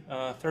weekend,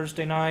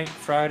 Thursday night,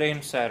 Friday,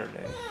 and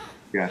Saturday.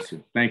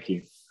 Gotcha. Thank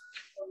you.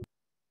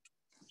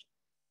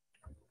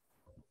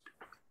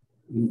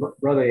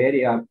 Brother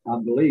Eddie, I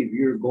believe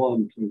you're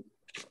going to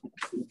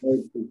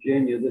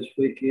Virginia this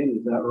weekend.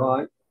 Is that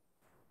right?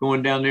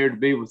 Going down there to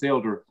be with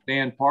Elder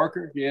Dan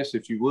Parker. Yes,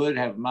 if you would,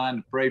 have a mind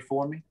to pray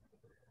for me.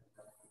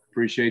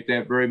 Appreciate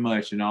that very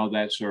much and all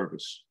that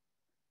service.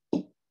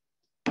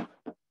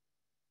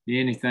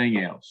 Anything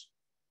else?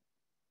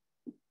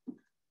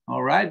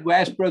 All right. We'll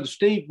ask Brother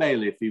Steve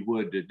Bailey if he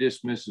would to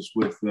dismiss us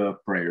with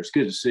prayers.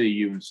 Good to see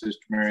you and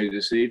Sister Mary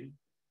this evening.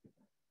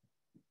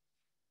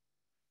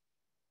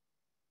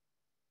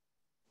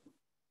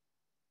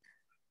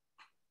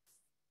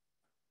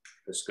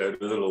 Let's go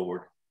to the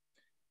Lord.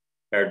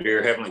 Our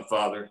dear Heavenly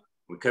Father,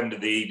 we come to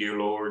Thee, dear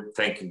Lord,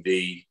 thanking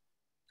Thee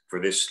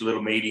for this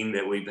little meeting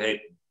that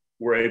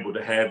we're able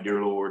to have,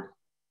 dear Lord.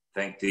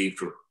 Thank Thee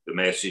for the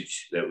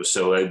message that was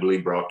so ably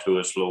brought to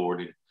us,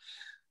 Lord. And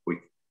we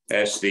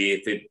ask Thee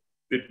if it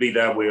would be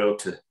Thy will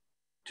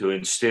to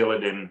instill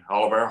it in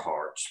all of our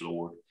hearts,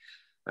 Lord.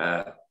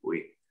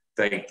 We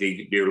thank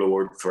Thee, dear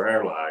Lord, for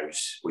our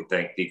lives. We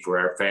thank Thee for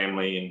our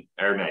family and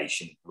our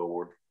nation,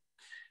 Lord.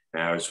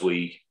 Now, as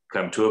we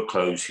come to a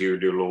close here,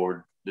 dear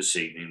Lord, this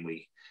evening,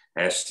 we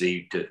ask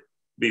Thee to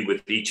be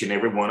with each and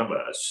every one of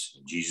us.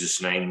 In Jesus'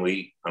 name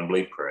we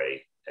humbly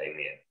pray.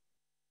 Amen.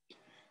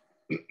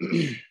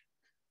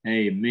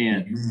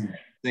 Amen.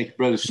 Thank you,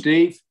 Brother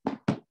Steve.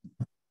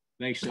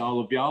 Thanks to all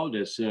of y'all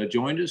that's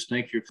joined us.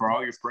 Thank you for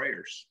all your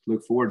prayers.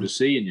 Look forward to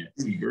seeing you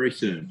very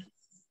soon.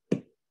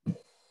 Thank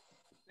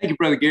you,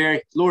 Brother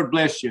Gary. Lord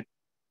bless you.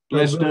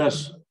 Blessed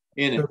us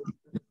in it.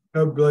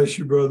 God bless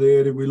you, Brother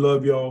Eddie. We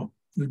love y'all.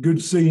 It's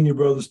good seeing you,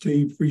 Brother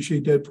Steve.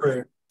 Appreciate that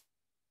prayer.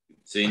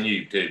 Seeing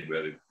you too,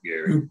 Brother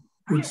Gary.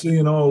 Good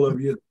seeing all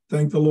of you.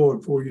 Thank the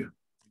Lord for you.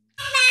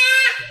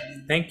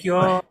 Thank you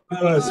all.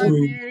 Bye,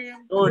 sweet.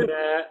 Enjoyed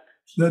that.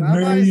 That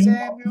Miriam.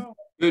 Samuel.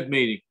 Good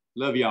meeting.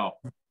 Love y'all.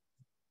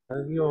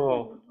 Love you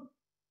all.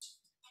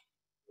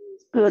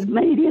 Good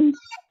meeting.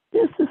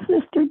 This is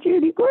Sister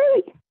Judy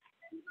Gray.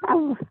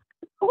 I've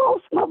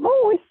lost my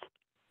voice,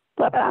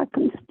 but I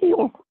can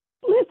still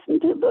listen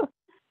to the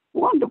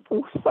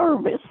wonderful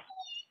service.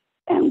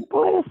 And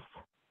bless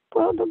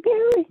Brother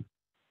Gary.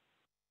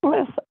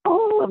 Bless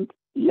all of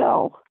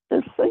y'all,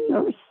 the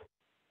singers.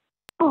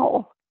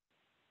 All.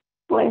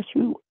 Bless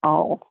you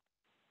all.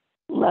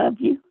 Love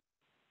you.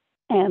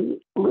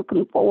 And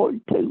looking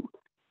forward to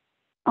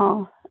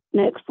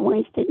next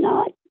Wednesday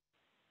night.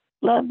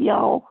 Love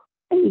y'all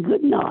and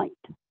good night.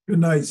 Good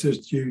night,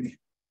 Sister Judy.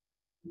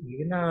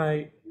 Good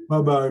night.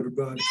 Bye-bye,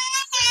 everybody.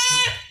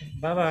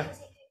 Bye-bye.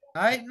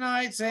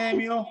 Night,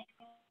 Samuel.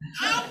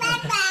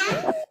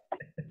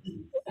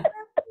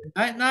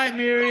 Night,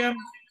 Miriam.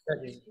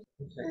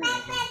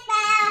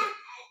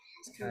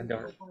 It's kind of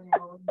dark.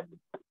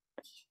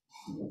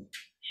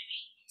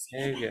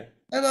 There you go.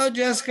 Hello,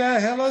 Jessica.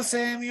 Hello,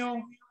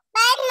 Samuel.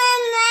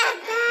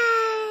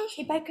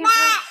 Say bye, Grandpa.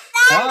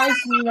 Bye,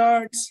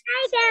 sweethearts.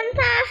 Hi,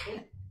 Grandpa.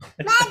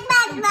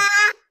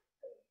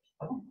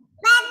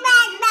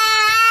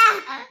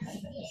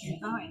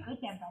 All right, good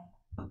job,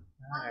 All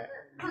right.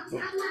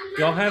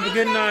 Y'all have a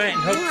good night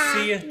and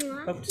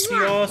hope to see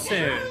you all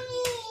soon.